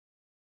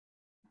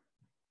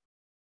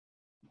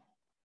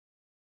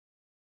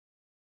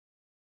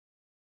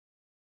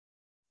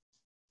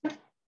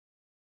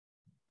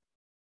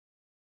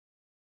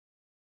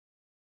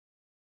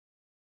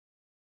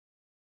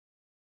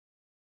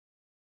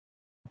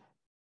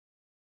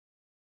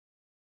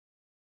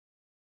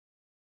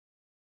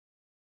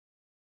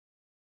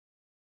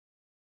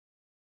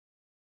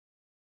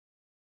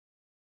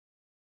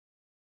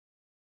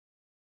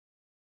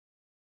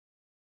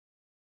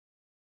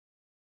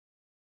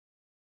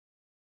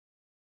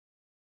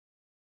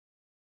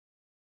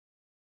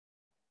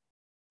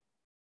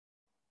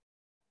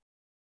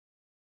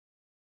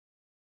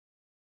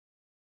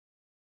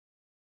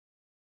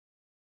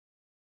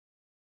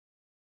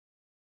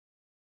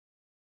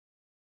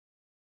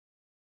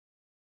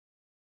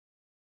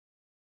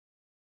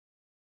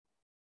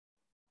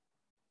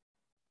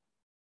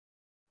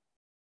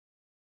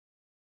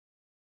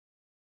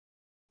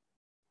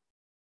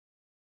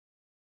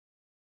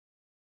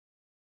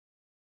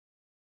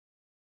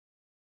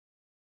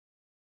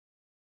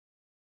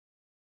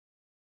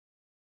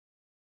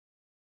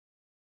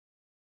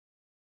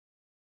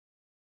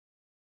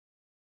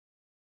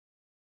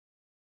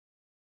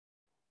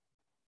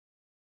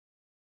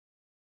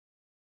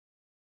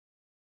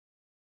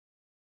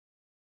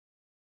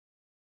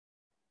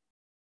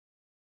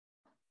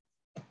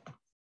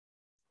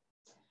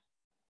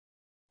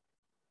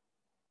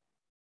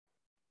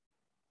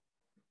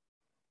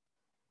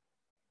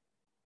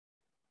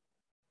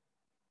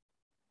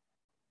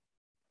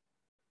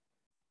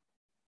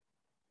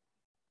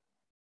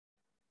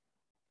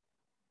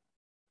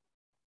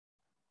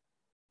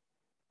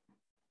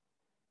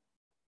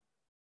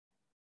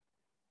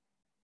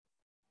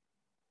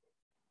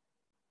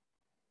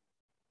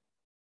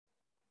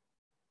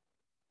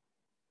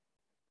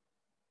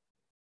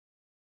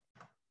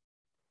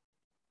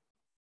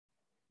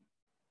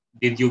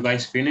 Did you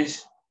guys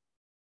finish?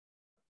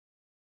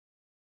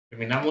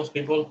 ¿Terminamos,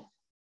 people?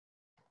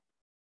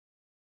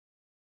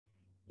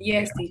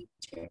 Yes,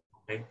 teacher.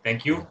 Okay,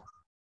 thank you.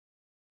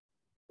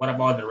 What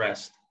about the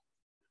rest?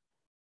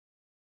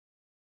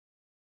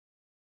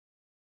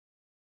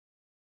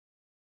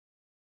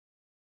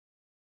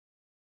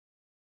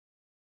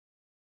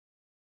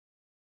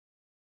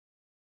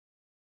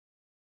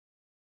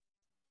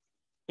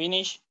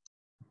 Finish.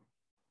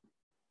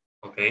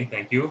 Okay,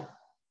 thank you.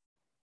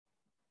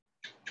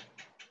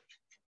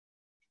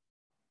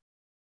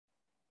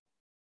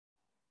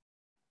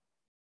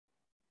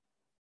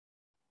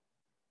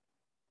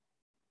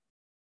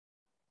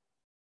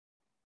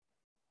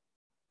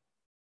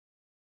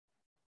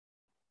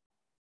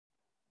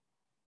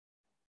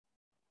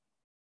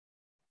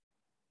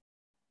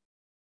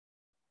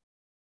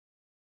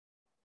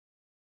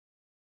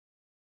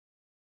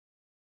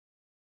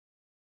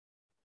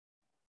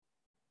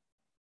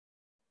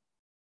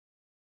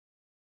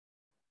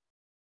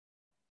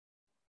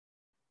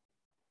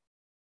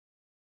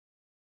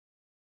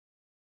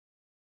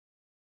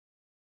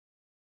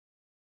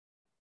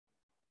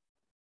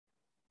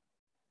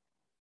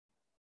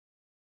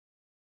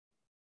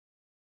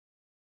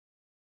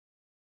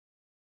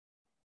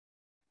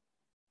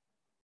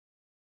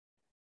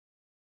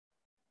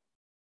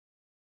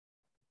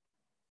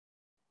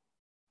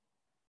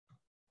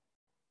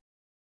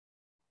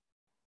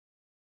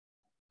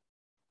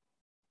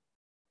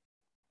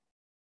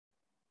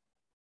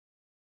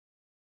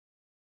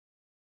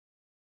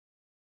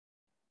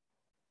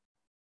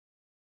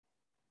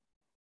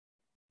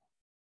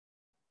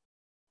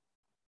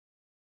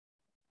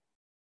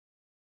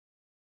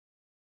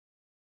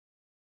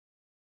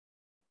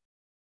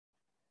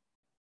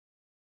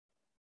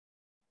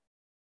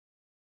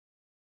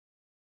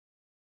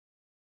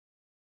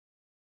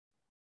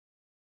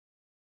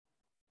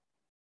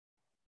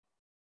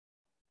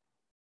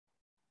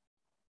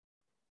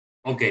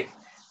 Okay,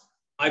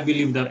 I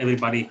believe that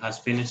everybody has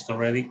finished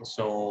already,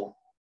 so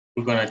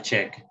we're gonna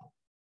check.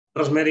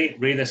 Rosemary,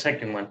 read the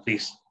second one,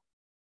 please.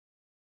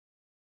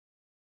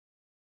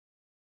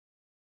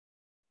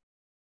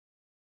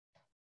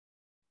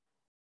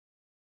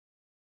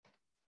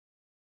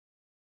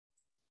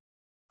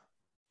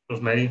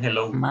 Rosemary,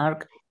 hello.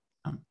 Mark,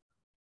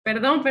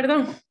 Perdón,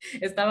 perdón.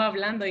 Estaba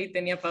hablando y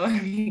tenía apagado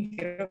el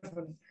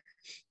micrófono.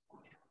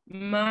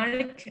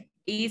 Mark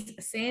is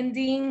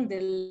sending the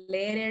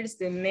letters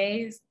the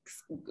next,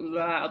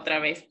 otra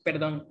vez,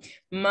 perdón.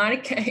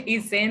 Mark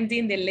is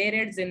sending the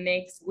letters the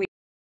next week.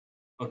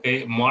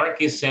 Okay,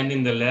 Mark is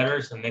sending the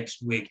letters the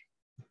next week.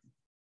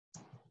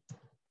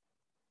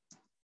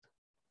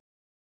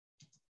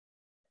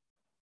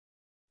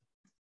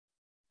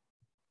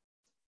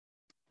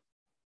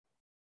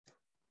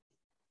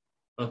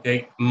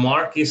 Okay,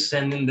 Mark is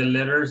sending the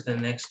letters the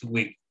next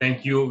week.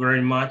 Thank you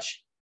very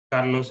much,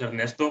 Carlos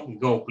Ernesto.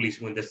 Go,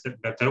 please, with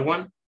the third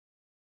one.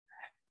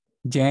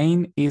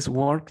 Jane is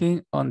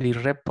working on the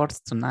reports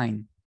tonight.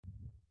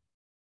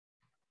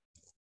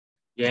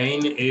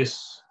 Jane is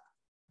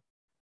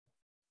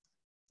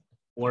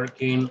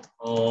working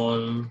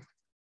on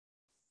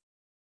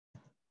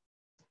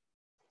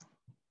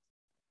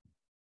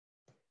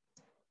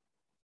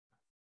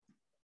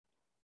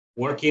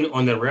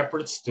the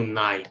reports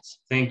tonight.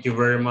 Thank you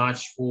very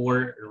much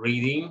for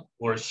reading,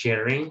 for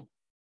sharing.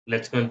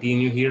 Let's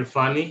continue here,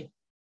 Fanny.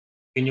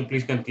 Can you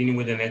please continue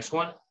with the next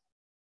one?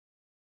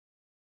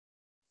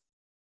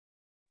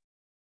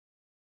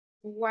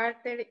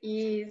 Walter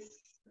is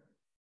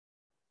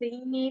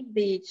signing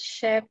the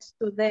checks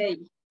today.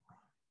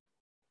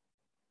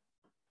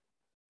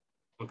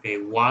 Okay,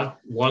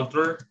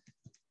 Walter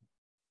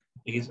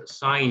is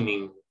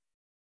signing.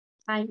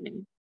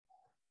 Signing.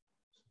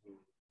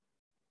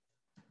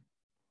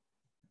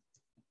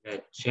 The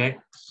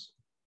checks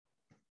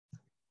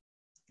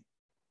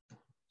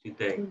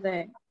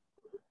today.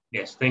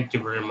 Yes, thank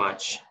you very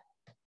much.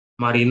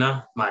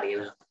 Marina,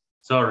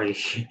 sorry,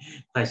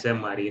 I said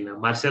Marina.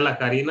 Marcela,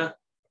 Karina.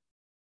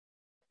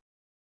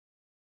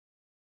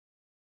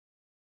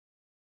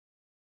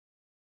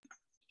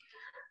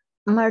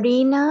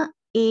 Marina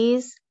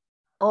is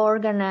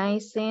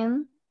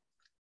organizing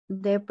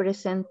the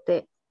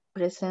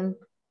presentación.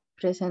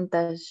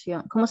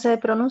 ¿Cómo se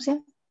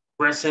pronuncia?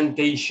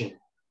 Presentation.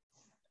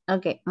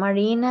 Okay,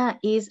 Marina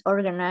is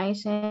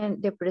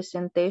organizing the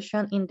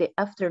presentation in the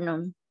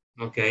afternoon.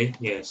 Okay,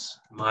 yes.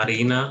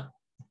 Marina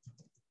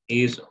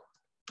is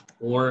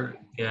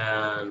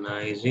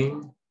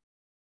organizing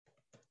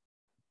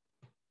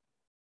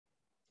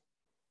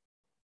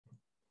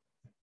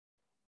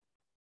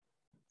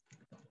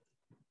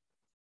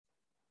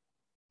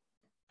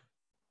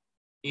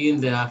in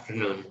the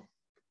afternoon.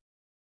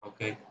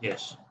 Okay,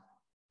 yes.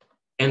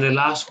 And the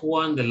last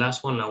one,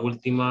 la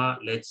última,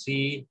 let's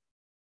see.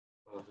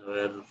 Vamos a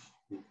ver.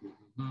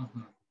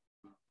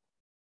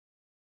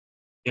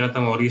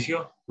 Jonathan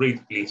Mauricio,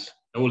 read please.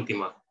 La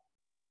última.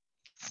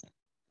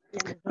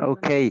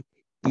 Okay,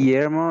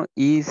 Guillermo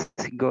is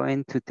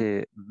going to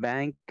the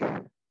bank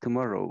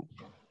tomorrow.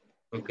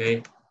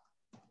 Okay.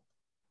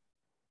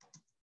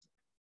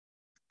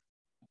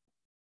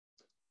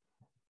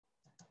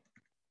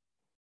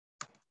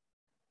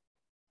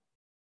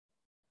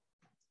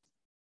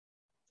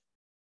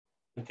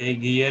 Okay,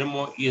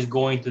 Guillermo is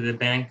going to the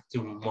bank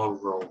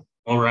tomorrow.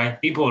 All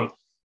right, people,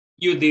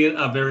 you did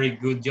a very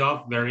good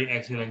job, very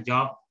excellent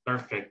job.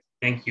 Perfect.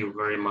 Thank you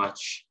very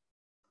much.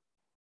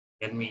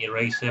 Let me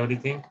erase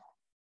everything.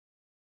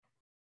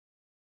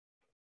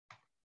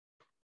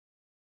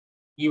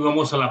 Y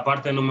vamos a la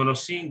parte número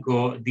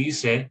 5.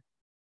 Dice,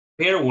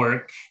 pair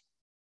work,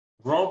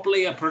 role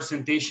play a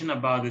presentation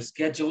about the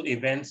scheduled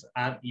events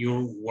at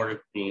your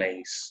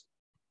workplace.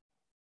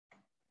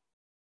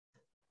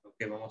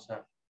 Ok, vamos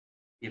a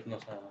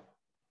irnos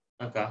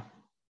acá.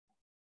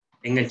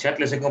 En el chat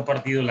les he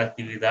compartido la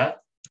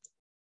actividad.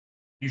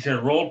 Dice,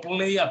 role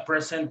play a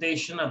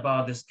presentation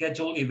about the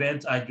scheduled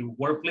events at your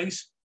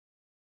workplace.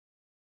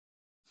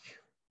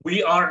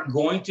 We are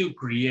going to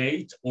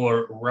create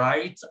or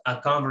write a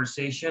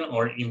conversation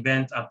or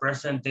invent a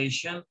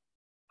presentation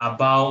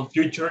about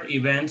future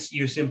events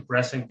using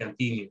present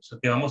continuous.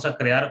 Okay, vamos a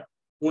crear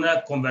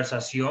una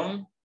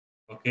conversación,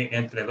 okay,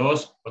 entre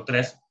 2 o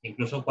 3,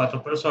 incluso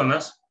 4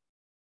 personas,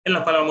 en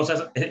la cual vamos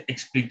a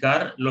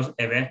explicar los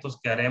eventos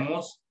que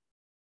haremos,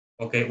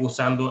 okay,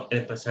 usando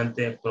el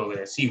presente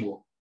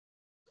progresivo.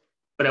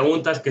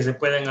 Preguntas que se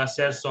pueden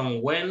hacer son,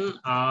 when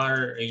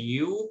are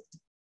you,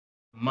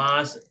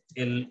 más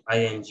el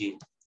ing.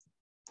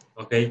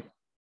 Ok,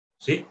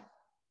 ¿sí?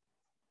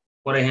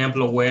 Por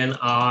ejemplo, when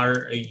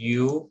are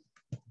you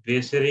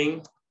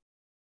visiting?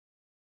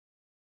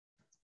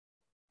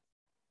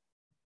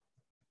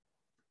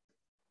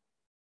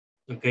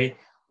 Ok,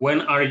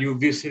 when are you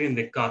visiting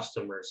the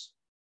customers?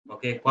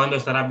 Ok, ¿cuándo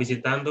estarás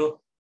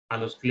visitando a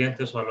los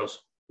clientes o a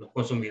los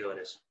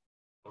consumidores?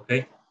 Ok,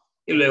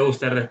 y luego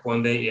usted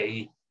responde y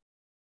ahí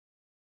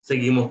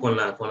seguimos con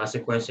la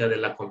secuencia de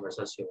la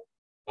conversación.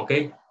 Ok,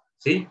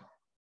 ¿sí?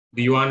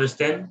 Do you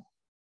understand?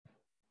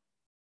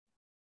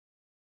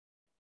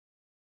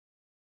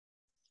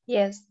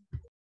 Yes.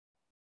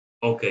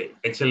 Ok,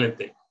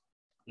 excelente.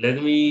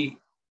 Let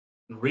me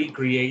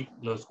recreate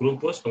los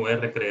grupos. Lo voy a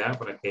recrear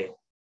para que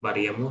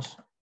variemos.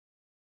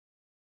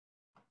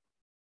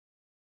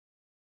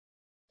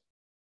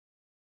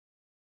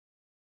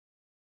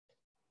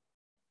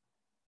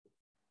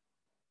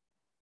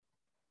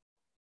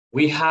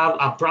 We have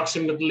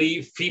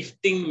approximately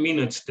 15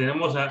 minutes.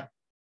 Tenemos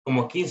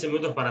como 15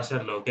 minutos para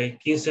hacerlo, ¿ok?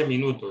 15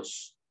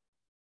 minutos.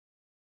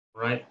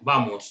 Right,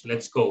 vamos,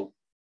 let's go.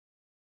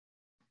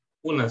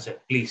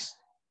 Únanse, please.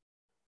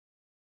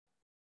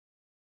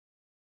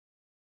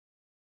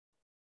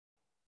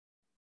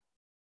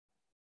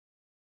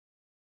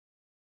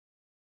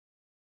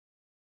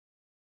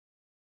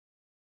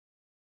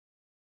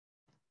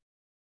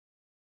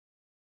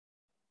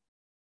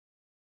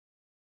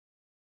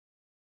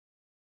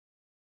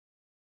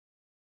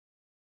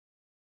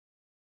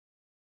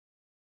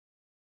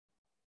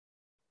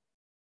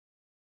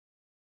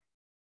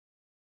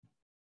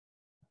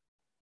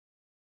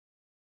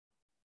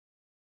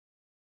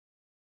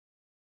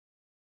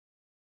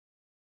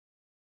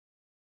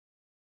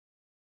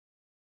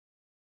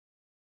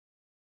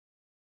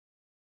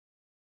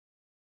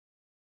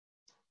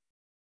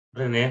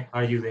 René,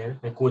 are you there?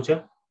 ¿Me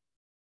escucha?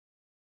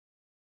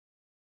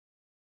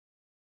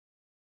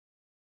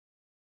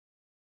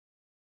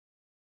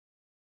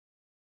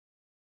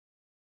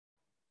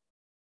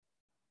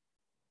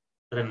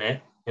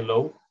 René,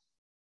 hello.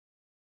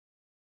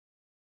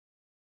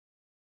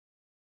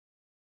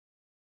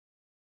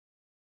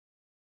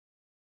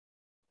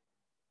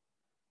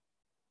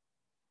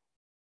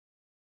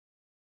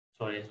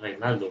 Soy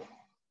Reinaldo.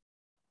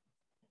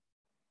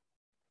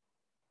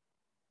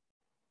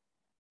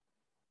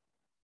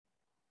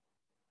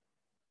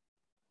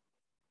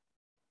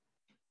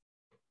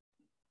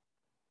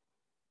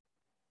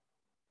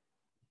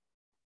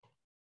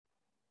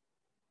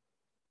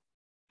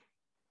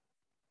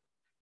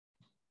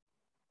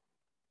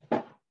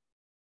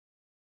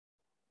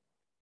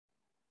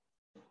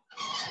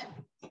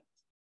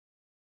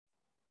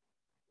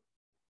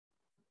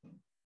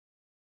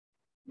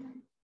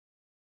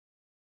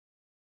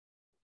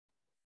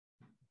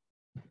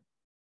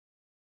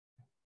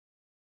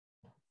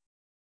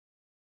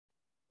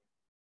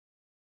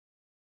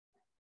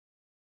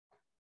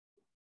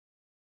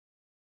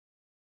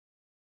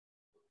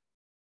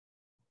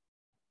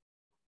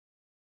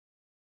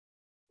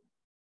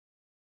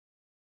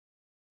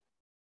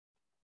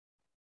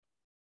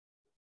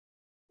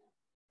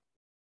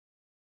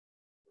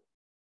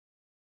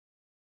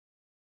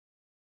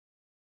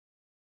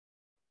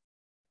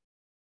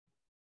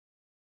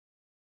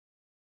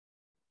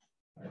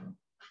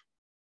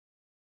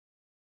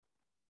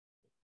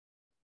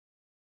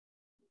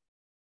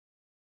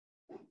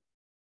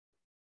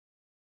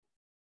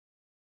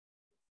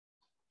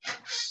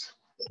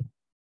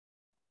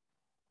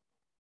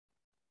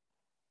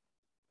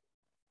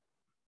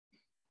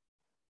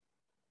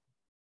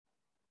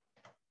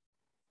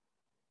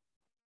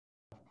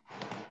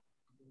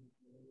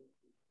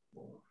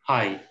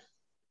 Hi.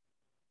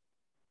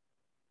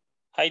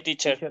 Hi,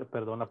 teacher.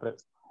 Perdón la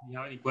You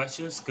have any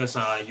questions? Because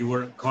you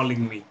were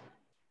calling me.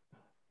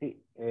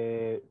 Sí,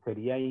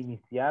 sería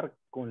iniciar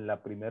con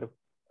la primera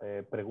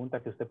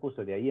pregunta que usted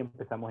puso. De ahí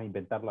empezamos a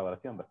inventar la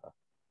oración, ¿verdad?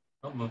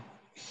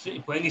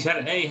 Sí, puede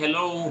iniciar. Hey,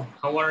 hello,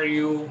 how are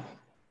you?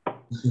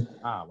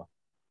 Va.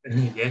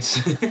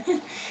 Yes.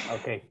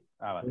 Okay.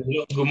 Vale.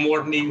 Hello, good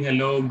morning,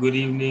 hello, good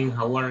evening,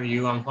 how are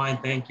you? I'm fine,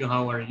 thank you,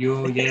 how are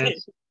you?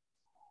 Yes.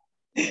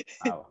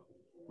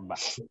 Va.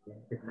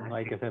 No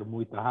hay que ser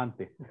muy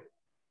tajante.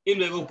 Y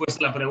luego, pues,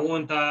 la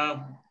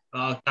pregunta,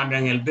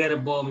 cambian el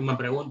verbo, misma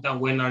pregunta,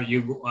 when are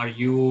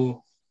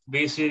you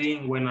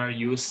visiting, when are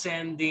you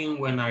sending,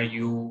 when are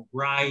you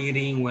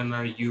writing, when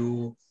are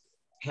you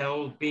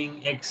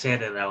helping,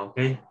 etcétera, ¿ok?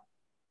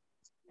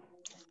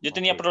 Yo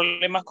tenía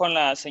problemas con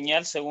la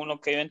señal, según lo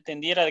que yo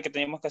entendiera, de que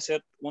teníamos que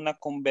hacer una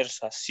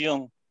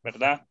conversación,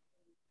 ¿verdad?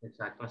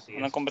 Exacto, así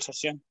Una es.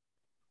 conversación.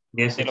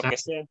 Yes, de lo que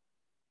exactly. sea.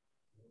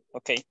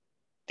 Ok.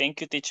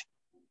 Thank you, teacher.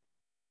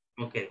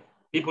 Okay.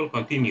 People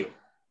continue.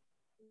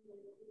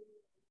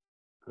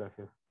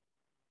 Gracias.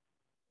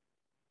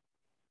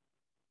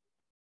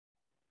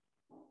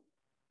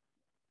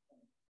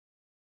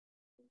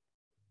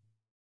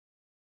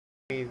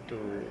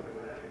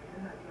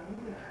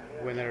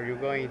 When are you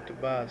going to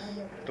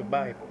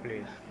buy,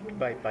 please?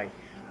 Buy.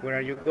 When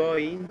are you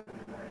going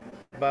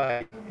to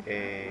buy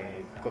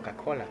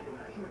Coca-Cola?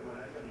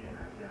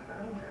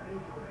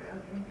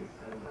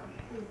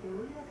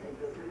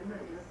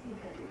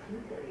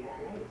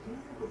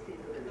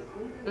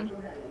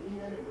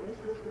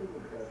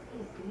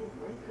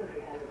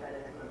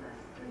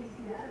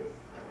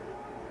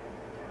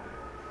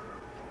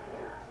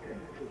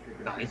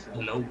 Guys,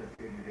 hello.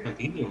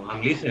 Continue.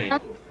 I'm listening.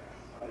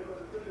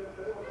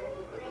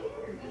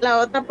 La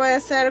otra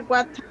puede ser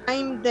what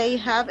time they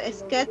have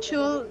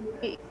scheduled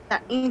the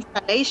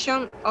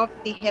installation of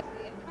the head.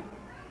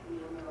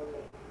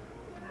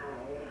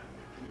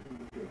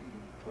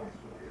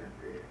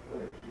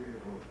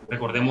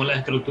 Recordemos la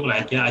estructura,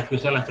 hay que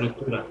usar la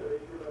estructura.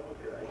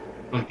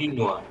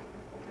 Continúa.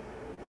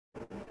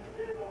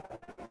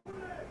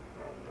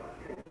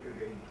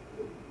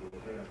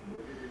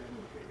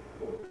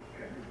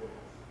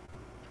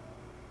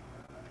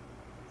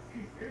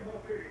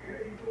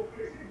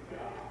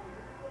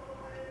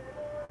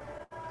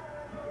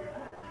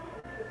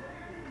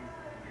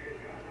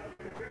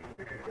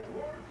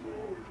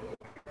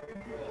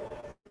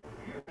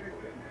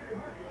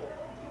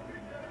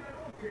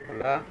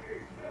 Hola.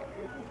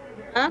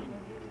 ¿Ah?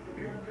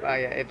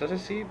 Vaya,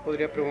 entonces sí,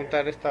 podría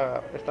preguntar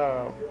esta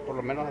por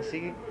lo menos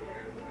así.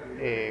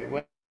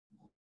 Bueno.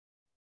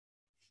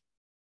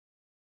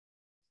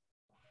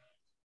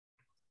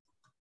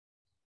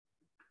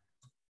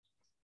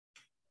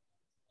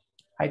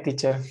 Hi,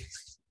 teacher.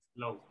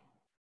 Hello.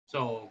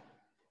 So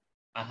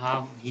I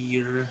have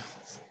here.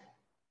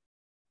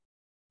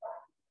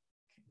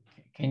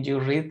 Can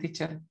you read,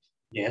 teacher?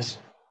 Yes.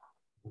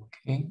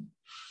 Okay.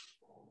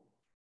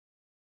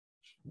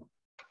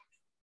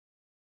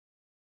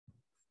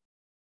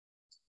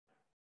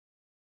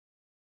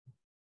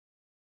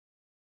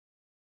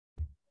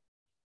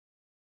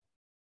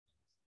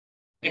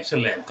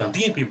 Excellent.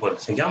 Continue, people.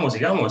 Sigamos,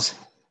 sigamos.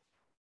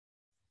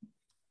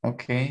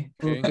 Okay.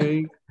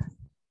 Okay.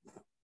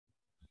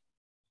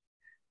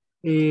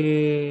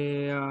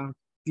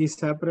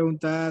 Quizá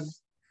preguntar.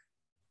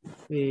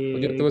 Yo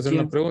te voy a hacer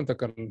una pregunta,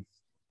 Carlos.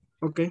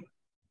 Ok.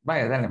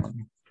 Vaya, dale,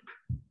 mami.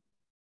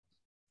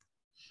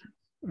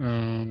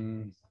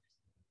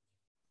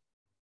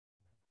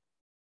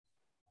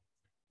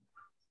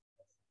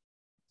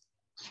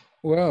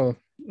 Well,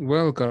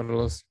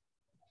 Carlos.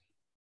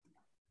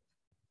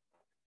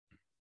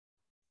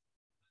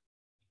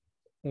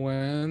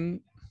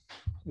 When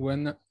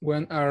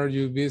are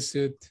you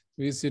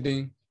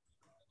visiting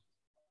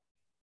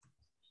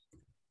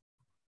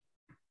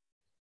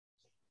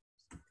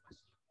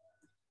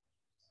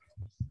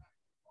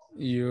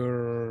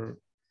your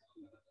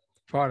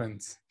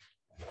parents?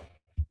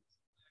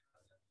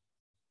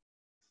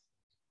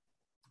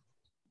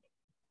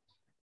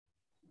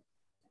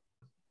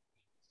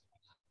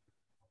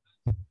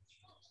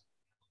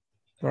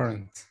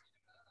 Parents.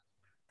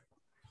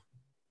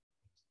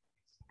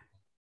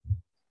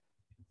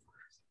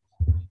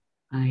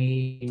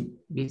 I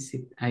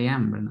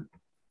am, ¿verdad?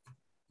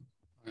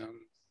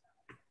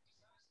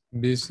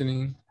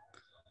 Visiting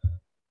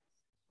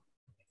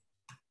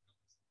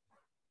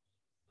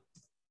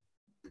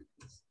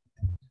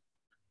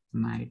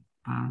My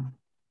parents.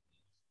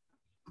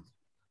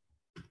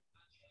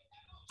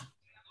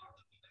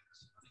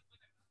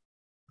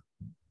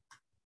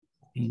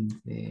 In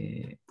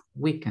the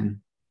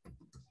weekend.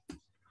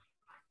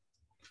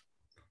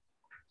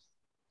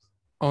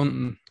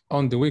 on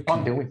the weekend.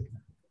 On the weekend.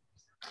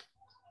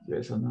 Yo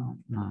eso no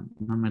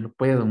me lo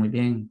puedo muy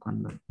bien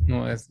cuando.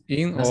 No, es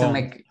in no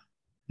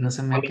o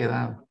se me ha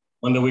quedado.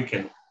 On the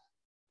weekend.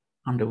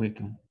 On the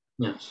weekend.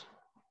 Yes.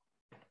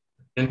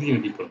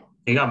 Continue, people.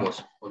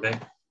 Sigamos, ok.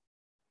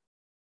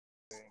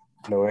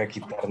 Le voy a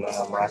quitar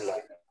nada más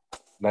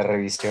la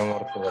revisión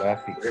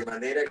ortográfica. De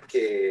manera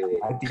que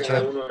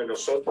cada uno de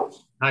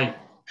nosotros. Hi.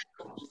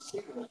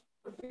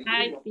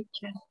 Hi,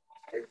 teacher.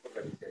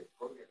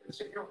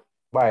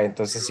 Va,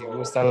 entonces si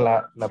gustan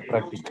la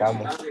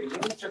practicamos.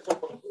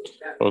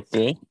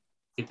 Ok.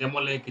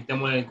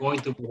 Quitémosle going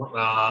to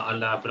a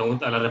la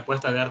pregunta, a la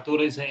respuesta de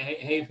Arturo. Dice,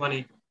 hey,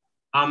 funny,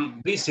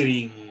 I'm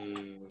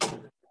visiting.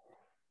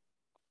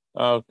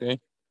 Ok.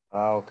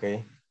 Ok.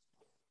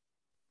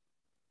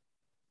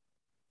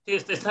 Sí,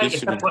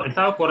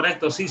 estaba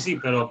correcto, sí,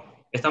 pero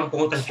estamos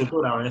con otra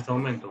estructura en este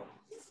momento.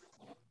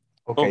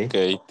 Ok,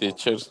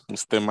 teacher,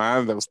 usted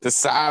manda, usted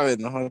sabe,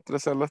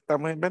 nosotros solo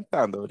estamos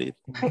inventando ahorita.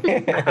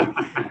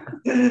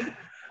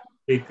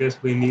 Because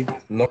we need...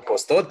 No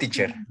costó,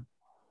 teacher.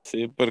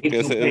 Sí,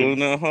 porque según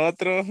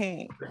nosotros,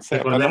 o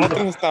sea, para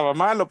nosotros estaba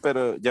malo,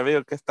 pero ya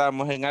veo que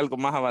estábamos en algo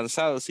más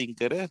avanzado sin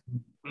querer.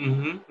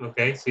 Ok,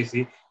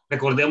 sí.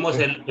 Recordemos,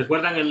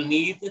 ¿recuerdan el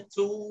need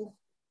to?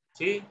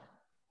 Sí.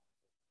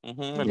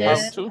 El how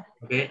to.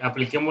 Ok,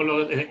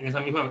 apliquémoslo en esa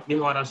misma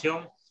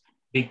oración.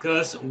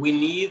 Because we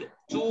need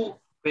to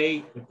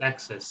pay the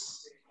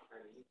taxes.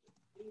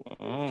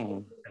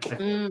 Ok.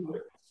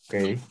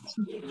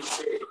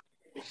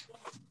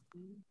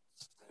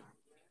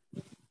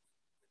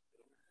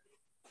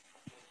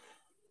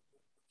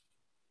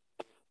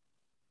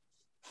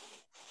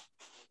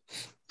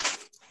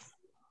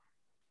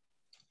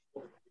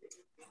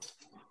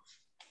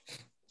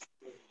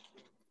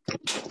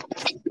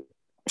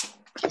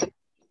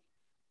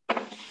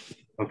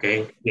 Ok,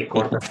 le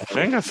corta.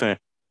 Véngase.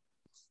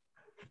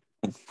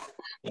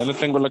 Ya le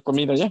tengo la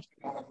comida ya.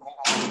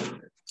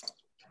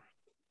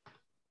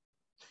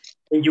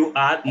 Can you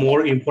add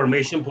more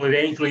information?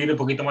 Podría incluir un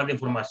poquito más de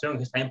información,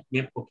 que está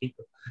bien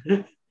poquito.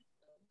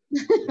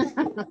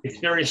 It's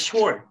very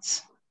short.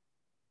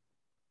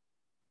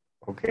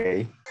 Ok.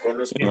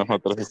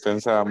 Nosotros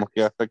pensábamos que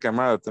ya está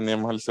quemado,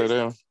 teníamos el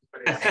cerebro.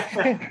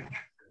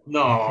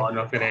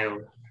 No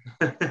creo.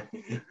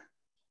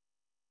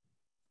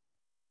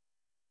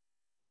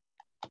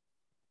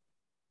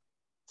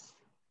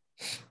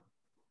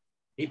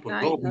 Y por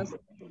Ay, todo. no sé.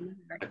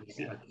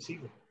 Aquí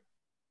sigo.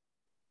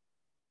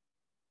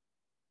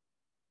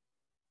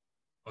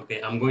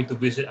 Okay, I'm going to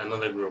visit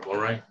another group,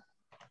 all right?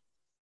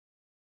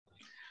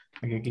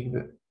 Aquí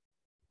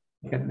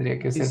tendría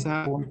que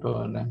ser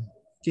punto, ¿verdad?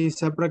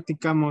 Quizá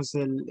practicamos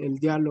el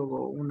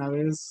diálogo una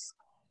vez.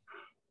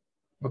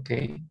 Ok.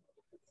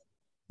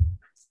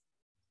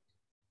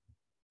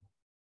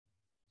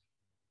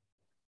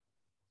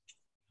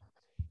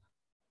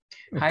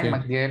 Hi,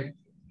 Miguel.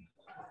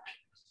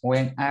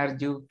 When are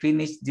you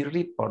finished the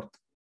report?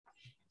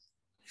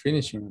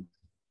 Finishing.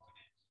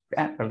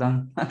 Ah,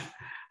 perdón.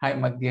 Hi,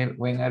 Miguel.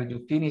 When are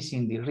you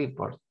finishing the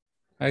report?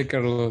 Hi,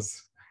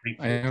 Carlos.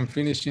 I am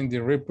finishing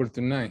the report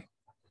tonight.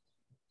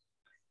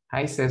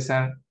 Hi,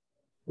 Cesar.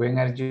 When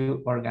are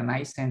you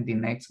organizing the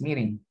next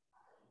meeting?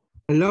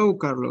 Hello,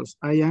 Carlos.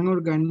 I am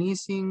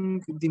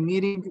organizing the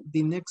meeting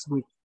the next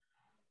week.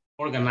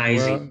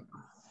 Organizing.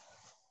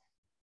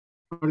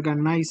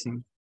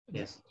 Organizing.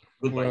 Yes.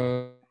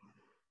 Goodbye.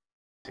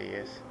 Sí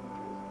es.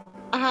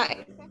 Ajá,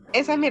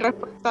 esa es mi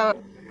respuesta.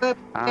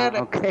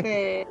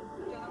 Okay.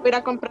 Voy a ir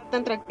a comprar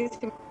tan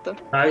tranquilísimo.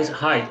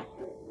 Hi.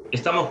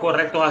 Estamos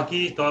correctos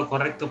aquí, todo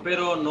correcto,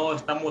 pero no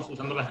estamos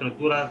usando la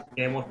estructura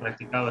que hemos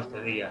practicado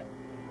este día.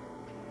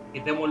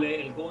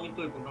 Quitémosle el going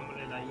to y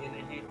pongámosle la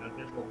ING al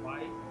verbo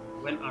buy.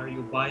 When are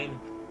you buying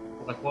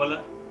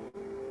Coca-Cola?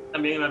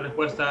 También en la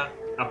respuesta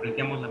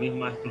apliquemos la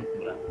misma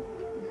estructura.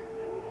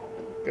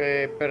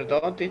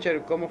 Perdón,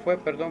 teacher, ¿cómo fue?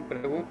 Perdón,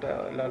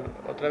 pregunta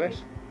otra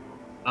vez.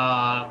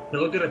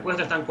 Preguntas y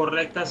respuestas están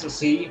correctas,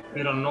 sí,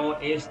 pero no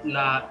es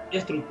la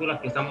estructura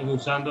que estamos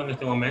usando en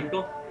este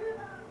momento.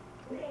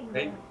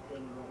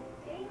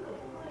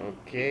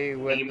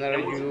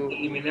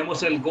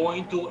 Eliminemos el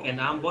going to en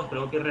ambos,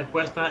 pregunta y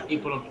respuesta, y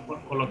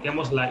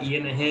coloquemos la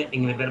ing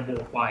en el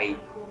verbo buy.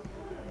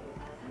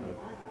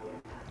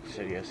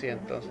 Sería así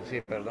entonces, sí,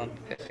 perdón,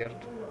 es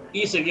cierto.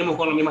 Y seguimos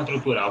con la misma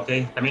estructura, ¿ok?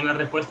 También la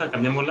respuesta,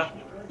 cambiémosla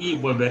y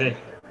volveré.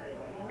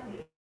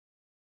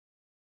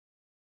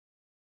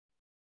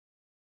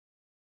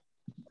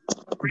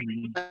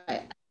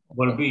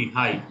 Volví,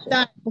 hi.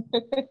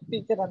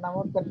 Teacher,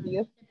 andamos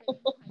perdidos.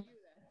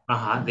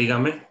 Ajá,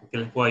 dígame, ¿qué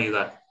les puedo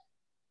ayudar?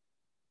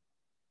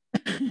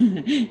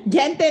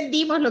 Ya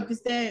entendimos lo que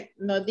usted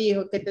nos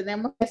dijo, que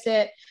tenemos que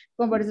hacer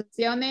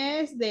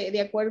conversaciones de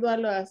acuerdo a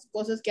las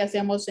cosas que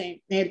hacemos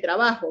en el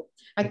trabajo,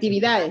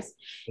 actividades.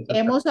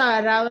 Hemos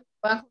agarrado el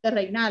trabajo de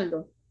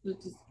Reinaldo,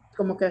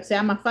 como que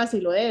sea más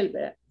fácil lo de él,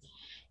 ¿verdad?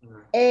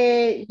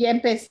 Ya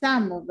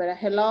empezamos, ¿verdad?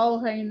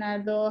 Hello,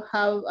 Reinaldo,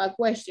 have a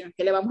question,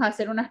 que le vamos a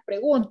hacer unas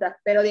preguntas,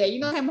 pero de ahí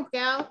nos hemos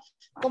quedado,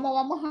 ¿cómo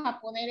vamos a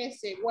poner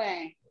ese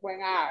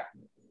when are?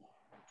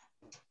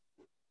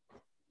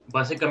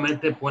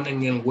 Básicamente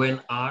ponen el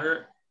when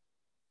are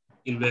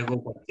y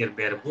luego cualquier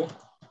verbo.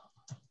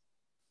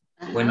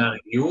 Ajá. When are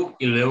you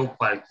y luego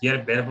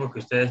cualquier verbo que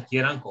ustedes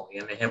quieran con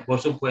ing, por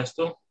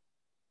supuesto.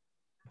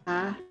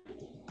 Ah.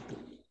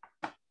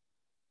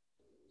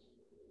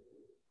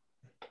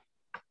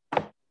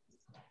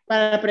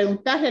 Para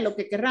preguntarle lo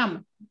que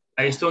querramos.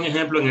 Ahí está un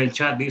ejemplo en el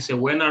chat, dice,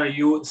 when are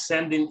you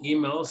sending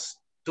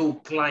emails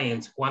to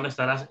clients? ¿Cuándo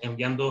estarás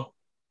enviando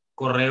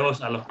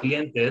correos a los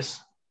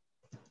clientes?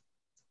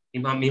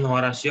 Misma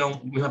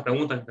oración, misma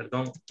pregunta,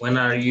 perdón. When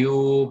are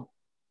you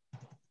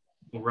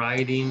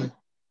writing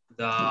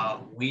the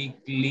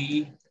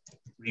weekly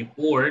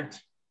report?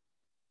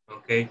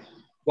 Ok.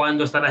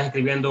 ¿Cuándo estarás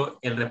escribiendo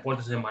el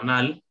reporte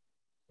semanal?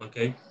 Ok.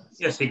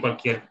 Y así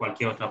cualquier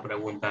otra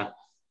pregunta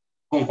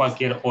con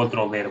cualquier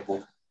otro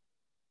verbo.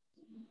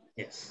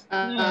 Yes.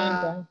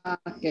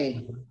 Ok.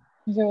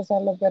 Los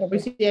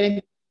verbos.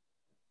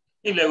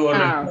 Y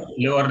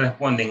luego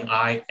responden,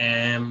 I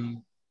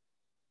am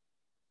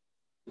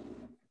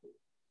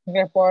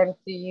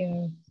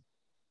reporting.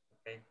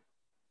 Okay.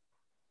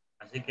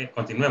 Así que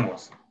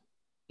continuemos.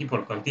 Y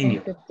por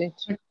continuo.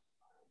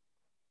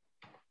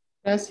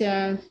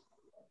 Gracias.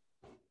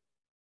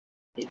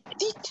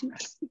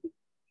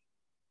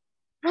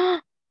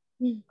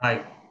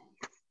 Ay.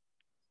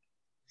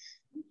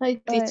 Ay,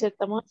 teacher,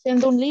 estamos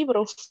haciendo un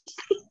libro.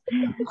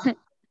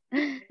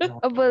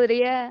 O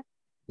podría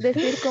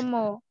decir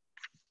como,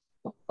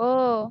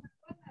 oh,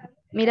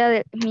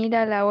 mira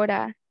la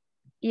hora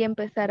y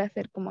empezar a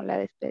hacer como la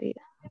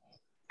despedida.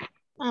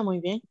 Ah, muy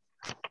bien.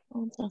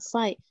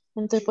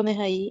 Entonces pones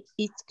ahí,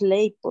 it's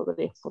late,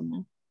 podrías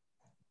poner.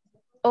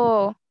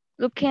 Oh,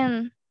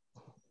 looking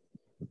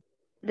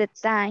the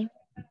time.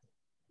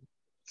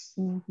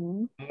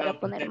 Para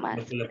poner más.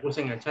 Lo que le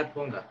puse en el chat,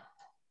 ponga.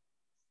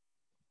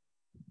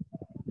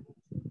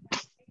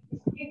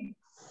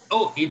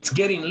 Oh, it's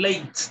getting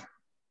late.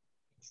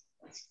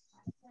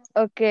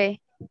 Ok.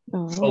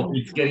 Oh,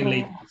 it's getting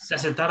late. Se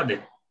hace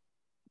tarde.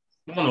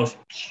 Vámonos.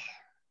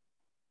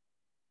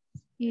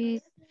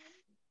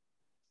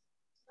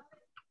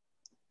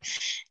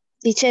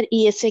 Teacher,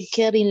 ¿y ese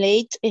getting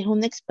late es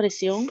una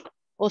expresión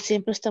o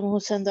siempre estamos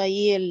usando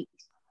ahí el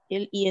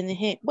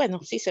ing?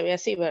 Bueno, sí se ve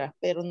así, ¿verdad?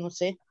 Pero no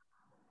sé.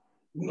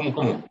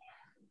 ¿Cómo?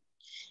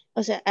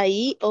 O sea,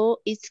 ahí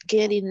it's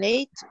getting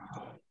late.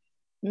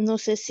 No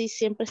sé si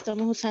siempre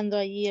estamos usando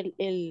ahí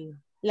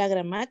la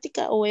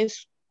gramática o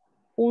es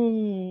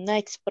una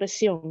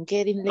expresión,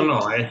 getting late.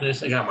 No, eso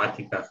es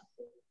gramática.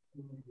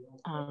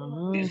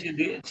 Ah.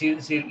 Si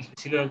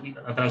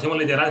la traducción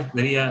literal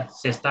diría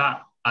se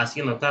está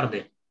haciendo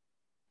tarde.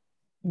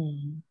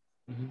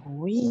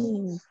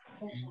 Uy.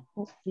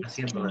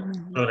 Haciendo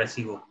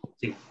progresivo,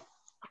 sí.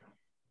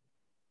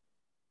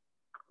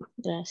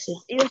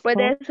 Gracias. Y después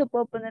de eso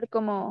puedo poner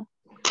como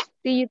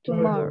see you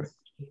tomorrow.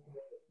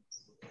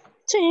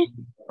 Sí.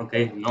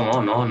 Okay, no,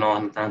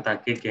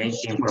 qué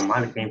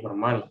informal, qué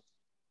informal.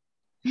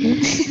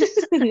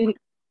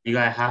 You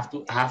guys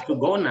I have to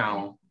go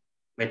now.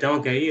 Me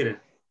tengo que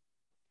ir.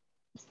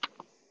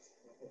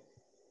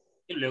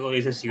 Y luego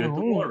dice, see you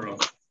tomorrow.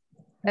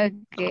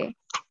 Okay.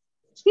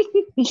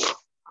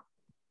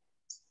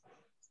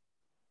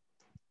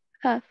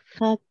 Have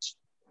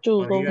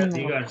to go now.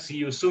 Diga, see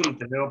you soon,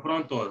 te veo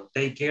pronto.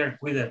 Take care,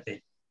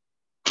 cuídate.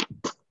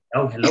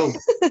 Oh, hello.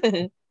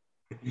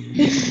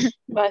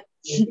 Bye.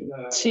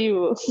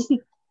 Chivo.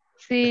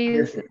 Sí.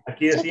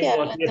 Aquí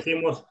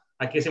decimos,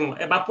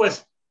 va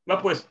pues.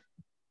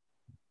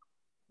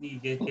 Y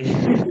que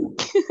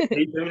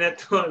ahí termina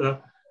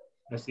todo.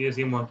 Así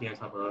decimos aquí en El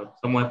Salvador.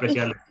 Somos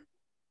especiales.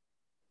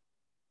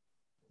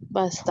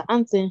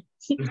 Bastante.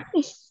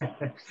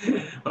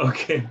 Ok.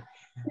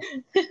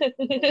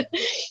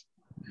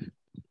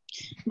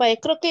 Vaya,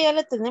 creo que ya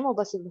la tenemos,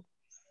 Basilio.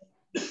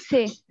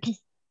 Sí.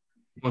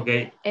 Ok.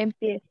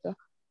 Empiezo.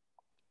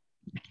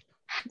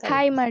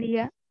 Hi,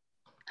 Maria.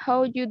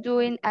 How you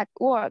doing at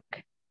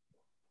work?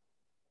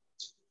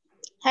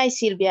 Hi,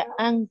 Sylvia.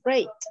 I'm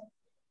great.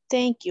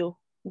 Thank you.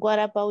 What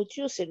about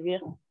you,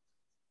 Sylvia?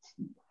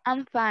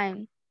 I'm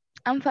fine.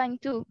 I'm fine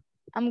too.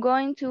 I'm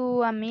going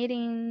to a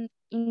meeting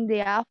in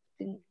the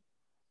afternoon.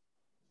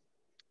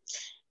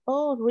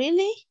 Oh,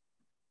 really?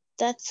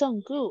 That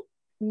sounds good.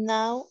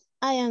 Now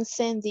I am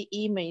sending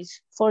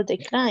emails for the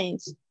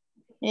clients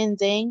and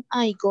then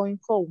I going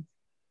home.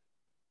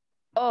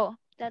 Oh,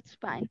 that's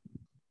fine.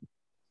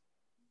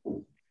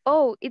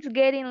 Oh, it's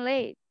getting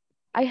late.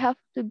 I have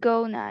to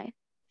go now.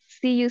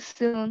 See you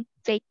soon.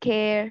 Take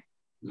care.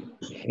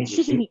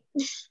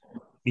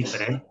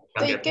 Diferente.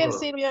 Take care,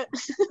 Sylvia.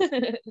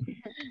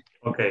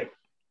 Ok.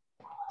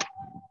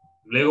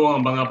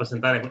 Luego van a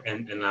presentar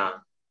en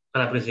la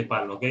sala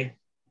principal, ¿ok?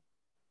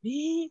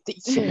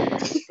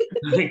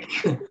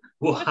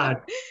 What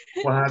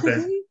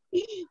happened?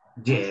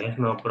 Yes,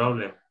 no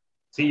problem.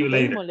 See you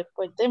later. Démosle,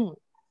 pues,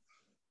 démosle.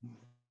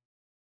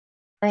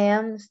 I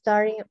am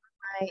starting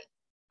my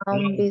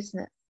own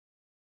business.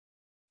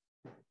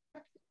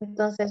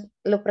 Entonces,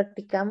 ¿lo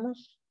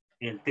practicamos?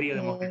 El trío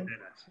de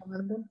mosqueteras.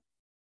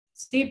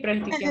 Sí,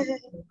 practicamos.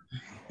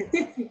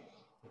 Qué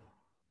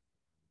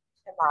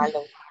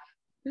malo.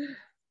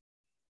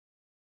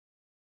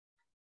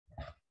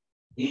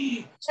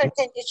 So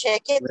can you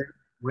check it?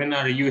 When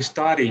are you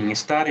studying?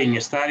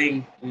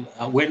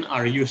 When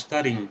are you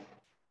studying?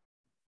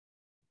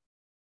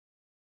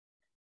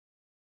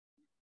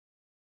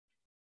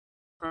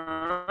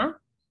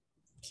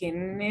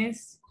 ¿Quién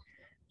es?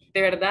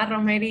 ¿De verdad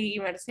Rosemary y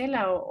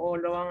Marcela o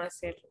lo van a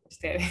hacer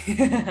ustedes?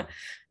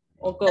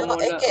 ¿O cómo?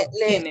 No, es que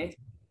 ¿Quiénes?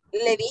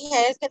 le dije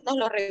a él que nos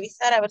lo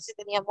revisara a ver si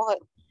teníamos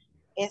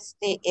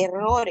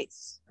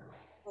errores.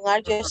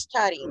 Are you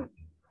studying?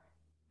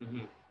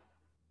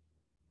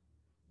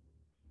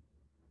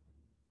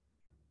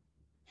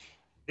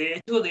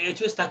 De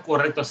hecho está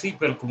correcto así,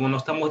 pero como no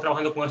estamos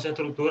trabajando con esa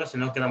estructura,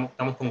 sino que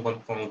estamos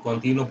con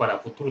continuo para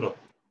futuro.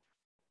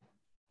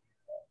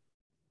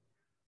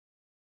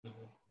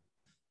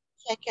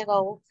 Check it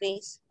out,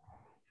 please.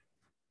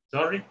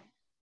 Sorry?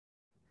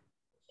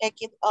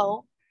 Check it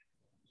out.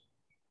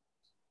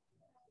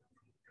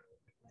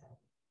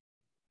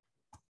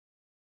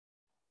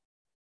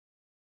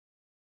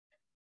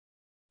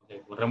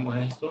 Okay, borramos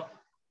esto.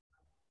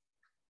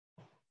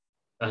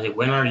 Así,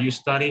 when are you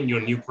starting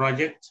your new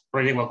project?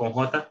 Project va con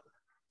J.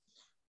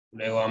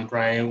 Luego I'm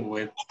trying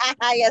with...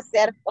 Ya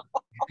cierto.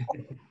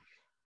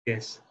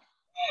 Yes.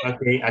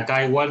 Ok,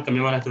 acá igual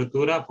cambiamos la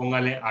estructura.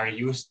 Póngale, are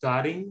you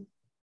studying?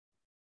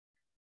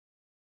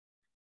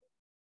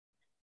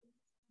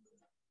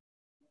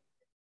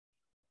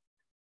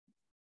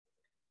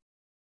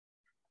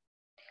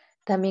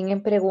 También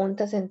en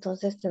preguntas,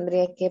 entonces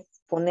tendría que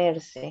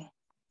ponerse.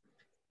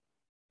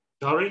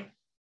 Sorry?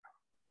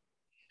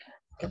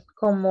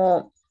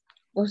 Como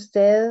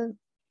usted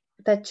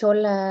tachó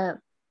la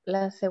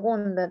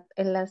segunda,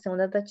 en la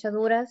segunda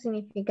tachadura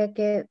significa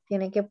que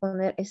tiene que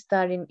poner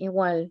starting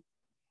igual.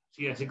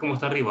 Sí, así como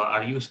está arriba.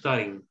 Are you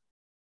studying?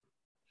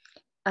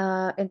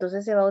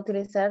 Entonces se va a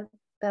utilizar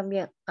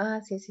también,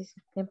 sí,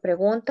 en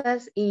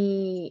preguntas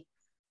y...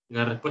 En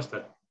la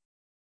respuesta.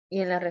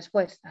 Y en la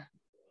respuesta.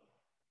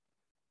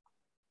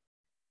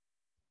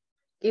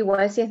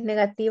 Igual si es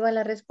negativa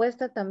la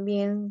respuesta,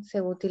 también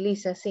se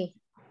utiliza así.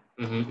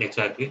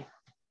 Exactly.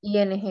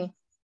 ING.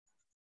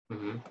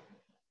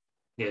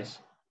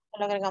 Yes.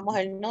 Le agregamos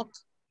el not.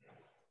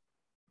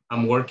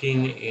 I'm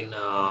working in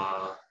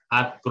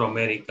at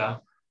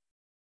Promerica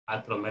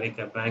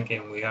Bank,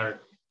 and we are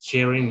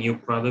sharing new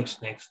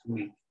products next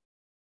week.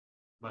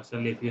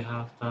 Marcel, if you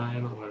have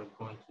time, we're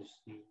going to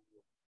see.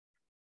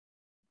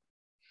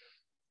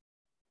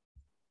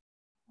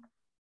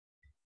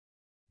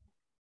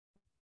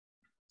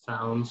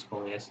 Sounds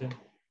con S.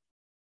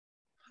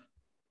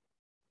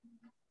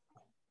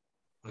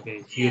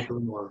 Okay, see you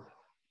tomorrow.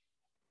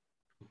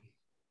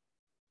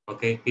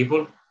 Okay,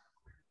 people.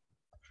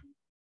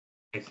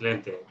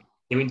 Excelente.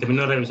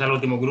 Termino de revisar los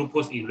últimos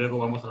grupos y luego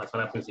vamos a la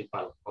sala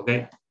principal, ¿ok?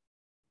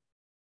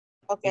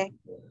 Okay.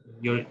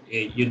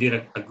 You did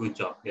a good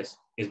job. Yes,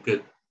 it's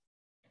good.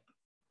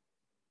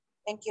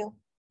 Thank you.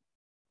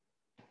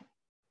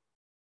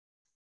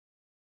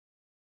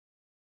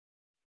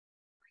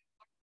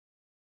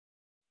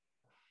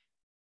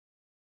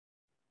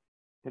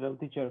 Hello,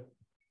 teacher.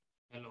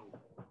 Hello.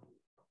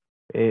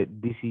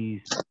 This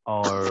is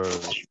our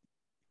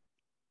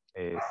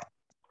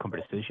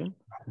conversation.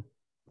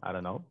 I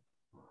don't know.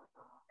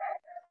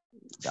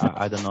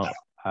 I don't know.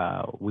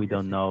 We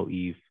don't know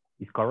if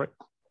it's correct.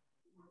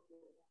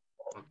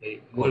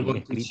 Okay, we're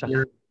going to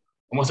share.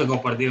 Vamos a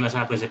compartir en la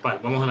sala principal.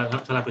 Vamos a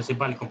la sala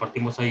principal y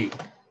compartimos ahí.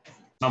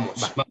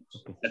 Vamos, vamos.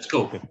 Okay. Let's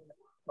go. Okay.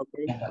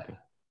 Okay.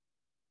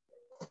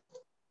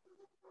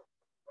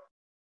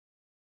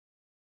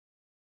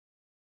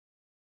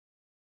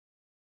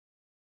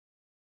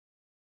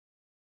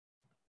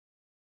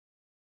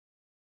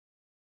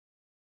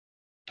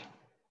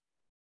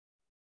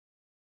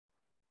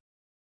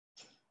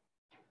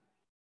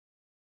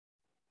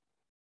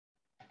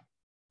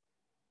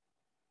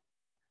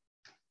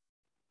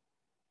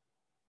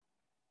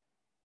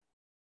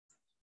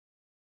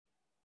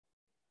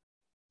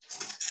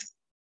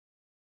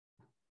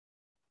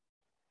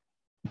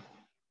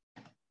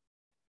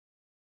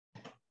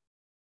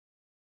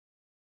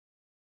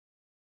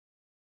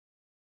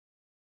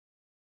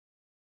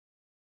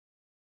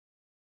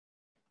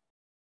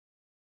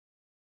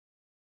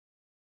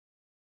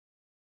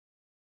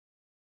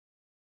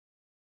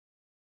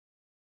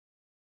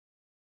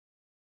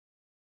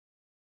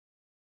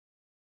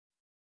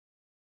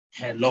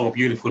 Hello,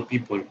 beautiful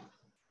people.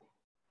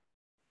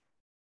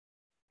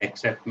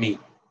 Except me.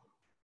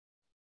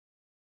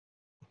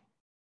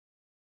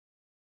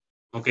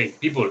 Okay,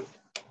 people.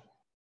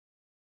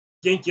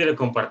 ¿Quién quiere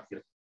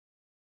compartir?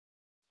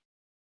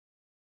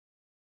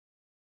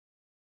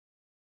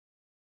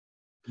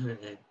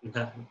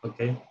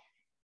 Okay.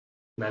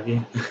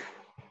 Nadie.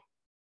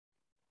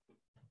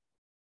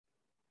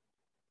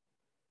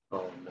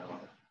 Oh no.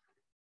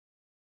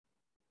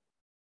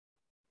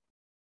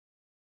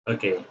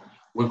 Okay.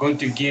 We're going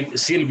to give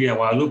Silvia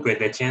Guadalupe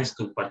the chance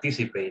to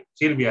participate.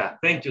 Silvia,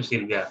 thank you,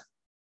 Silvia.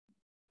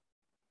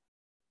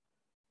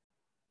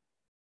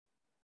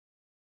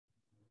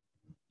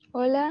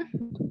 Hola.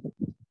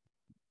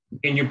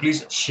 Can you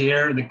please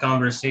share the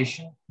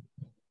conversation?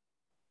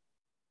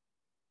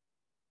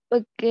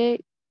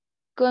 Ok,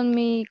 con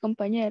mi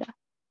compañera.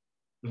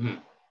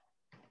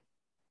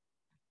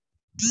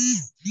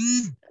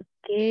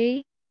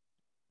 Okay.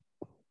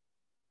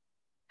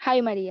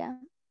 Hi, Maria.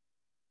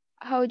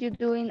 How you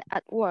doing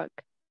at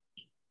work?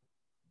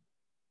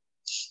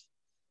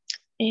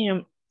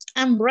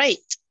 I'm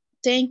great.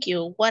 Thank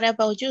you. What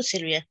about you,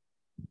 Sylvia?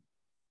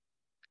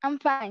 I'm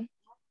fine.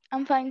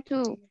 I'm fine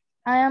too.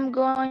 I'm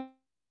going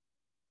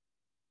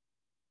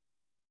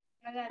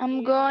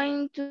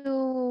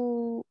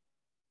to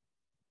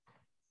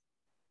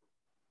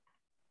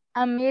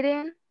a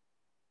meeting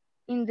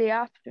in the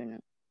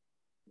afternoon.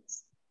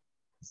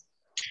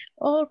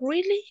 Oh,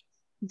 really?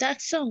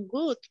 That sounds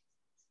good.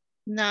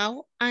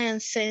 Now I am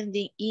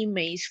sending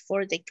emails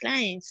for the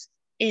clients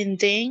and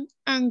then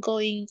I'm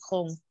going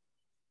home.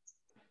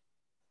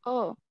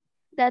 Oh,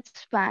 that's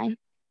fine.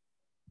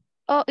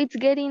 Oh, it's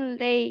getting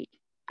late.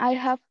 I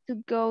have to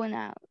go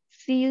now.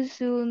 See you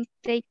soon.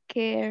 Take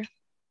care.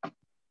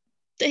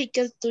 Take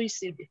care too,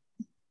 Sylvia.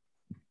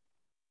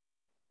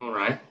 All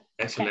right.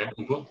 Excellent,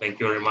 people. Thank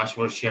you very much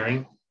for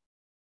sharing.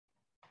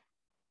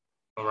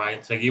 All right.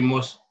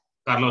 Seguimos.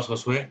 Carlos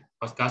Josué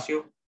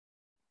Pascasio.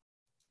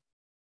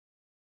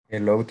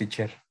 Hello,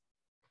 teacher.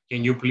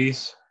 Can you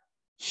please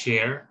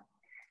share?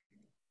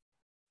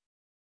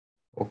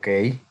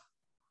 Okay.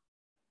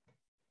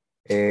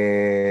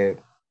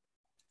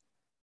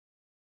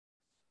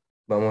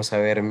 Vamos a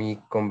ver, mi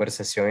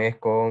conversación es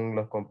con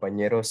los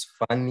compañeros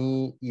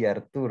Fanny y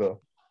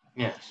Arturo.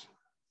 Yes.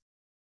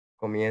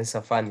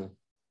 Comienza Fanny.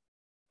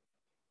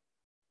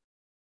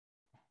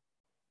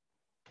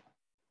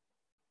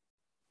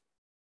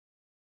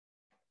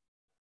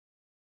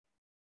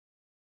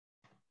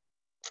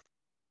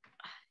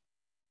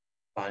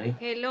 Fanny.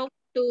 Hello,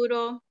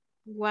 Arturo.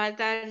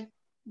 What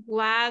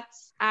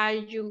are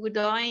you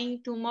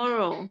doing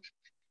tomorrow?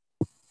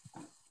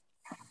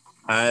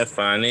 Hi,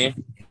 Fanny.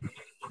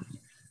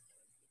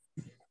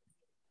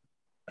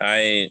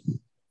 I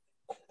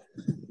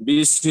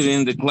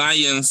visiting the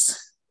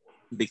clients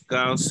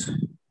because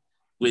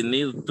we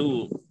need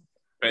to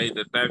pay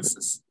the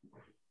taxes.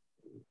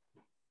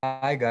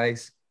 Hi,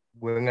 guys.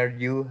 When are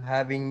you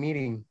having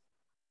meeting?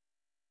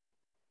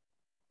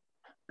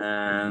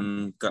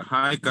 And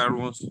hi,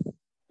 Carlos.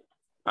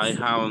 I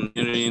have a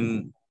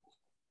meeting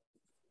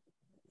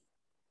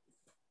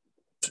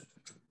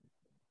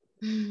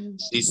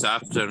this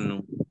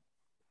afternoon.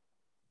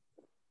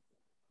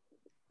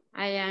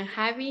 I am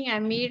having a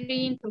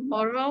meeting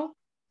tomorrow.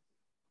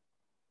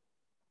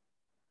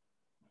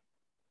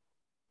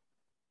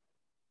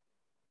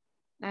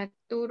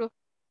 Arturo.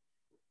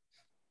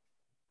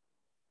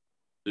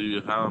 Do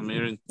you have a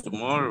meeting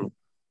tomorrow?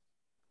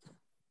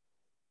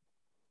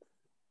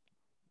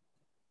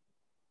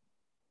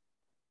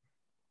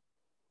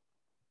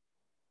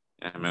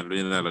 Ya me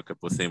olvida lo que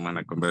pusimos en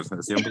la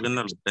conversación porque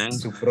no lo tengo.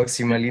 Su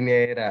próxima línea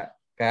era,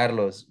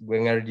 Carlos,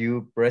 when are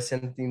you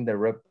presenting the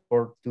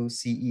report to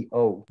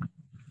CEO?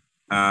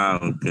 Ah,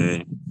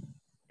 ok.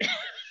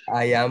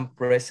 I am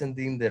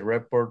presenting the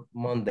report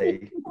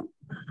Monday.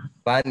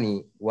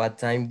 Fanny, what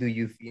time do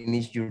you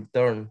finish your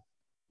turn?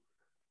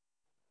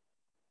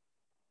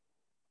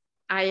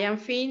 I am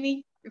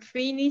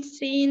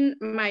finishing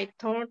my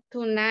turn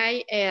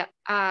tonight at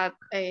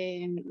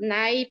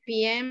 9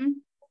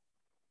 p.m.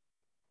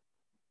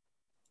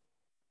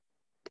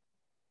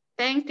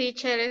 Thank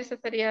teacher, esa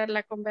sería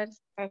la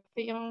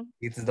conversación.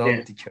 It's done,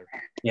 Yes. teacher.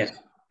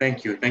 Yes,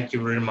 thank you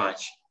very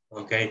much.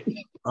 Okay,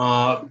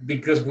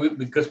 because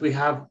we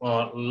have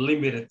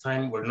limited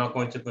time, we're not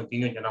going to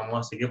continue. Ya no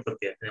vamos a seguir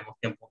porque tenemos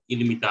tiempo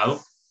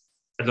ilimitado.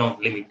 Perdón,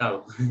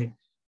 limitado.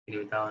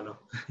 Ilimitado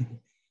no.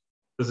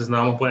 Entonces no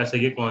vamos a poder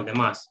seguir con los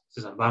demás.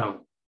 Se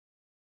salvaron.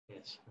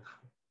 Yes.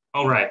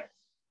 All right.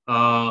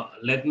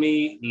 Let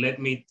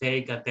me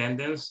take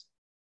attendance.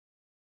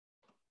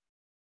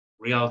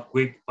 Real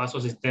quick, paso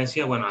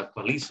asistencia. Bueno,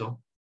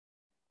 actualizo.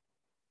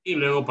 Y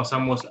luego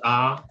pasamos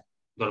a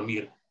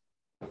dormir.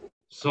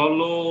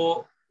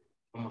 Solo,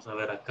 vamos a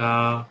ver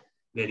acá,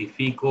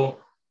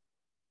 verifico.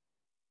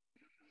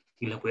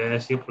 Y les voy a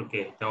decir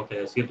porque tengo que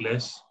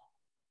decirles.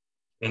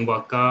 Tengo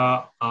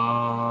acá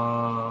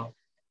a,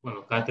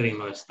 bueno, Catherine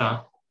no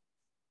está.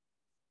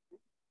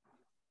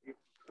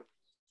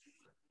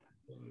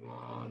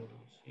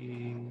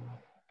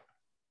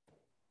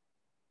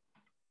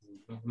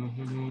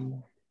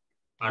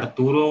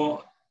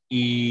 Arturo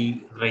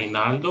y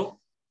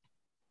Reinaldo.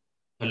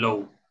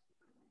 Hello.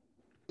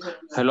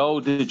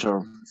 Hello, teacher.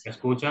 ¿Me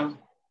escuchan?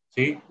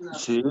 ¿Sí?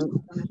 Sí.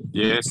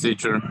 Yes,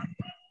 teacher.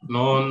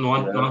 No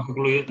han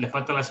concluido. Le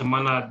falta la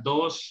semana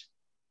 2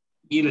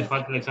 y le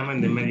falta el examen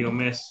de medio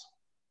mes.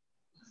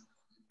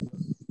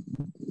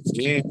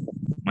 Sí,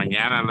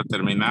 mañana lo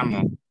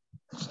terminamos.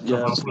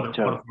 Yes,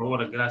 por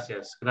favor,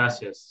 gracias.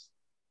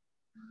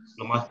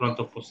 Lo más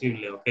pronto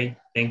posible, ¿ok?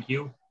 Thank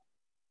you.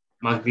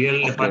 Magdiel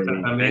le falta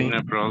también.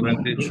 No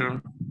problem,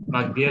 teacher.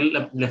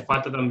 Magdiel le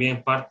falta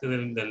también parte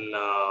del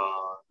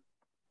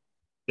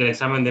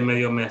examen de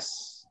medio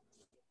mes.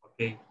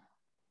 Ok.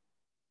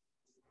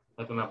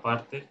 Falta una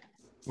parte.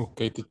 Ok,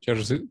 teacher,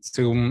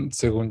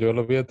 según yo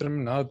lo había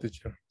terminado,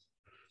 teacher.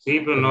 Sí,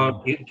 pero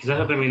no, quizás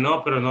se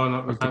terminó, pero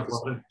no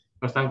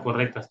están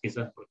correctas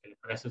quizás, porque le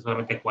parece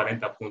solamente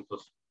 40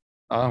 puntos.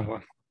 Ah,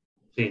 bueno.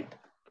 Sí.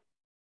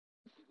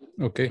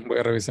 Ok, voy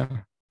a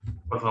revisar.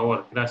 Por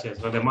favor, gracias.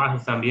 Los demás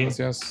están bien.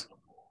 Gracias.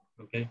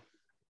 Ok.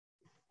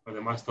 Los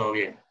demás todo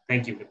bien.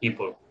 Thank you,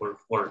 people,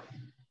 for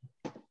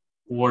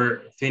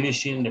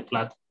finishing the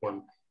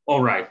platform.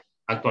 All right.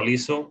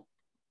 Actualizo.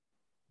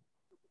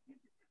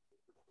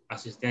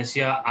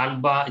 Asistencia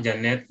Alba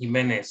Janet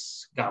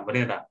Jiménez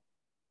Cabrera.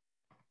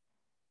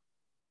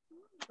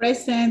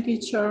 Present,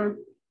 teacher.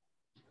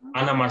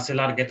 Ana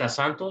Marcela Argueta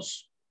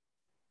Santos.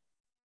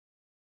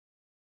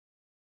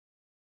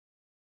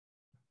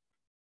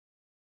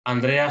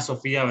 Andrea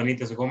Sofía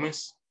Benítez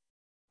Gómez.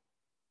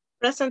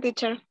 Present,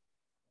 teacher.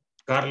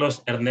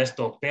 Carlos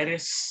Ernesto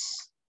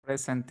Pérez.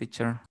 Present,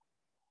 teacher.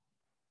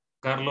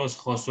 Carlos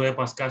Josué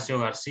Pascasio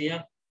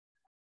García.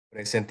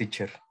 Present,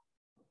 teacher.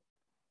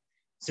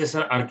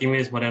 César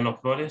Arquímedes Moreno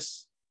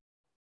Flores.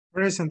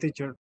 Present,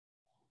 teacher.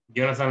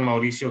 Jonathan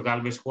Mauricio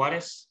Galvez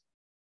Juárez.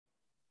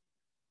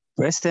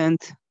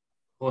 Present.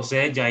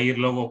 José Jair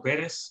Lobo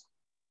Pérez.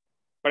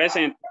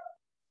 Present.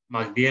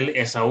 Magdiel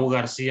Esaú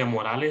García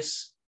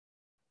Morales.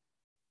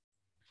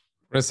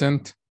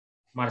 Present.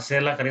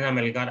 Marcela Karina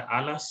Melgar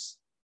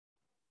Alas.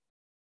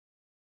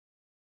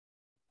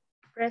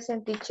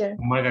 Present, teacher.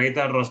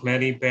 Margarita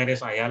Rosemary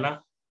Pérez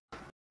Ayala.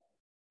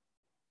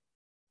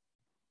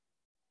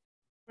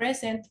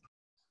 Present.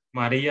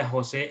 María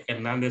José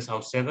Hernández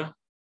Auceda.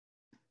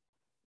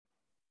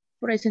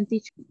 Present,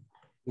 teacher.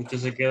 Usted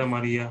se queda,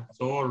 María.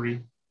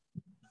 Sorry.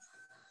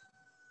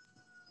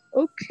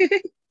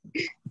 Okay.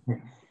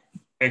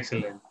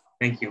 Excellent.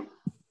 Thank you.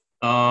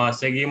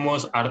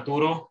 Seguimos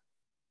Arturo.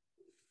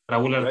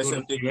 Raúl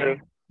Arturo.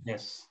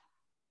 Yes.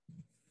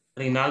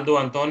 Reinaldo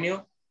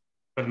Antonio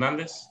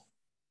Fernández.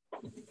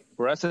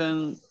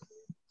 Present.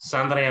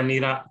 Sandra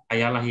Yanira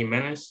Ayala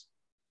Jiménez.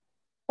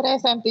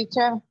 Present,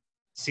 teacher.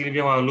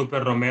 Silvia Guadalupe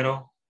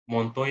Romero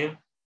Montoya.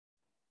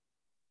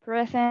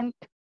 Present.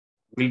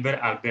 Wilber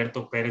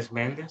Alberto Pérez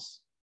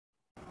Méndez.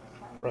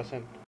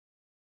 Present.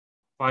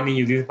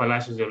 Fanny Judith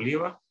Palacios de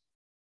Oliva.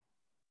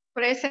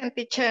 Present,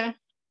 teacher.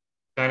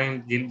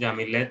 Karen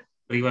Yamilet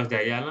Rivas de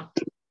Ayala.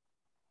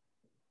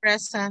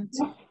 Present.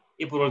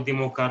 Y por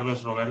último,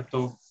 Carlos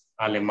Roberto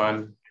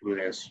Alemán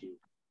Prudencio.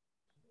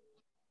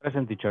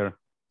 Present, teacher.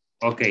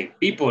 Ok,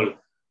 people,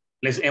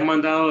 les he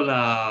mandado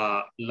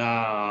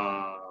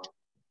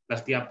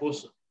las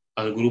diapos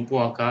al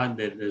grupo acá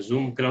de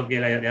Zoom. Creo que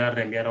ya la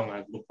reenviaron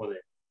al grupo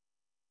de...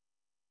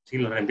 Sí,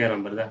 la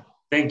reenviaron, ¿verdad?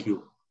 Thank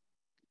you.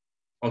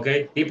 Ok,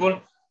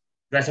 people,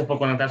 gracias por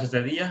conectarse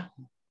este día.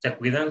 Se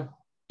cuidan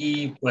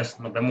y pues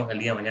nos vemos el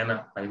día de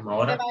mañana a la misma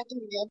hora.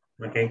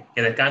 Ok,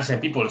 que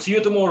descansen, people. See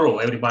you tomorrow,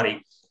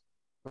 everybody.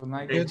 Good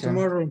night, See you teacher.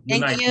 tomorrow. Good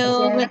Thank night. you.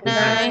 Good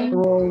night.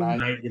 Good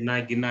night, good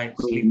night, good night.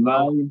 Sleep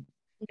well.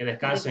 Que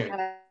descansen.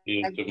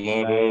 Bye,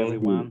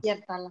 everyone.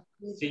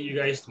 See you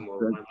guys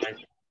tomorrow.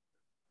 Bye-bye.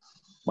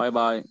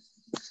 Bye-bye.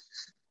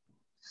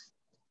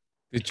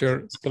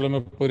 Teacher, solo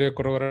me podría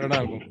corroborar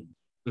algo.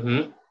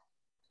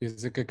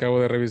 Dice que acabo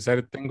de revisar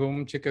y tengo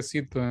un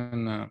chequecito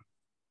en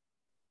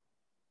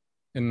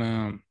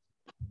la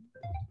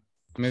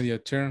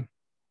media term.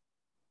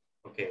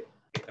 Ok,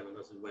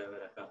 entonces voy a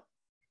ver acá.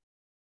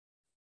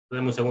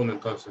 Dame un segundo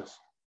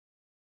entonces.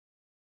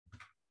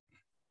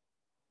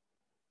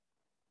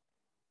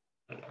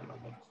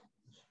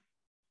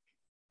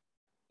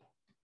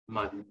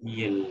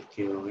 Magdiel,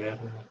 quiero ver.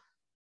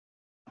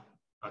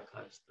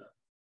 Acá está.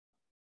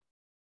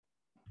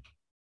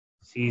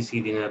 Sí,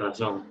 tiene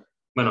razón.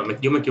 Bueno,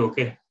 yo me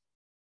equivoqué.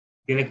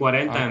 Tiene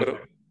 40.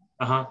 Pero,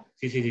 ajá,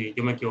 sí,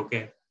 yo me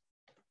equivoqué.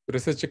 Pero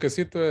ese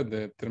chequecito es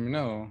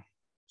determinado.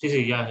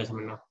 Sí, ya es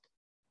terminado.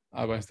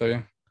 Va, está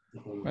bien.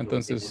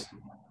 Entonces,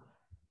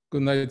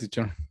 good night,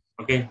 teacher.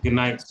 Okay, good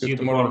night. See you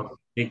tomorrow.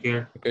 Take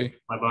care. Okay.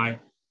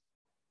 Bye-bye.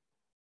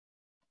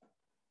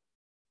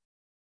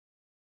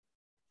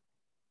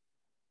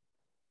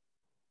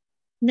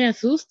 ¿Me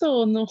asusto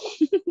o no?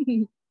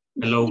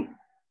 Hello.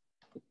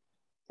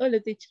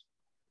 Hola, teacher.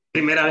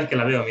 Primera vez que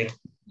la veo, mira.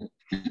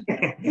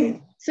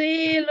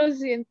 Sí, lo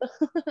siento.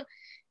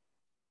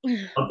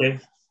 Ok.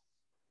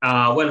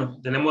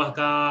 Bueno, tenemos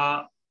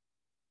acá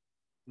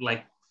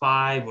like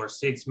 5 or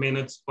 6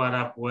 minutes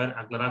para poder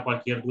aclarar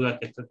cualquier duda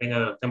que usted tenga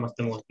de los temas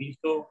que hemos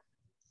visto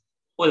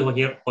o de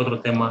cualquier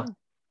otro tema.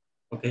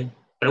 Ok.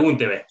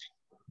 Pregúnteme.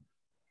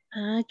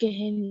 Qué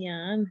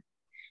genial.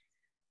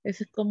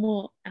 Eso es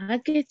como,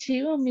 qué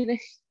chivo, mire.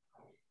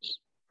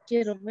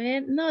 Quiero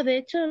ver. No, de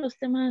hecho, los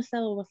temas han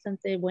estado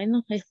bastante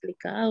buenos,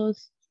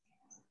 explicados.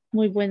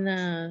 Muy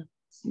buena,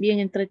 bien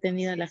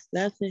entretenida las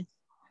clases.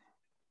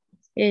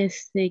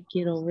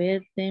 Quiero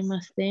ver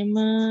temas.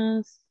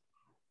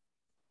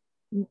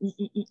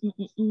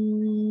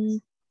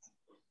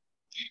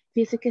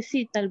 Fíjese que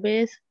sí, tal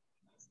vez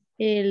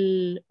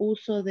el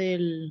uso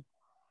del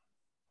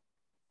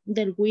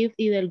with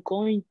y del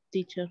going,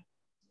 teacher.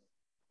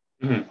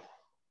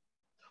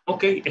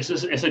 Ok, eso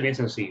es bien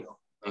sencillo.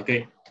 Ok.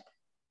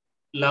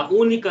 La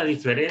única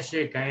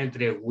diferencia que hay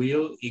entre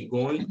will y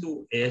going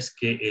to es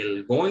que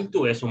el going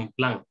to es un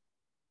plan.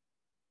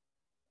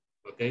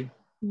 Ok.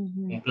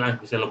 Un plan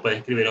que se lo puede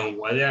escribir en un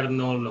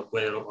cuaderno, lo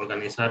puede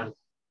organizar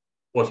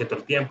por cierto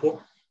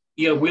tiempo.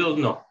 Y el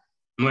will no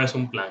es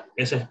un plan,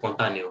 es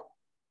espontáneo.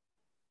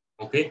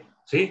 ¿Ok?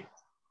 ¿Sí?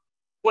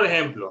 Por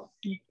ejemplo,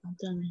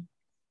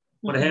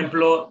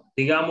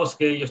 digamos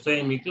que yo estoy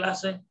en mi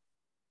clase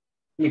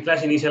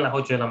inicia a las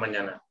 8 de la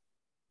mañana.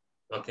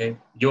 ¿Ok?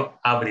 Yo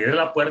abriré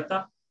la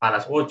puerta a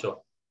las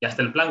 8, ya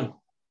está el plan.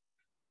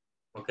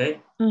 ¿Ok?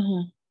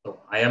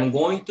 So, I am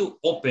going to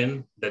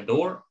open the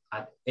door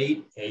at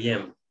 8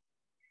 a.m.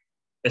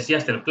 Ese ya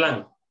está el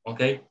plan.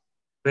 ¿Ok?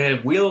 Pero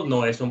el will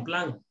no es un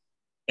plan.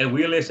 El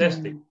will es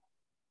este.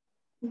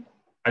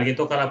 Alguien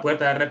toca la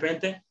puerta de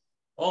repente.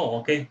 Oh,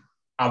 ok.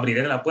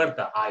 Abriré la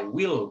puerta. I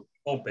will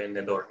open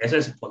the door. Ese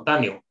es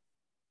espontáneo.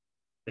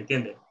 ¿Me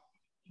entiende?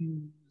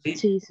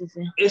 Sí.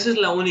 Esa es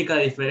la única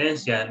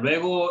diferencia.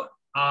 Luego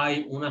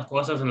hay unas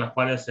cosas en las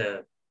cuales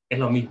es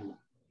lo mismo.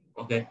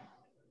 ¿Ok?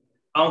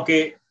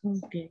 Aunque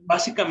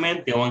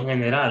básicamente o en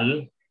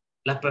general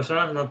las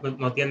personas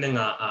no tienden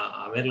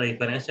a ver la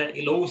diferencia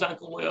y lo usan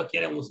como ellos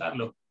quieren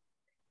usarlo.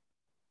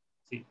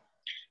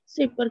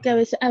 Sí, porque a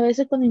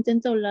veces cuando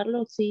intento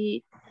hablarlo,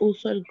 sí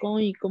uso el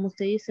going, como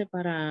usted dice,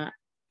 para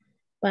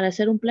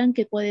hacer un plan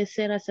que puede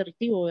ser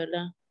asertivo,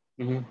 ¿verdad?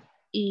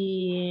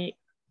 Y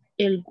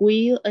el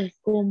will es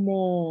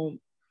como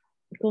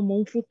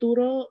un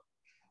futuro.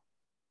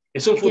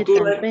 Es un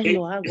futuro. Que tal vez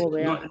lo hago,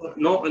 ¿verdad?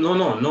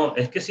 No,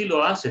 es que sí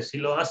lo hace,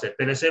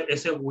 pero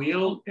ese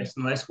will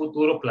no es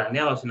futuro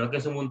planeado, sino que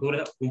es un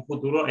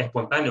futuro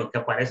espontáneo que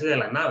aparece de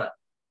la nada.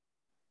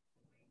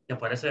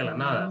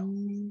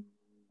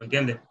 ¿Me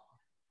entiendes?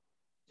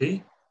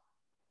 ¿Sí?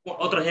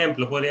 Otro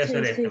ejemplo podría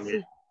ser este.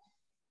 Sí.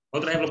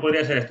 Otro ejemplo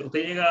podría ser esto.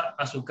 Usted llega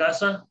a su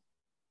casa,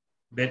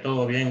 ve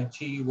todo bien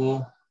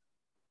chivo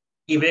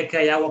y ve que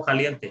hay agua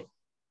caliente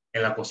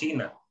en la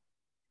cocina.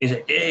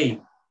 Dice,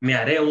 hey, me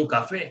haré un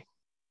café.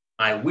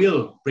 I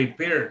will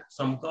prepare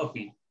some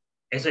coffee.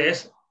 Ese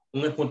es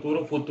un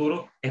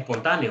futuro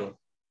espontáneo.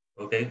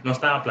 ¿Ok? No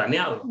estaba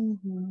planeado.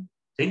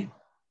 ¿Sí?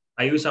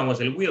 Ahí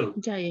usamos el will.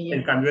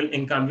 En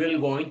cambio, el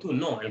going to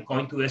no. El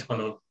going to es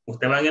cuando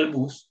usted va en el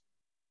bus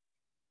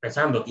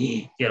pensando,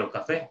 quiero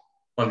café.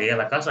 Cuando llegue a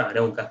la casa,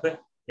 haré un café.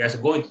 Ya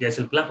es going to, ya es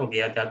el plan porque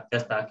ya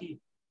está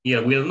aquí. Y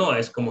el will no,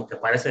 es como que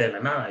aparece de la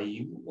nada.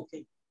 Y, ok.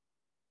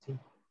 Sí.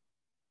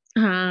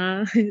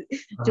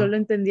 Yo lo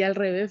entendí al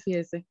revés,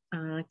 fíjese.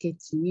 Qué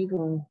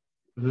chivo.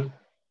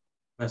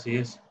 Así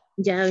es.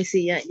 Ya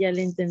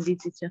le entendí,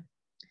 teacher.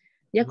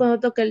 Ya cuando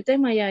toque el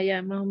tema,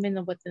 ya más o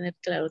menos voy a tener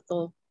claro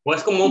todo. O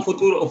es como un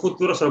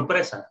futuro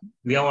sorpresa,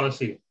 digámoslo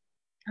así.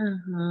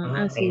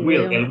 Así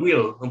el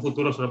will, un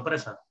futuro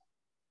sorpresa.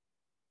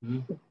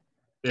 ¿Y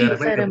esa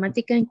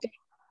gramática en qué?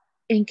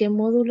 ¿En qué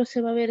módulo se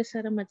va a ver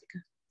esa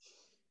gramática?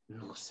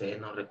 No sé,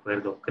 no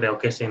recuerdo. Creo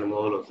que es en el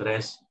módulo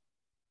 3.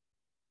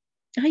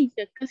 Ay,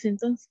 ya casi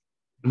entonces.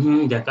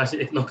 Ya casi.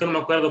 No es que no me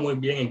acuerdo muy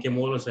bien en qué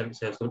módulo se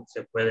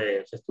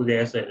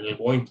estudia ese, el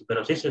going to,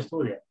 pero sí se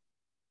estudia.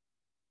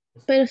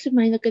 Pero se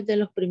imagina que es de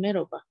los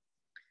primeros, va.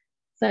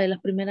 O sea, de las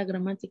primeras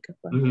gramáticas,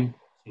 va.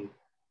 Sí.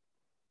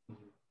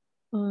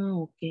 Ah,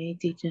 ok,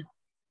 teacher.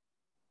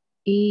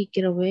 Y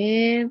quiero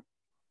ver,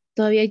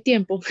 todavía hay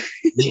tiempo.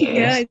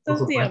 Ya, Yes, por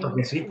estos días. supuesto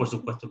que sí, por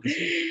supuesto que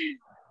sí.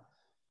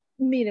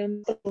 Mira,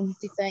 una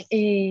preguntita.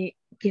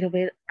 Quiero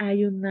ver,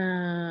 hay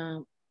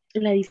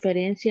la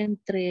diferencia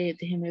entre,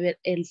 déjeme ver,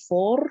 el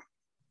for,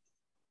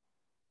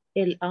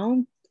 el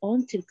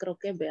until, creo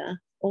que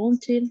vea,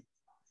 until,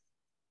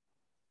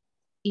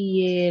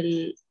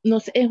 y no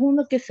sé, es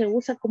uno que se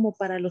usa como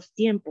para los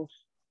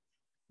tiempos,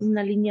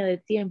 una línea de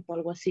tiempo,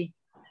 algo así.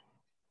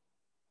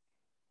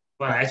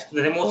 Para eso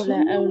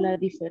O la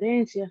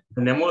diferencia.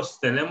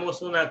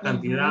 tenemos una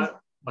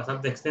cantidad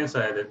bastante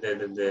extensa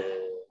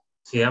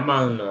se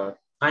llaman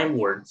time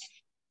words.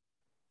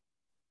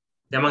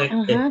 Se llaman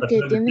Ajá, que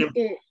expresiones de tienes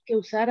tiempo. que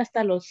usar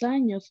hasta los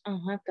años.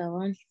 Ajá,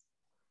 cabal.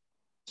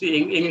 Sí,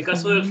 en el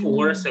caso del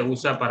for se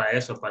usa para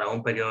eso, para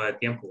un periodo de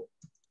tiempo.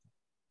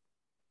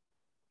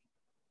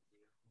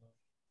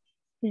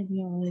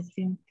 Periodo de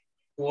tiempo.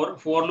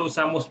 For lo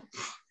usamos,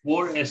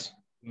 for es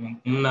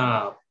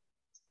una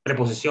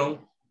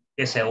preposición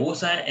que se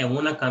usa en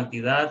una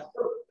cantidad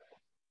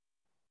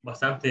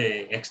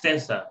bastante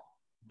extensa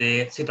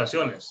de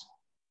situaciones.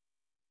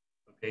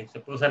 ¿Okay? Se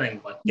puede usar en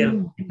cualquier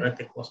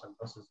diferente cosa.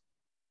 Entonces,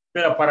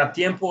 pero para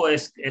tiempo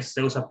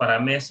se usa para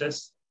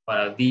meses,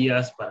 para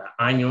días, para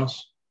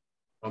años,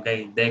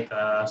 okay,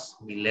 décadas,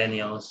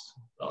 milenios,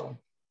 todo.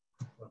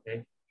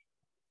 Okay.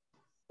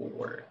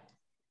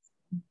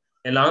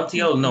 El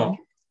until no.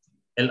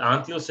 El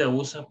until se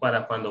usa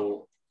para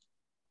cuando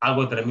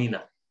algo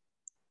termina.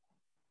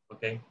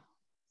 Okay.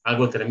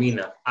 Algo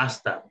termina,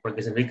 hasta,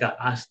 porque significa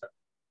hasta.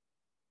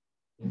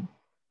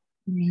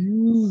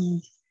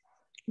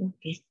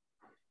 Ok.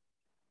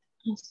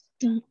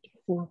 Hasta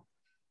for.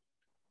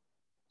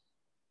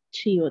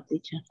 Chivo,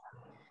 teacher.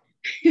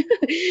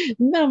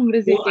 No,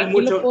 hombre, sí, Hay aquí lo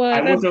mucho, puedo hay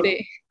agarrar mucho,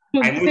 de...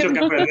 hay mucho que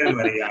aprender,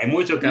 María. Hay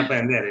mucho que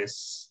aprender.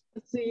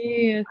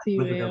 Sí, así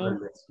Mucho que veo.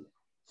 aprender.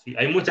 Sí,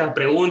 hay muchas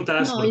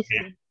preguntas No, porque sí.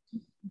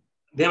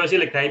 déjame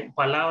decirle que hay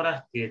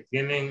palabras que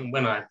tienen,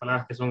 bueno, hay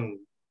palabras que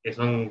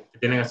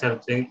tienen que ser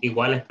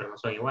iguales, pero no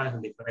son iguales,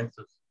 son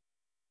diferencias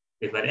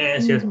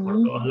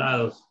por todos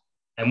lados.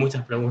 Hay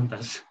muchas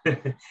preguntas.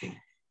 Sí.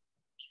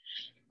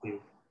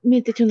 Me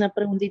te he hecho una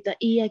preguntita.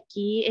 Y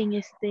aquí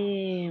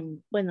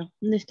bueno,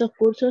 en estos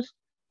cursos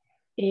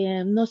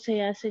no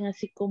se hacen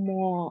así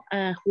como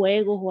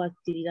juegos o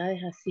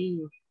actividades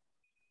así,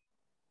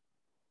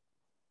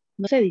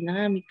 no sé,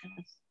 dinámicas,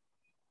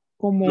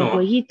 como No,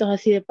 jueguitos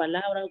así de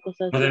palabras o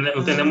cosas así.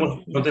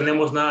 no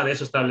tenemos nada de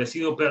eso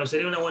establecido, pero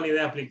sería una buena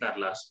idea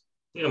aplicarlas.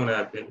 Sería una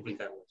buena idea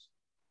aplicarlas.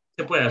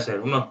 Se puede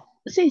hacer,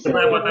 Sí, se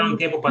puede sería guardar un bueno.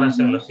 tiempo para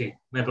hacerlo, sí,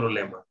 no hay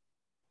problema.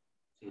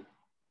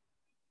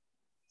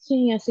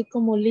 Sí, así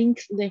como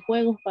links de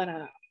juegos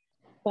para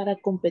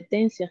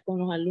competencias con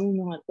los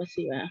alumnos, algo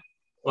así, ¿verdad?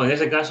 O en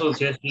ese caso,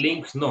 si es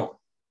links, no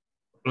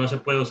se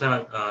puede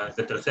usar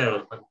de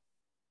terceros.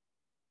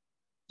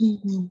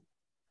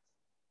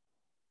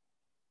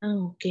 Ah,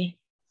 ok.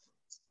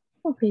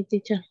 Ok,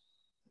 teacher.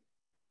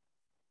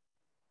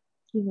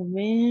 Quiero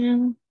ver.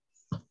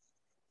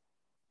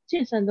 Sí,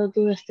 esas dos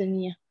dudas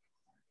tenía.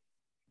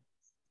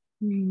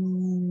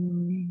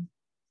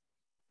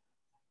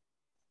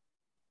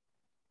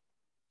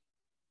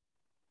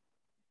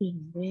 Quiero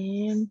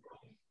ver.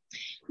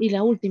 Y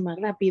la última,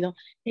 rápido.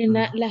 En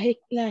las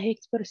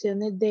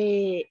expresiones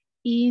de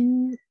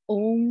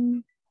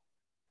on,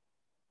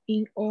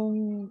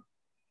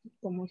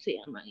 ¿cómo se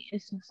llaman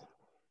esas?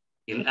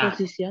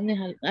 Preposiciones,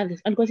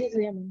 algo así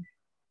se llaman.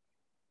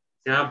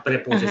 Se llaman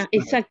preposiciones. Ajá,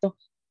 exacto.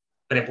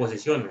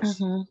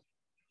 Preposiciones. Ajá.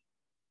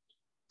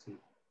 Sí.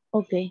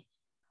 Ok.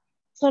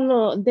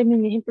 Solo deme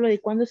un ejemplo de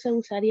cuándo se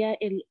usaría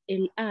el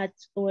at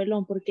o el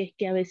on, porque es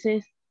que a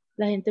veces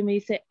la gente me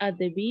dice at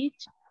the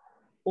beach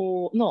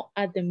o no,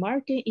 at the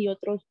market y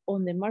otros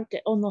on the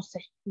market, o no sé,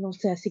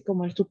 así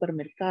como el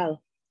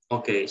supermercado.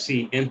 Ok,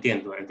 sí,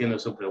 entiendo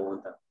su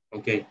pregunta.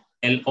 Ok,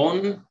 el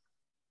on,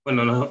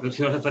 bueno,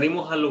 si nos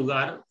referimos al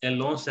lugar,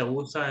 el on se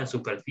usa en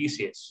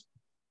superficies.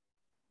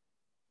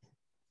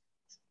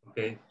 Ok,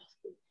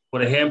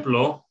 por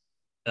ejemplo,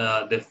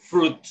 the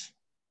fruit,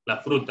 la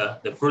fruta,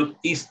 the fruit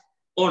is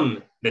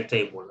on the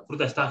table. La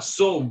fruta está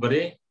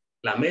sobre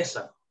la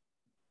mesa.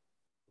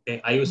 Okay,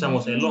 ahí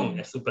usamos el on,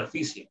 es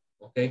superficie.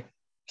 Ok,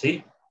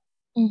 ¿sí?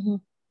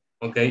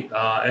 Ok,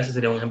 ese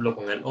sería un ejemplo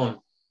con el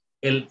on.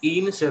 El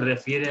in se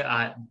refiere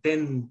a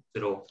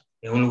dentro,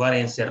 en un lugar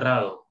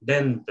encerrado,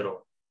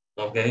 dentro.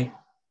 Ok,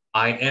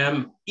 I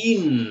am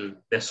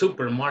in the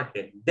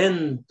supermarket,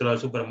 dentro del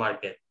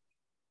supermarket.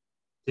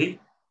 ¿Sí?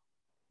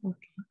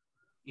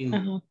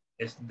 In,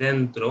 es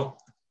dentro.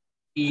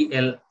 Y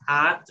el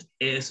at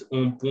es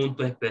un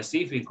punto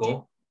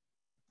específico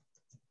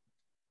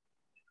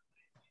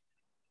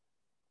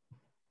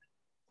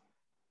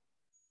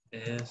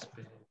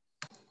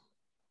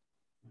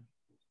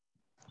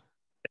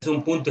Es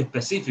un punto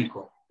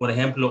específico. Por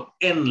ejemplo,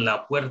 en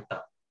la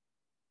puerta.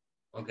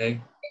 ¿Ok?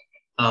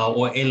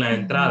 O en la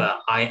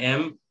entrada. I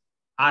am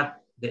at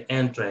the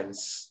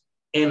entrance.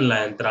 En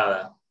la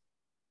entrada.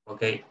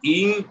 ¿Ok?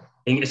 Y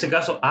en ese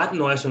caso, at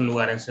no es un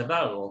lugar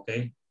encerrado. ¿Ok?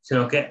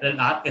 Sino que el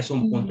at es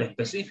un punto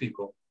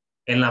específico.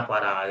 En la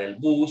parada del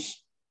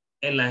bus,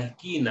 en la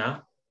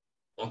esquina,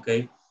 ¿ok?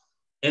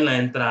 En la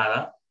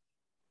entrada,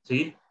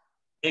 ¿sí?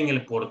 En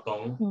el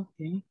portón,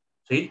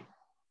 ¿sí?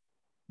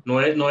 No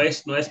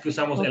es que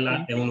usamos el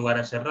at en un lugar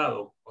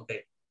encerrado, ¿ok?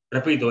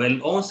 Repito, el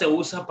on se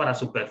usa para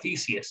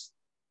superficies,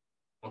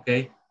 ¿ok?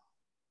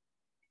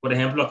 Por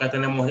ejemplo, acá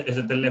tenemos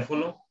ese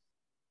teléfono.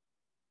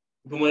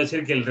 Como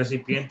decir que el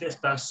recipiente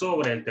está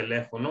sobre el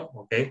teléfono,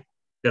 ¿ok?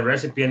 The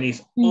recipient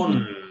is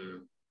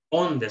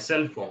on the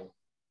cell phone,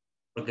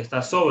 porque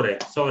está sobre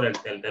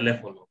el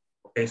teléfono,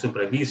 ¿ok?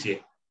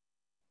 Superficie.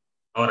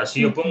 Ahora,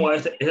 si yo pongo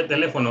ese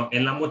teléfono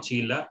en la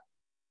mochila,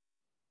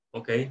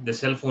 ¿ok? The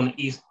cell phone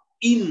is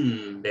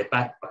in the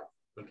backpack,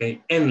 ¿ok?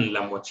 En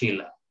la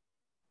mochila.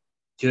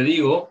 Si yo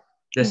digo,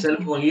 the cell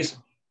phone is...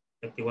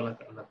 Igual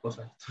la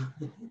cosa.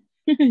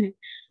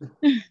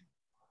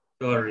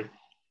 Sorry.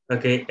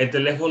 Ok, el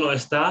teléfono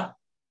está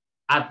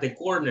at the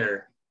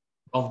corner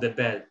of the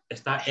bed.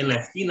 Está en la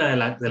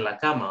esquina de la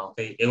cama, ¿ok?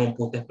 En un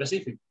punto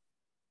específico.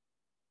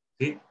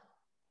 ¿Sí?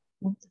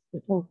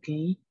 Ok.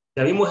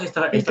 Ya vimos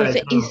esta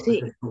Entonces,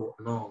 lección.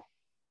 No.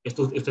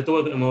 Usted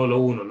estuvo en el módulo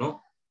 1,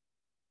 ¿no?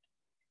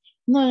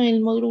 No, en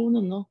el módulo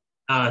 1 no.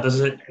 Ah,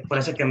 entonces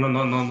parece que no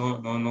lo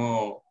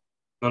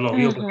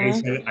vio,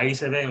 porque ahí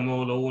se ve en el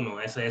módulo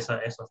 1,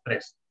 esos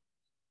tres.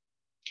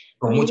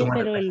 Con mucho Mire, más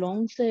pero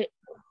detalle.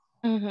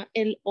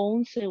 el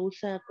 11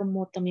 usa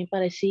como también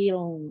para decir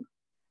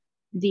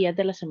días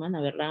de la semana,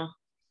 ¿verdad?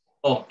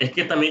 Oh, es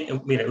que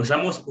también, mire,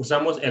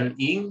 usamos el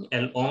in,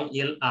 el on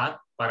y el at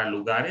para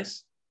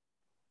lugares.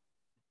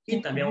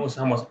 Y también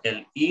usamos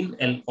el in,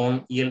 el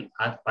on y el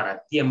at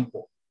para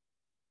tiempo.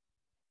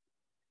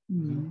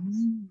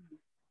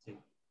 Sí,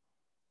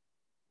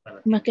 para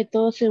Más tiempo. que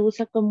todo se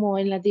usa como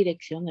en las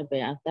direcciones,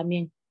 ¿verdad?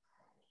 También.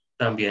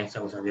 También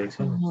se usan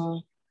direcciones.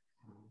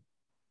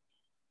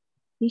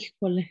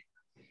 Híjole.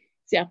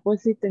 Ya,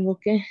 pues sí, tengo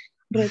que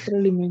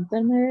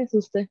retroalimentarme de eso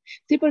usted.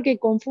 Sí, porque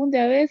confunde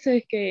a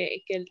veces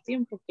que el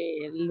tiempo,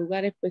 que el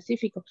lugar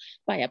específico.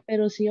 Vaya,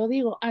 pero si yo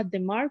digo at the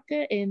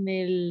market en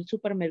el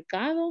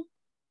supermercado,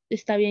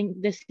 está bien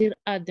decir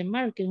at the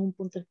market, es un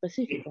punto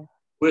específico.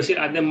 Puede decir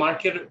at the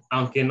market,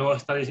 aunque no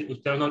está diciendo,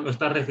 usted no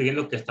está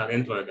refiriendo que está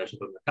dentro del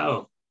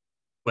supermercado.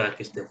 Puede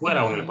que esté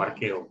fuera o en el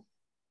parqueo.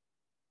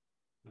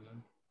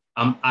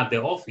 I'm at the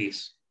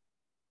office.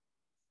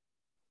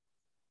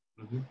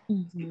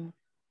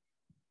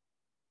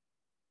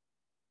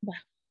 Va,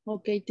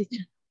 ok,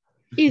 teacher.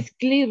 It's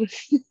clear.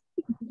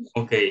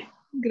 Ok.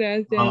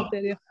 Gracias, en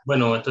serio.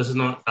 Bueno, entonces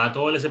a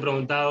todos les he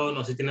preguntado,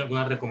 no sé si tienen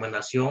alguna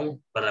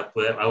recomendación para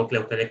poder, algo que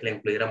ustedes que le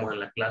incluyéramos en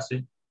la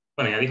clase.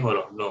 Bueno, ya dijo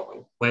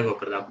los juegos,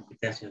 ¿verdad?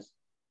 Competencias.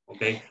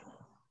 Ok.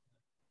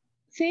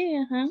 Sí,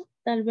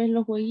 tal vez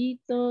los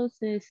jueguitos,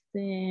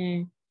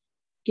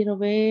 quiero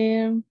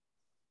ver,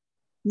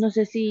 no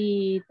sé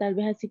si tal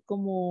vez así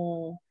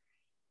como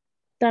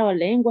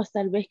trabalenguas,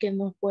 tal vez que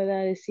nos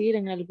pueda decir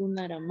en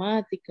alguna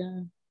gramática,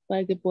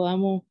 para que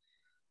podamos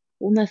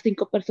unas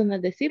 5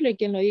 personas decirlo y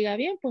quien lo diga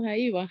bien, pues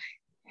ahí va.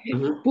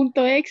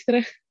 Punto extra.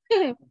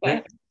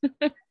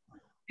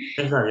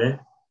 Está bien.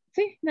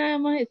 Sí, nada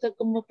más eso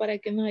como para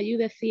que nos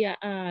ayude así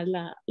a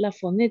la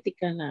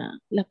fonética,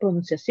 las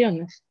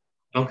pronunciaciones.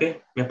 Ok,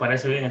 me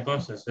parece bien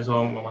entonces. Eso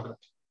vamos a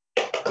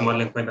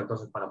tomarlo en cuenta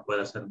entonces para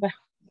poder hacerlo.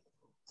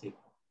 Sí.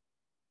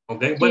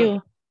 Ok,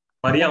 bueno.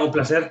 María, un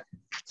placer.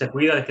 Se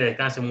cuida de que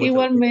descanse mucho.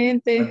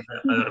 Igualmente. A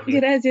dormir.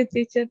 Gracias,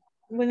 teacher.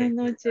 Buenas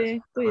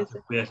noches.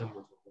 Cuídese. Cuídese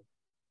mucho.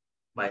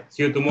 Bye.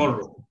 See you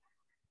tomorrow.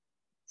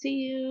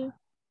 See you.